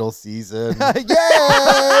 Peanut brittle season. Yay!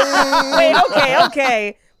 Wait,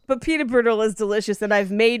 okay. But peanut brittle is delicious, and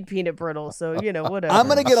I've made peanut brittle, so, whatever. I'm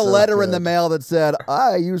going to get a So letter in the good. mail that said,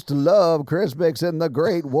 I used to love Crispix in the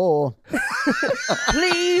Great War.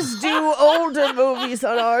 Please do older movies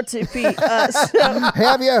on RTP. So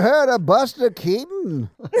Have you heard of Buster Keaton?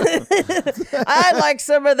 I like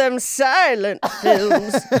some of them silent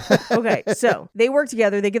films. Okay, so they work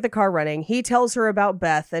together. They get the car running. He tells her about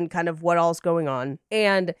Beth and kind of what all's going on,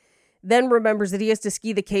 and then remembers that he has to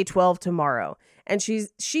ski the K-12 tomorrow. And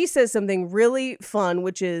she says something really fun,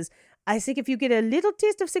 which is, I think if you get a little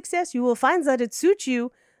taste of success, you will find that it suits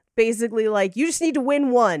you. Basically, like, you just need to win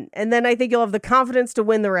one. And then I think you'll have the confidence to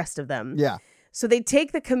win the rest of them. Yeah. So they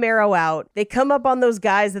take the Camaro out. They come up on those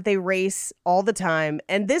guys that they race all the time.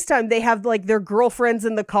 And this time they have like their girlfriends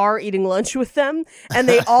in the car eating lunch with them. And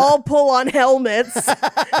they all pull on helmets.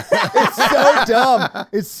 It's so dumb.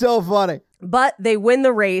 It's so funny. But they win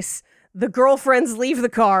the race. The girlfriends leave the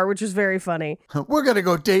car, which is very funny. We're going to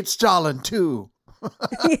go date Stalin, too.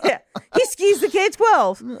 Yeah. He skis the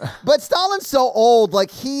K-12. But Stalin's so old,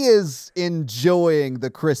 like he is enjoying the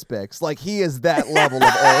Crispix. Like he is that level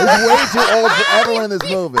of old. He's way too old for everyone in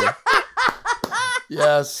this movie.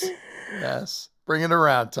 Yes. Bring it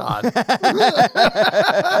around, Todd.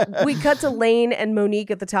 We cut to Lane and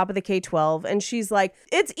Monique at the top of the K-12, and she's like,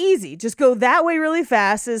 it's easy. Just go that way really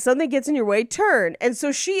fast. As something gets in your way, turn. And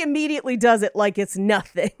so she immediately does it like it's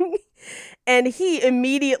nothing. And he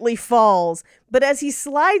immediately falls. But as he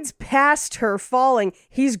slides past her falling,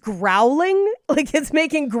 he's growling. Like it's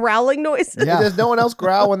making growling noises. Yeah. Does no one else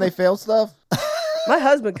growl when they fail stuff? My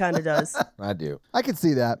husband kind of does. I do. I can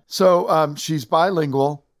see that. So she's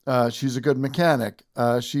bilingual. She's a good mechanic.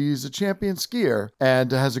 She's a champion skier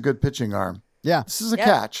and has a good pitching arm. Yeah. This is a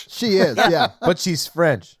catch. She is, yeah. But she's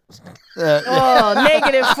French. Oh,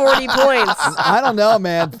 negative 40 points. I don't know,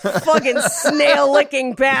 man. Fucking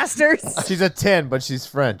snail-licking bastards. She's a 10, but she's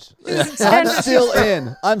French. I'm still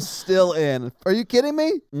in. I'm still in. Are you kidding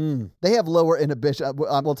me? They have lower inhibition.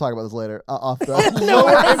 We'll talk about this later. Off the.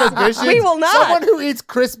 Lower inhibitions? We will not. Someone who eats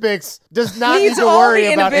Crispix does not Needs need to all worry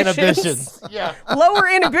the about inhibitions. inhibitions. Yeah. Lower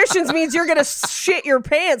inhibitions means you're going to shit your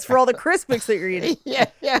pants for all the Crispix that you're eating. Yeah.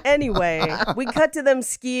 Anyway, we cut to them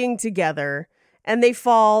skiing together and they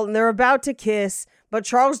fall and they're about to kiss, But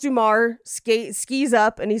Charles Dumas skis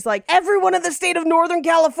up and he's like, everyone in the state of Northern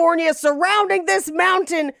California is surrounding this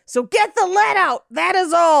mountain, so get the lead out. That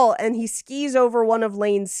is all. And he skis over one of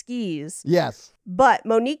Lane's skis. Yes. But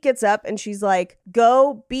Monique gets up and she's like,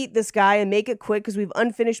 go beat this guy and make it quick because we've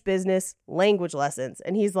unfinished business, language lessons.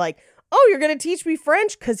 And he's like, oh, you're going to teach me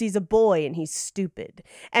French? Because he's a boy and he's stupid.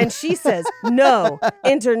 And she says, no,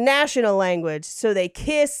 international language. So they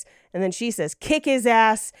kiss. And then she says, kick his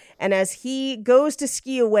ass. And as he goes to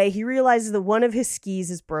ski away, he realizes that one of his skis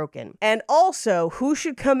is broken. And also, who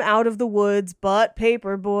should come out of the woods but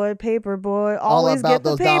Paperboy, always get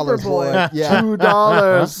the Paperboy. Yeah.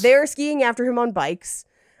 $2. They're skiing after him on bikes.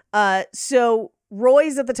 So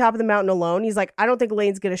Roy's at the top of the mountain alone. He's like, I don't think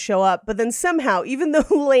Lane's going to show up. But then somehow, even though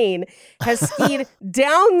Lane has skied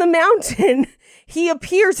down the mountain, he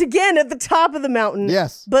appears again at the top of the mountain.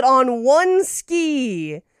 Yes. But on one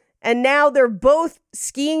ski. And now they're both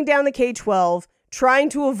skiing down the K-12,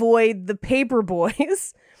 trying to avoid the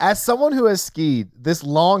Paperboys. As someone who has skied, this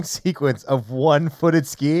long sequence of one-footed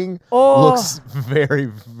skiing looks very,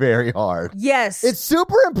 very hard. Yes. It's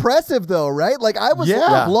super impressive, though, right? Like, I was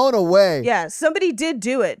blown away. Yeah, somebody did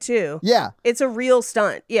do it, too. Yeah. It's a real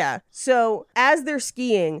stunt. Yeah. So as they're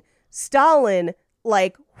skiing, Stalin,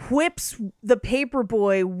 like, whips the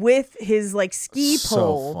Paperboy with his like ski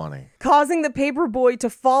pole, so funny, causing the Paperboy to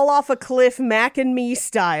fall off a cliff, Mac and Me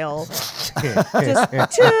style. Just I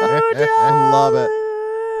love it.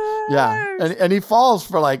 Yeah, and he falls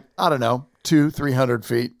for like, I don't know, 200-300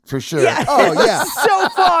 feet for sure. Yeah. Oh yeah, so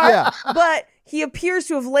far. Yeah. But he appears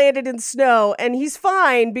to have landed in snow, and he's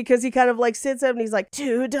fine because he kind of like sits up and he's like,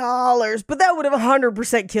 $2, but that would have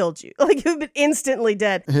 100% killed you. Like, you've been instantly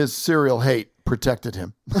dead. His serial hate protected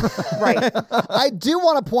him. Right. I do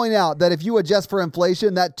want to point out that if you adjust for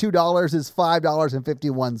inflation, that $2 is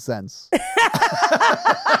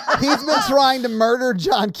 $5.51. He's been trying to murder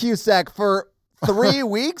John Cusack for 3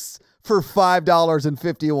 weeks for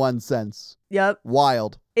 $5.51. Yep.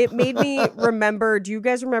 Wild. It made me remember, do you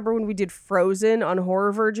guys remember when we did Frozen on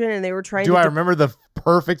Horror Virgin and they were trying to... Do I remember the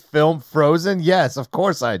perfect film Frozen? Yes, of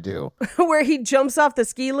course I do. Where he jumps off the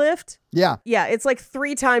ski lift? Yeah. Yeah, it's like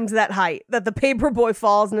 3 times that height that the Paperboy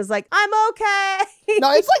falls and is like, I'm okay.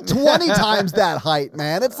 No, it's like 20 times that height,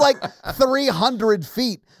 man. It's like 300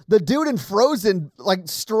 feet. The dude in Frozen, like,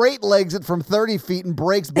 straight legs it from 30 feet and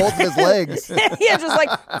breaks both of his legs. Yeah, just like,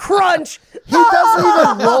 crunch. He doesn't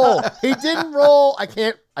even roll. He didn't roll. I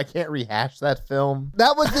can't rehash that film.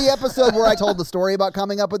 That was the episode where I told the story about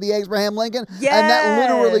coming up with the Abraham Lincoln. Yes. And that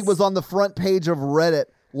literally was on the front page of Reddit,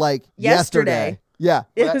 like, yesterday. Yeah.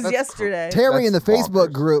 It was yesterday. Terry in the That's Facebook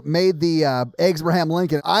bonkers. group made the Abraham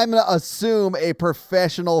Lincoln. I'm going to assume a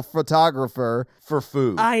professional photographer. For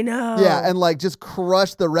food. I know. Yeah, and like just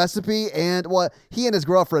crushed the recipe. And he and his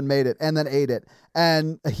girlfriend made it and then ate it.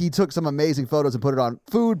 And he took some amazing photos and put it on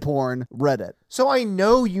Food Porn Reddit. So I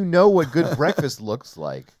know you know what good breakfast looks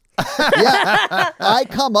like. Yeah, I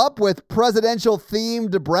come up with presidential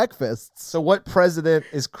themed breakfasts. So what president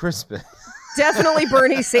is Crispin? Definitely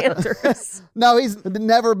Bernie Sanders. No, he's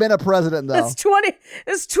never been a president, though. It's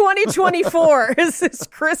 2024. Is this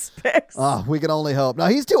Crispix? Oh, we can only hope. No,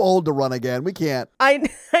 he's too old to run again. We can't. I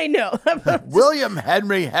know. William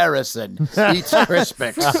Henry Harrison eats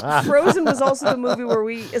Crispix. Frozen was also the movie where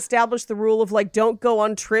we established the rule of like, don't go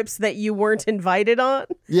on trips that you weren't invited on.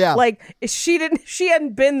 Yeah. Like, if she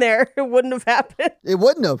hadn't been there, it wouldn't have happened. It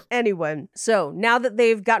wouldn't have. Anyway, so now that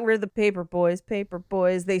they've gotten rid of the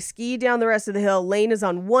Paperboys, they ski down the rest of the hill. Lane is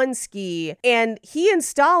on one ski, and he and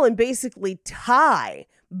Stalin basically tie,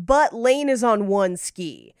 but Lane is on one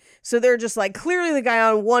ski. So they're just like, clearly the guy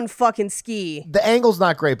on one fucking ski. The angle's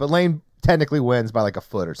not great, but Lane technically wins by like a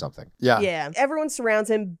foot or something. Yeah. Everyone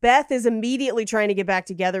surrounds him. Beth is immediately trying to get back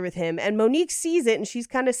together with him, and Monique sees it and she's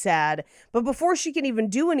kind of sad. But before she can even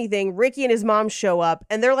do anything, Ricky and his mom show up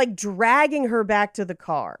and they're like dragging her back to the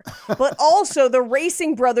car. But also the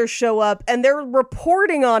Racing Brothers show up and they're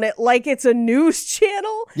reporting on it like it's a news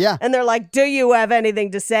channel. Yeah. And they're like, do you have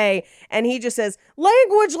anything to say? And he just says,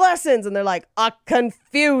 language lessons. And they're like, a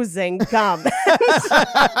confusing comment.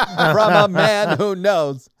 From a man who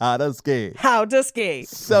knows how to ski. How to ski.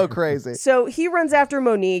 So crazy. So he runs after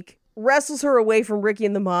Monique, wrestles her away from Ricky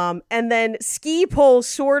and the mom, and then ski pole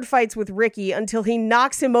sword fights with Ricky until he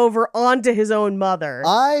knocks him over onto his own mother.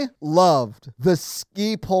 I loved the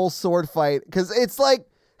ski pole sword fight because it's like,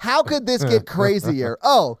 how could this get crazier?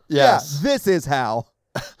 Oh, Yes. yeah, this is how.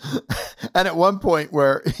 And at one point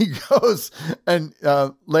where he goes and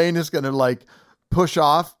Lane is going to like push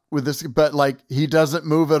off with this, but like he doesn't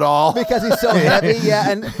move at all because he's so heavy.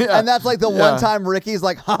 Yeah, and that's like the one time Ricky's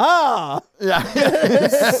like, "Ha ha!" Yeah,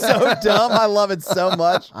 it's so dumb. I love it so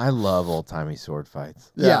much. I love old timey sword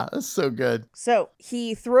fights. Yeah, that's so good. So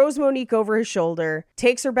he throws Monique over his shoulder,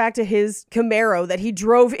 takes her back to his Camaro that he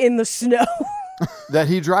drove in the snow. That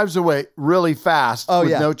he drives away really fast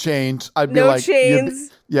with no chains. I'd be no like, chains.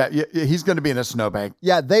 Yeah, he's going to be in a snowbank.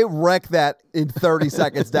 Yeah, they wreck that in 30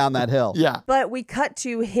 seconds down that hill. Yeah. But we cut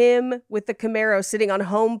to him with the Camaro sitting on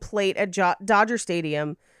home plate at Dodger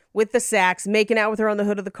Stadium with the sax, making out with her on the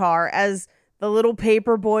hood of the car as the little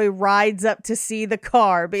paper boy rides up to see the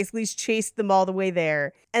car. Basically, he's chased them all the way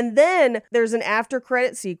there. And then there's an after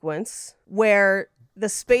credit sequence where the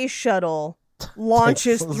space shuttle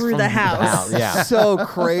launches through the house. Yeah. So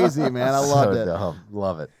crazy, man. I loved it. Dumb.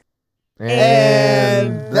 Love it.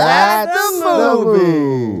 And that's the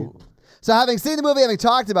movie. So having seen the movie, having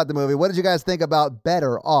talked about the movie, what did you guys think about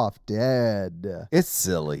Better Off Dead? It's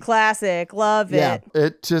silly. Classic. Love it.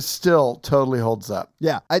 It just still totally holds up.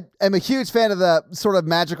 Yeah, I am a huge fan of the sort of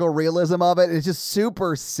magical realism of it. It's just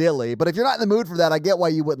super silly. But if you're not in the mood for that, I get why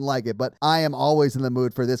you wouldn't like it. But I am always in the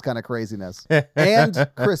mood for this kind of craziness. And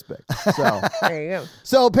Crispic. So there you go.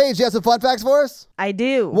 So, Paige, you have some fun facts for us? I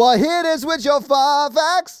do. Well, here it is with your fun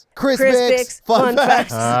facts. Crispic's fun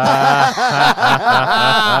facts.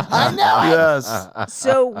 I know it. Yes.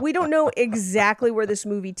 So we don't know exactly where this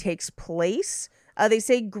movie takes place. They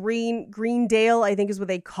say Greendale, I think is what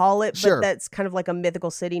they call it, Sure. but that's kind of like a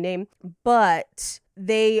mythical city name. But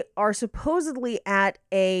they are supposedly at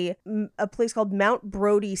a place called Mount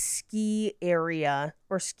Brody Ski Area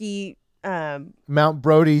or ski. Mount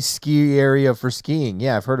Brody ski area for skiing.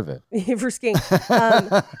 Yeah, I've heard of it. For skiing.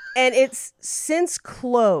 And it's since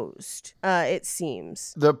closed, it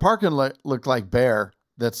seems. The parking lot looked like Bear.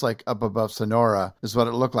 That's like up above Sonora is what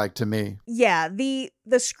it looked like to me. Yeah, the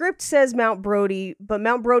script says Mount Brody, but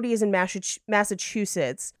Mount Brody is in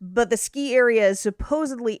Massachusetts. But the ski area is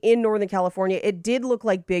supposedly in Northern California. It did look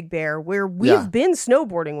like Big Bear, where we've been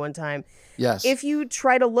snowboarding one time. Yes. If you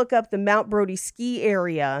try to look up the Mount Brody ski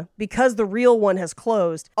area, because the real one has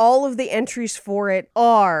closed, all of the entries for it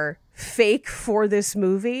are fake for this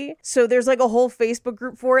movie. So there's like a whole Facebook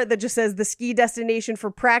group for it that just says the ski destination for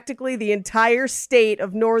practically the entire state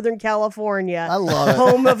of Northern California. I love it.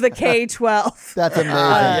 Home of the K-12. That's amazing.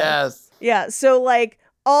 Yes. Yeah, so like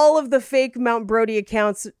all of the fake Mount Brody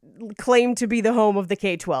accounts claim to be the home of the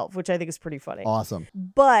K-12, which I think is pretty funny. Awesome.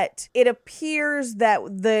 But it appears that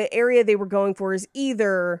the area they were going for is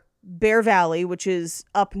either Bear Valley, which is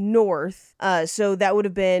up north. So that would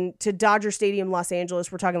have been to Dodger Stadium, Los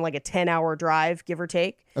Angeles. We're talking like a 10-hour drive, give or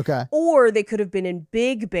take. Okay. Or they could have been in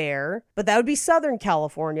Big Bear, but that would be Southern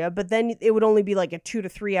California. But then it would only be like a 2 to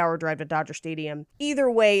 3 hour drive to Dodger Stadium.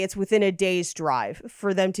 Either way, it's within a day's drive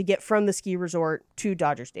for them to get from the ski resort to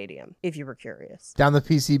Dodger Stadium, if you were curious. Down the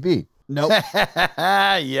PCB. Nope.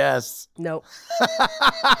 Yes. Nope.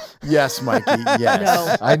 Yes, Mikey. Yes.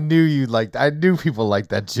 No. I knew people liked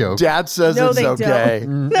that joke. Dad says No, it's they okay.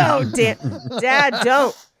 don't. No, Dad,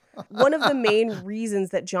 don't. One of the main reasons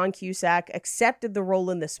that John Cusack accepted the role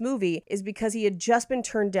in this movie is because he had just been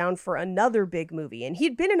turned down for another big movie. And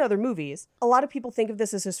he'd been in other movies. A lot of people think of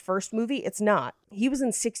this as his first movie. It's not. He was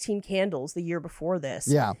in 16 Candles the year before this.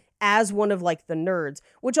 Yeah. As one of like the nerds,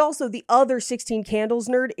 which also the other 16 Candles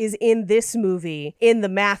nerd is in this movie in the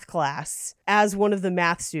math class as one of the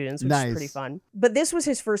math students, which is pretty fun. But this was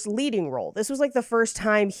his first leading role. This was like the first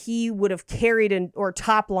time he would have carried or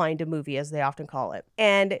top-lined a movie, as they often call it.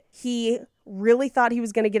 And he really thought he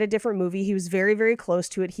was going to get a different movie. He was very, very close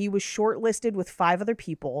to it. He was shortlisted with 5 other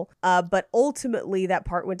people, but ultimately that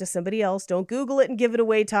part went to somebody else. Don't Google it and give it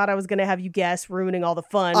away, Todd. I was going to have you guess, ruining all the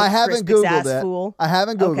fun. I haven't Crispic's Googled it. Fool. I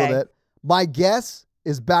haven't Googled Okay. it. My guess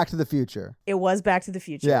is Back to the Future. It was Back to the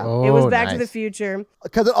Future. Yeah. It was Oh, Back to nice. the Future.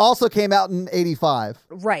 Because it also came out in 85.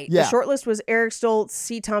 Right. Yeah. The shortlist was Eric Stoltz,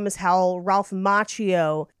 C. Thomas Howell, Ralph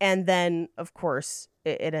Macchio, and then, of course,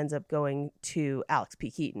 it ends up going to Alex P.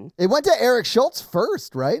 Keaton. It went to Eric Schultz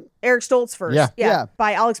first, right? Eric Stoltz first. Yeah. Yeah.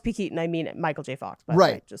 By Alex P. Keaton, I mean Michael J. Fox. By the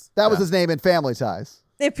way. Right. Just That was his name in Family Ties.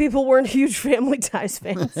 if people weren't huge Family Ties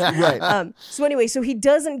fans. Right. So anyway, so he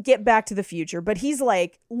doesn't get Back to the Future, but he's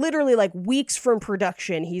like literally like weeks from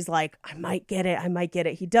production. He's like, I might get it. I might get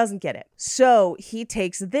it. He doesn't get it. So he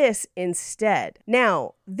takes this instead.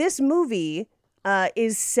 Now, this movie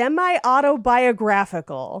is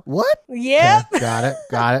semi-autobiographical. What? Yep. Got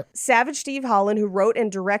it. Savage Steve Holland, who wrote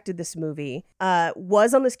and directed this movie,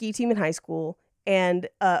 was on the ski team in high school, and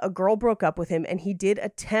a girl broke up with him, and he did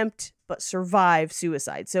attempt but survive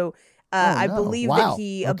suicide. So I believe that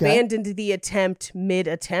he abandoned the attempt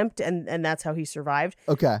mid-attempt, and that's how he survived.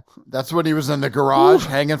 Okay. That's when he was in the garage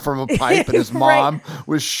hanging from a pipe and his mom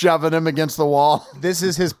was shoving him against the wall. This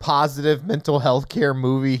is his positive mental health care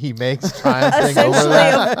movie he makes, triumphing over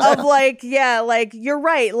that. of like, you're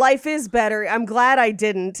right, life is better. I'm glad I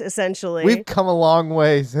didn't, essentially. We've come a long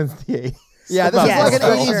way since the 80s. Yeah, this is like an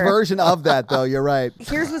 80s version of that, though. You're right.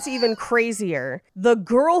 Here's what's even crazier. The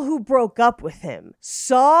girl who broke up with him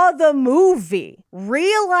saw the movie,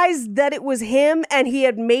 realized that it was him, and he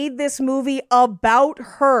had made this movie about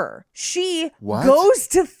her. She goes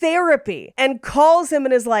to therapy and calls him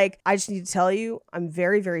and is like, I just need to tell you, I'm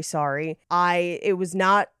very, very sorry. It was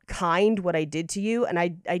not kind what I did to you, and I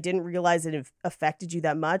didn't realize it affected you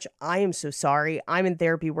that much. I am so sorry. I'm in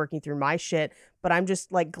therapy working through my shit, but I'm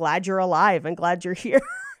just like glad you're alive and glad you're here.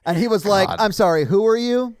 And he was like, I'm sorry, who are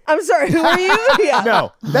you? I'm sorry, who are you? Yeah.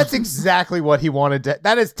 No, that's exactly what he wanted to.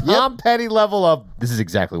 That is Tom Petty level of, this is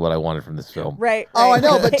exactly what I wanted from this film. Right. Oh, I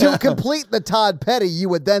know, but to complete the Todd Petty, you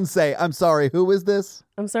would then say, I'm sorry, who is this?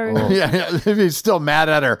 I'm sorry. Yeah, if he's still mad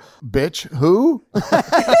at her. Bitch, who?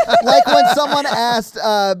 Like when someone asked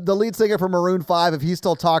the lead singer for Maroon 5 if he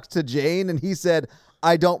still talks to Jane, and he said,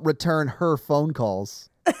 I don't return her phone calls.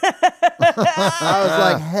 I was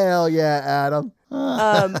like, hell yeah, Adam.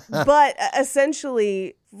 But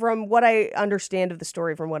essentially, from what I understand of the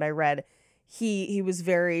story, from what I read, he was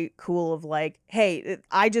very cool of like, hey,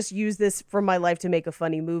 I just use this from my life to make a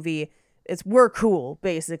funny movie. We're cool,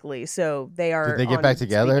 basically. So they are. Did they get back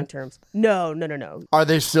together? Terms. No. Are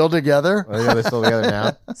they still together? Are they still together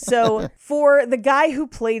now? So for the guy who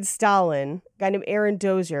played Stalin, a guy named Aaron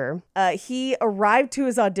Dozier, he arrived to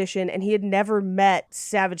his audition and he had never met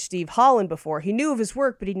Savage Steve Holland before. He knew of his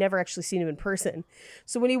work, but he'd never actually seen him in person.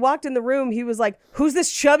 So when he walked in the room, he was like, "Who's this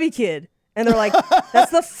chubby kid?" And they're like,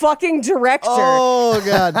 that's the fucking director. Oh,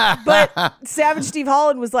 God. But Savage Steve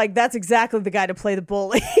Holland was like, that's exactly the guy to play the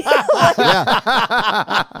bully. He's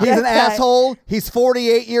an asshole. He's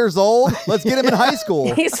 48 years old. Let's get him in high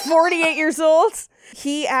school. He's 48 years old.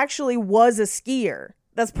 He actually was a skier.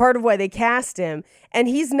 That's part of why they cast him. And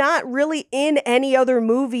he's not really in any other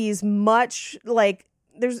movies much. Like,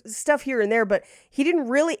 there's stuff here and there, but he didn't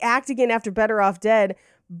really act again after Better Off Dead.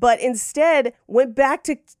 But instead went back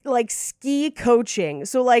to like ski coaching.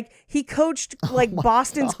 So like he coached like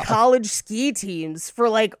Boston's college ski teams for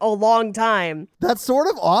like a long time. That's sort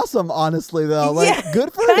of awesome, honestly, though. Like,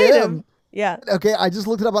 good for him. Yeah. Okay, I just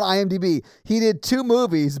looked it up on IMDb. He did 2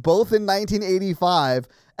 movies, both in 1985.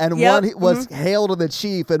 And one was Hail to the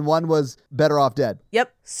Chief, and one was Better Off Dead.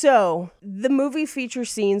 Yep. So the movie features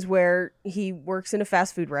scenes where he works in a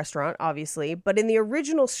fast food restaurant, obviously. But in the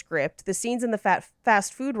original script, the scenes in the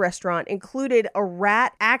fast food restaurant included a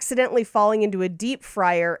rat accidentally falling into a deep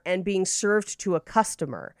fryer and being served to a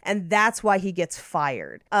customer. And that's why he gets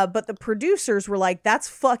fired. But the producers were like, that's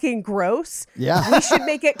fucking gross. Yeah. We should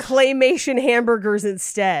make it claymation hamburgers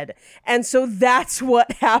instead. And so that's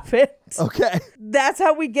what happened. Okay. That's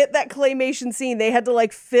how we get that claymation scene. They had to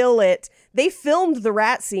like fill it. They filmed the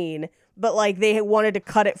rat scene, but like they wanted to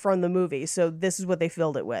cut it from the movie. So this is what they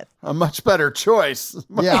filled it with. A much better choice.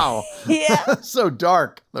 Wow. Yeah. So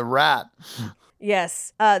dark. The rat.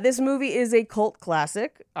 Yes. This movie is a cult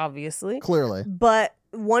classic, obviously. Clearly. But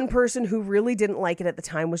one person who really didn't like it at the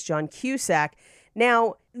time was John Cusack.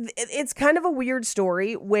 Now, it's kind of a weird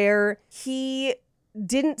story where he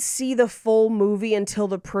didn't see the full movie until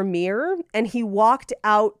the premiere, and he walked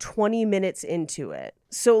out 20 minutes into it.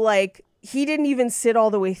 So, like, he didn't even sit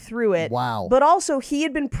all the way through it. Wow. But also, he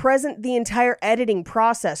had been present the entire editing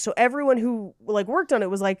process. So everyone who, like, worked on it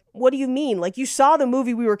was like, what do you mean? Like, you saw the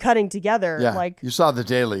movie we were cutting together. Yeah, like, you saw the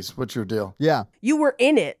dailies. What's your deal? Yeah. You were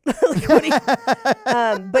in it. Like, what do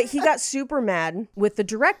you... But he got super mad with the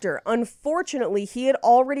director. Unfortunately, he had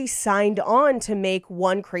already signed on to make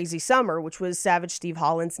One Crazy Summer, which was Savage Steve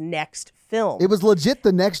Holland's next film. It was legit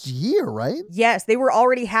the next year, right? Yes, they were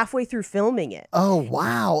already halfway through filming it. Oh,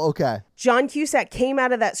 wow. Okay. John Cusack came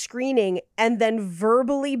out of that screening and then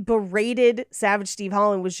verbally berated Savage Steve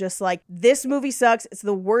Holland, was just like, this movie sucks. It's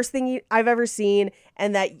the worst thing I've ever seen.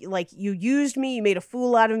 And that, like, you used me, you made a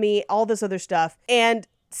fool out of me, all this other stuff. And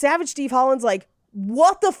Savage Steve Holland's like,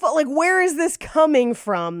 what the fuck? Like, where is this coming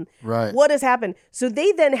from? Right. What has happened? So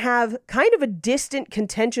they then have kind of a distant,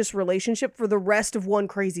 contentious relationship for the rest of One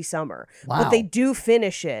Crazy Summer. Wow. But they do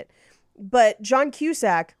finish it. But John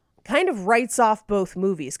Cusack kind of writes off both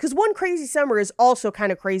movies, because One Crazy Summer is also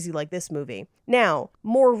kind of crazy like this movie. Now,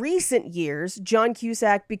 more recent years, John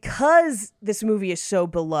Cusack, because this movie is so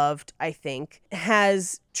beloved, I think,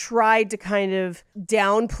 has tried to kind of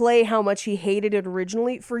downplay how much he hated it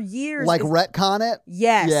originally for years. Like retcon it?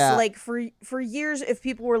 Yes. Yeah. Like for years, if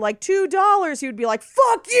people were like $2, he would be like,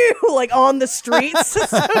 fuck you, like on the streets.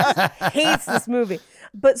 So he hates this movie.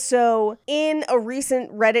 But so in a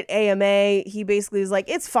recent Reddit AMA, he basically was like,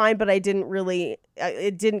 it's fine, but it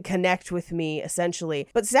didn't connect with me, essentially.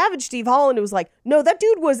 But Savage Steve Holland was like, no, that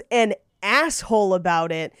dude was an asshole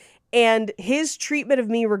about it. And his treatment of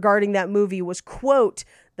me regarding that movie was, quote,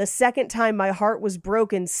 the second time my heart was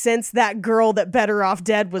broken since that girl that Better Off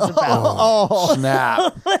Dead was about. Oh,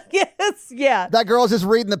 snap. Yes, yeah. That girl's just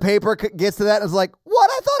reading the paper, gets to that, and is like, what?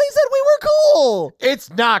 I thought he said we were cool. It's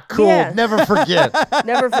not cool. Yeah. Never forget.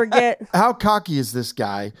 Never forget. How cocky is this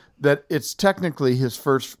guy that it's technically his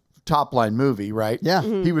first top line movie, right? Yeah.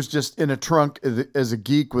 Mm-hmm. He was just in a trunk as a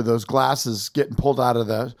geek with those glasses getting pulled out of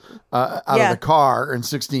the of the car and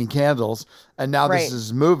 16 Candles. And now this is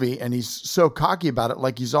his movie, and he's so cocky about it,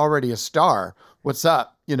 like he's already a star. What's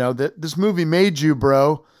up? You know, this movie made you,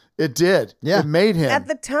 bro. It did. Yeah. It made him. At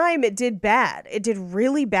the time, it did bad. It did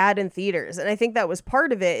really bad in theaters. And I think that was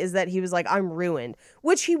part of it, is that he was like, I'm ruined,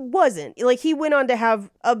 which he wasn't. Like, he went on to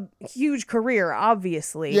have a huge career,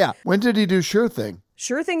 obviously. Yeah. When did he do Sure Thing?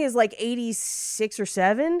 Sure Thing is like 86 or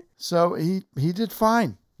 7. So he did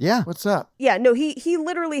fine. Yeah. What's up? Yeah, no, he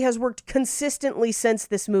literally has worked consistently since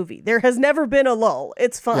this movie. There has never been a lull.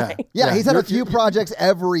 It's fine. Yeah, he's had a few projects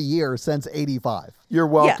every year since 85. You're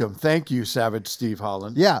welcome. Yeah. Thank you, Savage Steve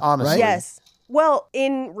Holland. Yeah, honestly. Right? Yes. Well,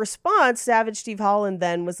 in response, Savage Steve Holland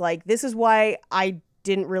then was like, this is why I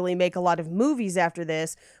didn't really make a lot of movies after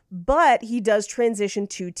this, but he does transition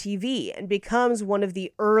to TV and becomes one of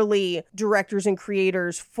the early directors and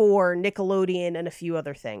creators for Nickelodeon and a few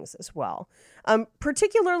other things as well.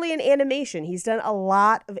 Particularly in animation. He's done a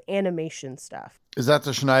lot of animation stuff. Is that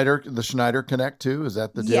the Schneider Connect too? Is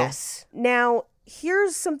that the deal? Yes. Now,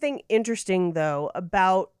 here's something interesting though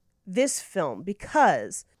about this film,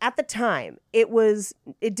 because at the time it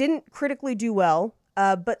didn't critically do well.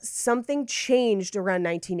 But something changed around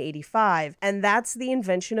 1985, and that's the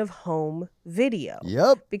invention of home video.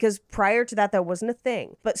 Yep. Because prior to that wasn't a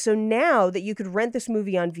thing. But so now that you could rent this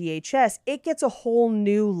movie on VHS, it gets a whole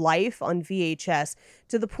new life on VHS,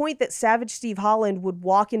 to the point that Savage Steve Holland would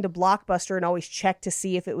walk into Blockbuster and always check to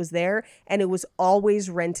see if it was there, and it was always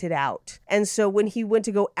rented out. And so when he went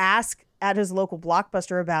to go ask at his local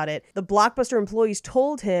Blockbuster about it, the Blockbuster employees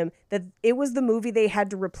told him that it was the movie they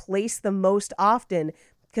had to replace the most often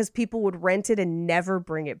because people would rent it and never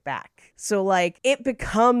bring it back. So like, it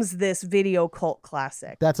becomes this video cult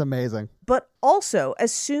classic. That's amazing. But also,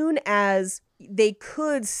 as soon as they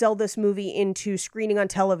could sell this movie into screening on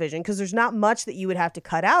television, because there's not much that you would have to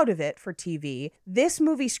cut out of it for TV, this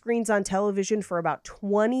movie screens on television for about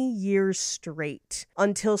 20 years straight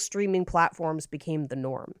until streaming platforms became the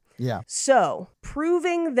norm. Yeah. So,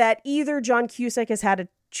 proving that either John Cusack has had a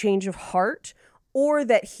change of heart, or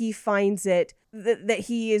that he finds it, that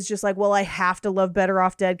he is just like, well, I have to love Better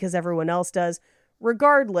Off Dead because everyone else does.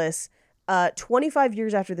 Regardless, 25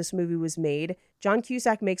 years after this movie was made, John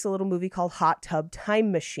Cusack makes a little movie called Hot Tub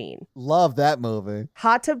Time Machine. Love that movie.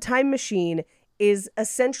 Hot Tub Time Machine is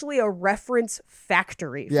essentially a reference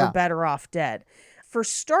factory for Better Off Dead. For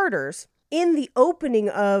starters, in the opening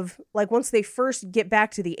of, like, once they first get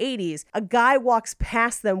back to the 80s, a guy walks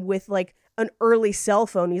past them with, like, an early cell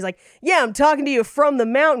phone. He's like, yeah, I'm talking to you from the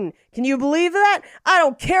mountain. Can you believe that? I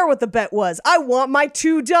don't care what the bet was. I want my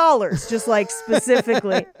 $2, just like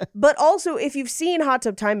specifically. But also, if you've seen Hot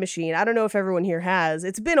Tub Time Machine, I don't know if everyone here has.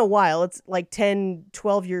 It's been a while. It's like 10,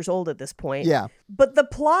 12 years old at this point. Yeah. But the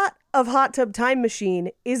plot of Hot Tub Time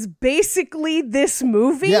Machine is basically this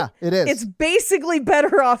movie. Yeah, it is. It's basically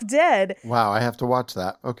Better Off Dead. Wow, I have to watch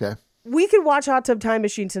that. Okay. We could watch Hot Tub Time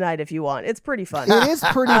Machine tonight if you want. It's pretty fun. It is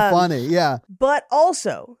pretty funny, yeah. But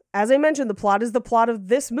also, as I mentioned, the plot is the plot of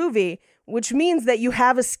this movie, which means that you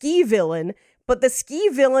have a ski villain, but the ski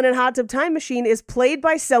villain in Hot Tub Time Machine is played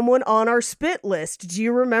by someone on our spit list. Do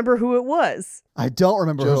you remember who it was? I don't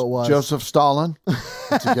remember who it was. Joseph Stalin?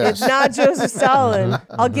 It's not Joseph Stalin.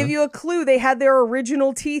 I'll give you a clue. They had their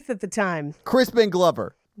original teeth at the time. Crispin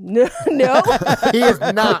Glover. No. He is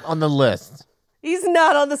not on the list. He's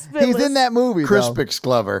not on the spit list. He's in that movie, Crispix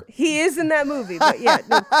Glover. He is in that movie, but yeah,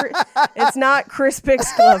 no, it's not Crispix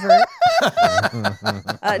Glover.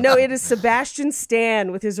 No, it is Sebastian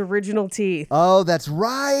Stan with his original teeth. Oh, that's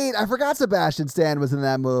right. I forgot Sebastian Stan was in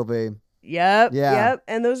that movie. Yep. Yeah. Yep.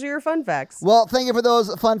 And those are your fun facts. Well, thank you for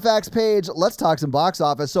those fun facts, Paige. Let's talk some box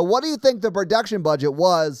office. So what do you think the production budget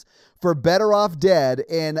was for Better Off Dead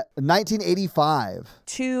in 1985?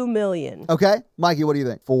 $2 million. Okay. Mikey, what do you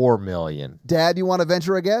think? $4 million. Dad, you want to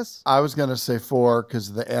venture a guess? I was going to say 4 because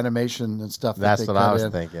of the animation and stuff. That's what I was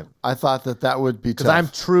thinking. I thought that would be tough. Because I'm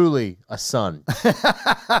truly a son.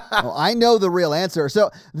 Well, I know the real answer. So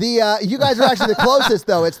the you guys are actually the closest,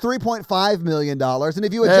 though. It's $3.5 million. And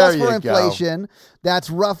if you adjust for inflation, that's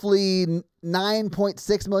roughly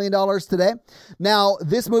 $9.6 million today. Now,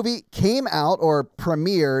 this movie came out or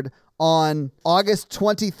premiered on August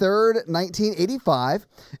 23rd, 1985.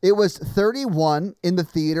 It was 31 in the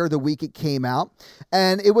theater the week it came out,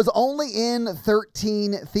 and it was only in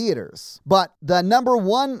 13 theaters. But the number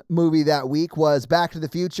 1 movie that week was Back to the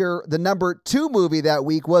Future. The number 2 movie that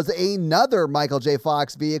week was another Michael J.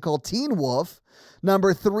 Fox vehicle, Teen Wolf.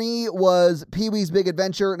 Number 3 was Pee-wee's Big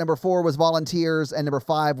Adventure. Number 4 was Volunteers. And number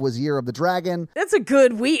 5 was Year of the Dragon. That's a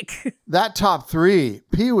good week. That top 3,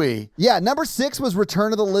 Pee-wee. Yeah, number 6 was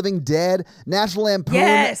Return of the Living Dead. National Lampoon.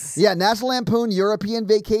 Yes. Yeah, National Lampoon European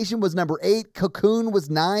Vacation was number 8. Cocoon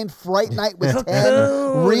was 9. Fright Night was 10.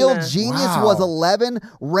 Cocoon. Real Genius was 11.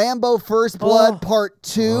 Rambo First Blood Part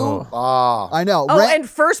 2. Oh. I know. And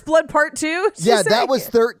First Blood Part 2? Yeah, that was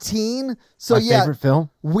 13. So My favorite film.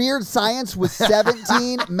 Weird Science was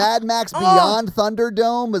 17. Mad Max Beyond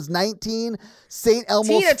Thunderdome was 19. St. Elmo's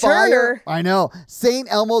Tina Fire. Turner. I know.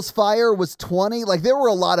 St. Elmo's Fire was 20. Like, there were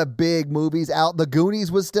a lot of big movies out. The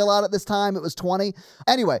Goonies was still out at this time. It was 20.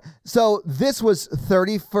 Anyway, so this was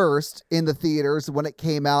 31st in the theaters when it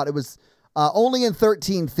came out. It was only in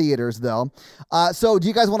 13 theaters, though. So do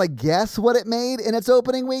you guys want to guess what it made in its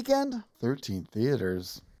opening weekend? 13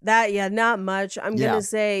 theaters. Not much. I'm going to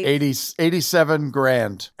say 87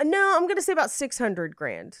 grand. No, I'm going to say about 600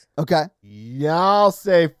 grand. Okay. Yeah, I'll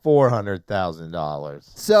say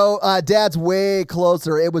 $400,000. So Dad's way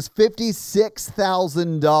closer. It was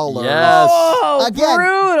 $56,000. Yes. Oh, Again,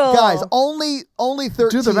 brutal. guys, only 13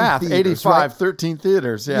 Do the math. theaters, 85, right? 13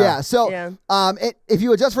 theaters. Yeah. Yeah. So if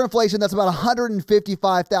you adjust for inflation, that's about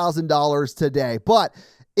 $155,000 today. But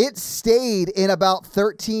it stayed in about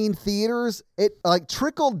 13 theaters. It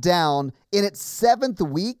trickled down in its 7th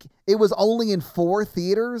week. It was only in 4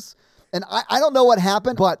 theaters. And I don't know what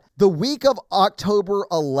happened, but the week of October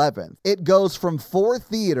 11th, it goes from 4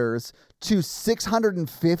 theaters to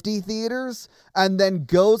 650 theaters, and then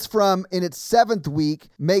goes from, in its 7th week,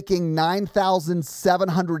 making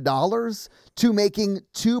 $9,700 to making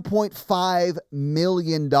 $2.5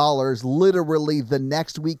 million literally the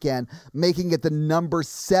next weekend, making it the number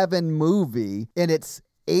 7 movie in its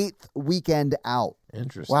 8th weekend out.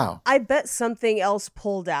 Interesting. Wow. I bet something else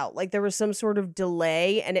pulled out. Like there was some sort of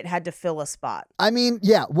delay and it had to fill a spot. I mean,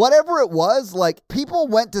 yeah, whatever it was, like people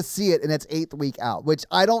went to see it in its 8th week out, which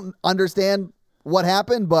I don't understand what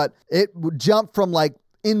happened, but it jumped from like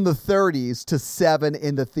in the 30s to 7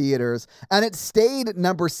 in the theaters. And it stayed at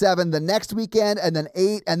number 7 the next weekend, and then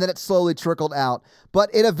 8, and then it slowly trickled out. But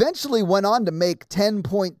it eventually went on to make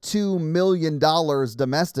 $10.2 million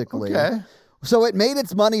domestically. Okay. So it made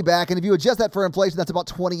its money back, and if you adjust that for inflation, that's about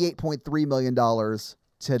 $28.3 million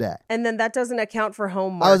today. And then that doesn't account for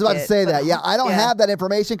home market. I was about to say that. Yeah, I don't Yeah. have that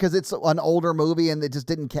information because it's an older movie and it just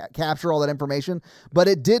didn't capture all that information. But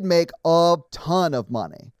it did make a ton of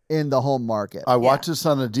money in the home market. I watched this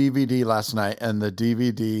on a DVD last night, and the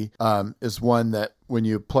DVD is one that when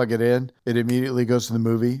you plug it in, it immediately goes to the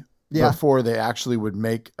movie. Yeah. Before they actually would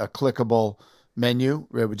make a clickable menu,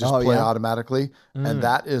 it would just play automatically. And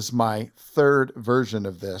that is my 3rd version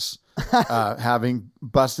of this, having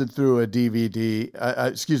busted through a DVD,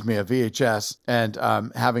 a VHS, and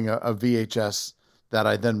having a VHS that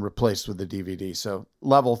I then replaced with the DVD. So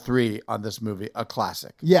level 3 on this movie, a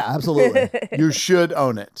classic. Yeah, absolutely. You should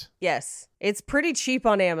own it. Yes. It's pretty cheap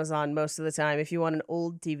on Amazon most of the time if you want an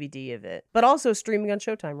old DVD of it. But also streaming on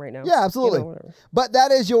Showtime right now. Yeah, absolutely. You know, whatever. But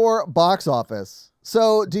that is your box office.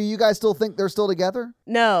 So do you guys still think they're still together?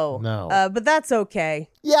 No. But that's okay.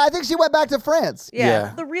 Yeah, I think she went back to France.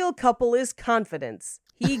 Yeah. The real couple is confidence.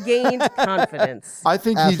 He gained confidence. I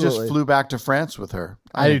think he Absolutely. just flew back to France with her.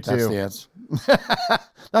 I do think that's too. the answer.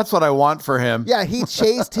 That's what I want for him. Yeah, he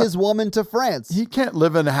chased his woman to France. He can't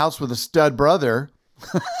live in a house with a stud brother.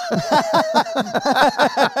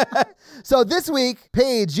 So this week,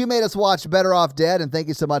 Paige, you made us watch Better Off Dead, and thank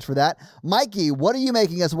you so much for that. Mikey, what are you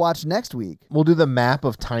making us watch next week? We'll do the Map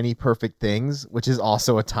of Tiny Perfect Things, which is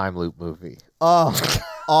also a time loop movie. Oh,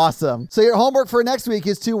 awesome. So your homework for next week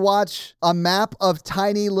is to watch a map of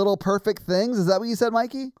tiny little perfect things. Is that what you said,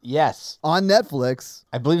 Mikey? Yes. On Netflix.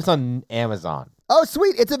 I believe it's on Amazon. Oh,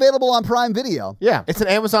 sweet. It's available on Prime Video. Yeah, it's an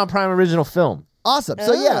Amazon Prime original film. Awesome.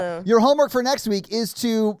 So yeah, your homework for next week is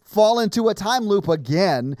to fall into a time loop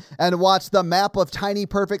again and watch The Map of Tiny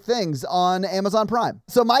Perfect Things on Amazon Prime.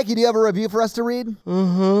 So Mikey, do you have a review for us to read?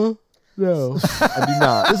 Mm-hmm. No, I do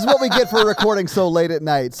not. This is what we get for recording so late at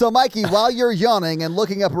night. So Mikey, while you're yawning and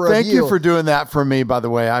looking up a review. Thank you for doing that for me, by the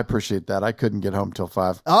way. I appreciate that. I couldn't get home till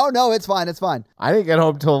 5. Oh, no, it's fine. It's fine. I didn't get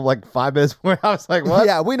home till like 5 minutes before. I was like, what?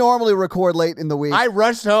 Yeah, we normally record late in the week. I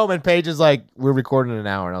rushed home and Paige is like, we're recording in an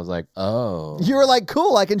hour. And I was like, oh. You were like,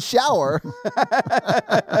 cool, I can shower.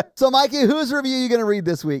 So Mikey, whose review are you going to read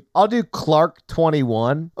this week? I'll do Clark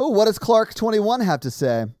 21. Oh, what does Clark 21 have to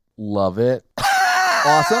say? Love it.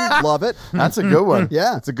 Awesome. Love it. That's a good one.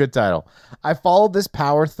 Yeah. It's a good title. I followed this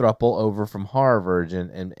power throuple over from Horror Virgin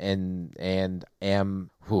and am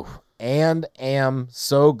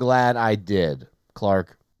so glad I did.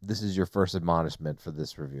 Clark, this is your first admonishment for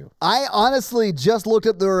this review. I honestly just looked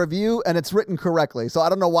at the review and it's written correctly. So I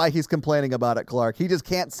don't know why he's complaining about it, Clark. He just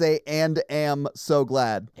can't say and am so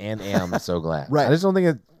glad. And am so glad. Right. I just don't think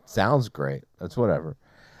it sounds great. That's whatever.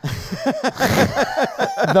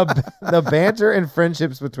 the banter and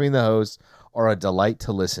friendships between the hosts are a delight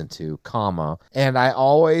to listen to, and I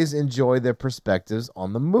always enjoy their perspectives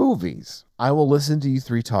on the movies. I will listen to you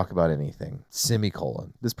three talk about anything,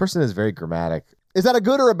 semicolon. This person is very grammatic. Is that a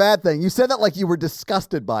good or a bad thing? You said that like you were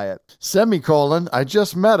disgusted by it. Semicolon, I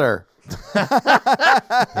just met her.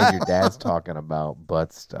 And your dad's talking about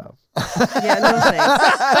butt stuff. Yeah, no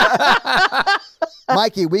thanks.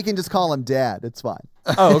 Mikey, we can just call him Dad. It's fine.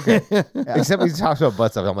 Oh, okay. Yeah. Except when he talks about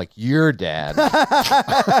butt stuff, I'm like, your dad.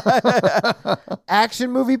 Action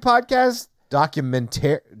movie podcast?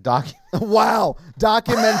 Wow.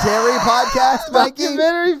 Documentary podcast, Mikey?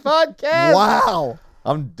 Documentary podcast? Wow.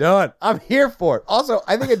 I'm done. I'm here for it. Also,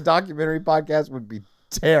 I think a documentary podcast would be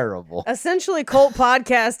terrible. Essentially, Cult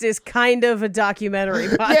Podcast is kind of a documentary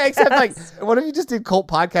podcast. Yeah, except like, what if you just did cult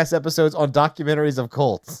podcast episodes on documentaries of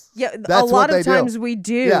cults? Yeah, That's a lot what of they times do. we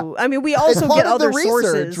do. Yeah. I mean, we also get other research,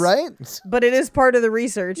 sources, right? But it is part of the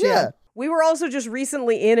research. Yeah. Yeah. We were also just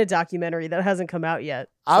recently in a documentary that hasn't come out yet.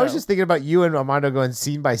 I was just thinking about you and Armando going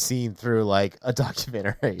scene by scene through like a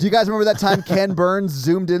documentary. Do you guys remember that time Ken Burns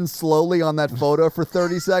zoomed in slowly on that photo for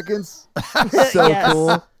 30 seconds? So Yes.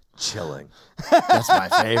 cool. Chilling. That's my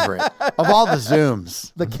favorite. Of all the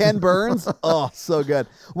Zooms. The Ken Burns? Oh, so good.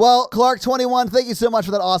 Well, Clark21, thank you so much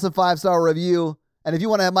for that awesome 5-star review. And if you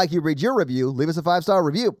want to have Mikey read your review, leave us a 5-star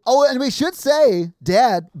review. Oh, and we should say,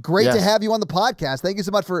 Dad, great to have you on the podcast. Thank you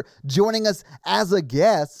so much for joining us as a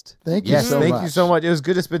guest. Thank you so much. Thank you so much. It was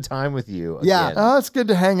good to spend time with you. Yeah. Again. Oh, it's good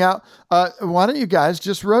to hang out. Why don't you guys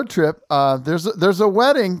just road trip? There's a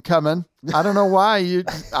wedding coming. I don't know why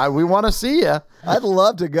we want to see you. I'd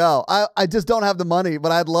love to go. I just don't have the money,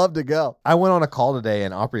 but I'd love to go. I went on a call today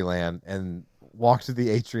in Opryland and walked to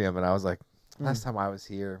the atrium, and I was like, last time I was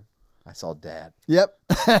here, I saw Dad. Yep.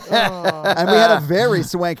 And we had a very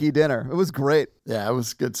swanky dinner. It was great. Yeah, it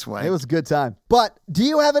was good swing. It was a good time. But do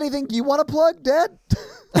you have anything you want to plug, Dad?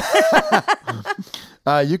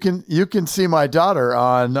 You can see my daughter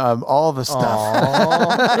on all the stuff.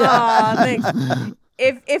 Aw, thanks.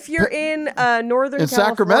 If you're in Northern California,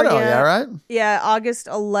 Sacramento, yeah, right? Yeah, August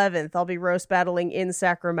 11th, I'll be roast battling in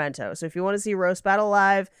Sacramento. So if you want to see Roast Battle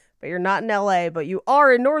live, but you're not in LA, but you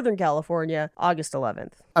are in Northern California, August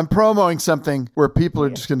 11th. I'm promoting something where people are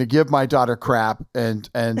just going to give my daughter crap and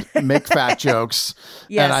make fat jokes.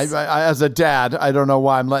 Yes. And I, as a dad, I don't know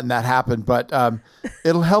why I'm letting that happen, but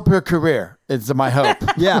it'll help her career. It's my hope.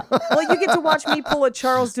 Yeah. Well, you get to watch me pull a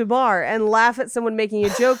Charles Dubar and laugh at someone making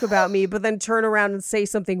a joke about me, but then turn around and say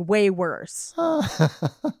something way worse.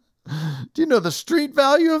 Do you know the street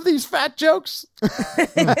value of these fat jokes?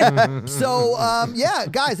 So, yeah,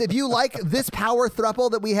 guys, if you like this power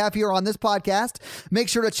throuple that we have here on this podcast, make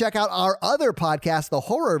sure to check out our other podcast, The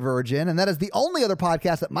Horror Virgin. And that is the only other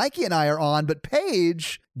podcast that Mikey and I are on. But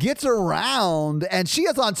Paige gets around, and she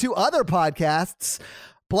is on 2 other podcasts,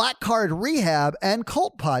 Black Card Rehab and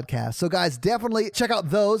Cult Podcast. So guys, definitely check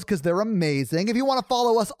out those because they're amazing. If you want to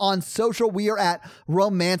follow us on social, we are at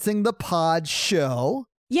Romancing the Pod Show.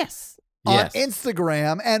 Yes. On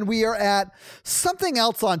Instagram, and we are at something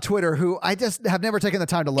else on Twitter who I just have never taken the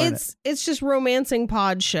time to learn It's just Romancing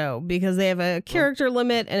Pod Show because they have a character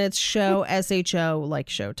limit and it's show SHO like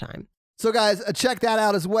Showtime. So guys, check that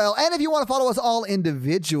out as well. And if you want to follow us all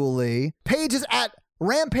individually, Paige is at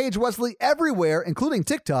Rampage Wesley everywhere, including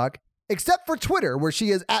TikTok. except for Twitter, where she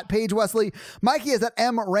is at Paige Wesley. Mikey is at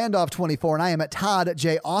mrandolph24, and I am at Todd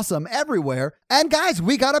J. Awesome everywhere. And guys,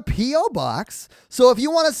 we got a P.O. box. So if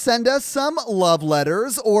you want to send us some love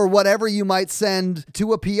letters or whatever you might send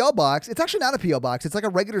to a P.O. box, it's actually not a P.O. box. It's like a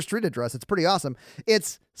regular street address. It's pretty awesome.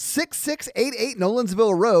 It's 6688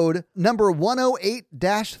 Nolensville Road, number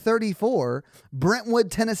 108-34, Brentwood,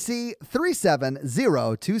 Tennessee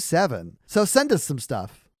 37027. So send us some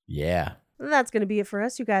stuff. Yeah. That's going to be it for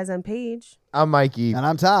us, you guys. I'm Paige. I'm Mikey. And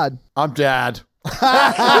I'm Todd. I'm Dad.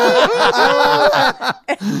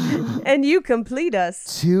 And you complete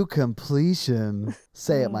us. To completion.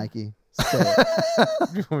 Say it, Mikey. Say it.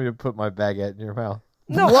 You want me to put my baguette in your mouth?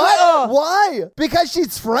 No. What? Why? Because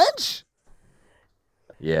she's French?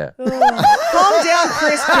 Yeah. Calm down,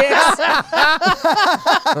 Chris Dix.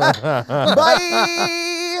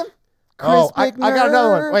 Bye. I got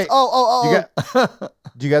another one. Wait. Oh.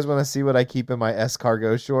 Do you guys want to see what I keep in my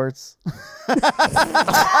escargot shorts?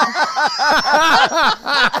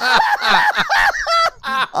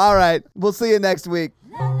 All right. We'll see you next week.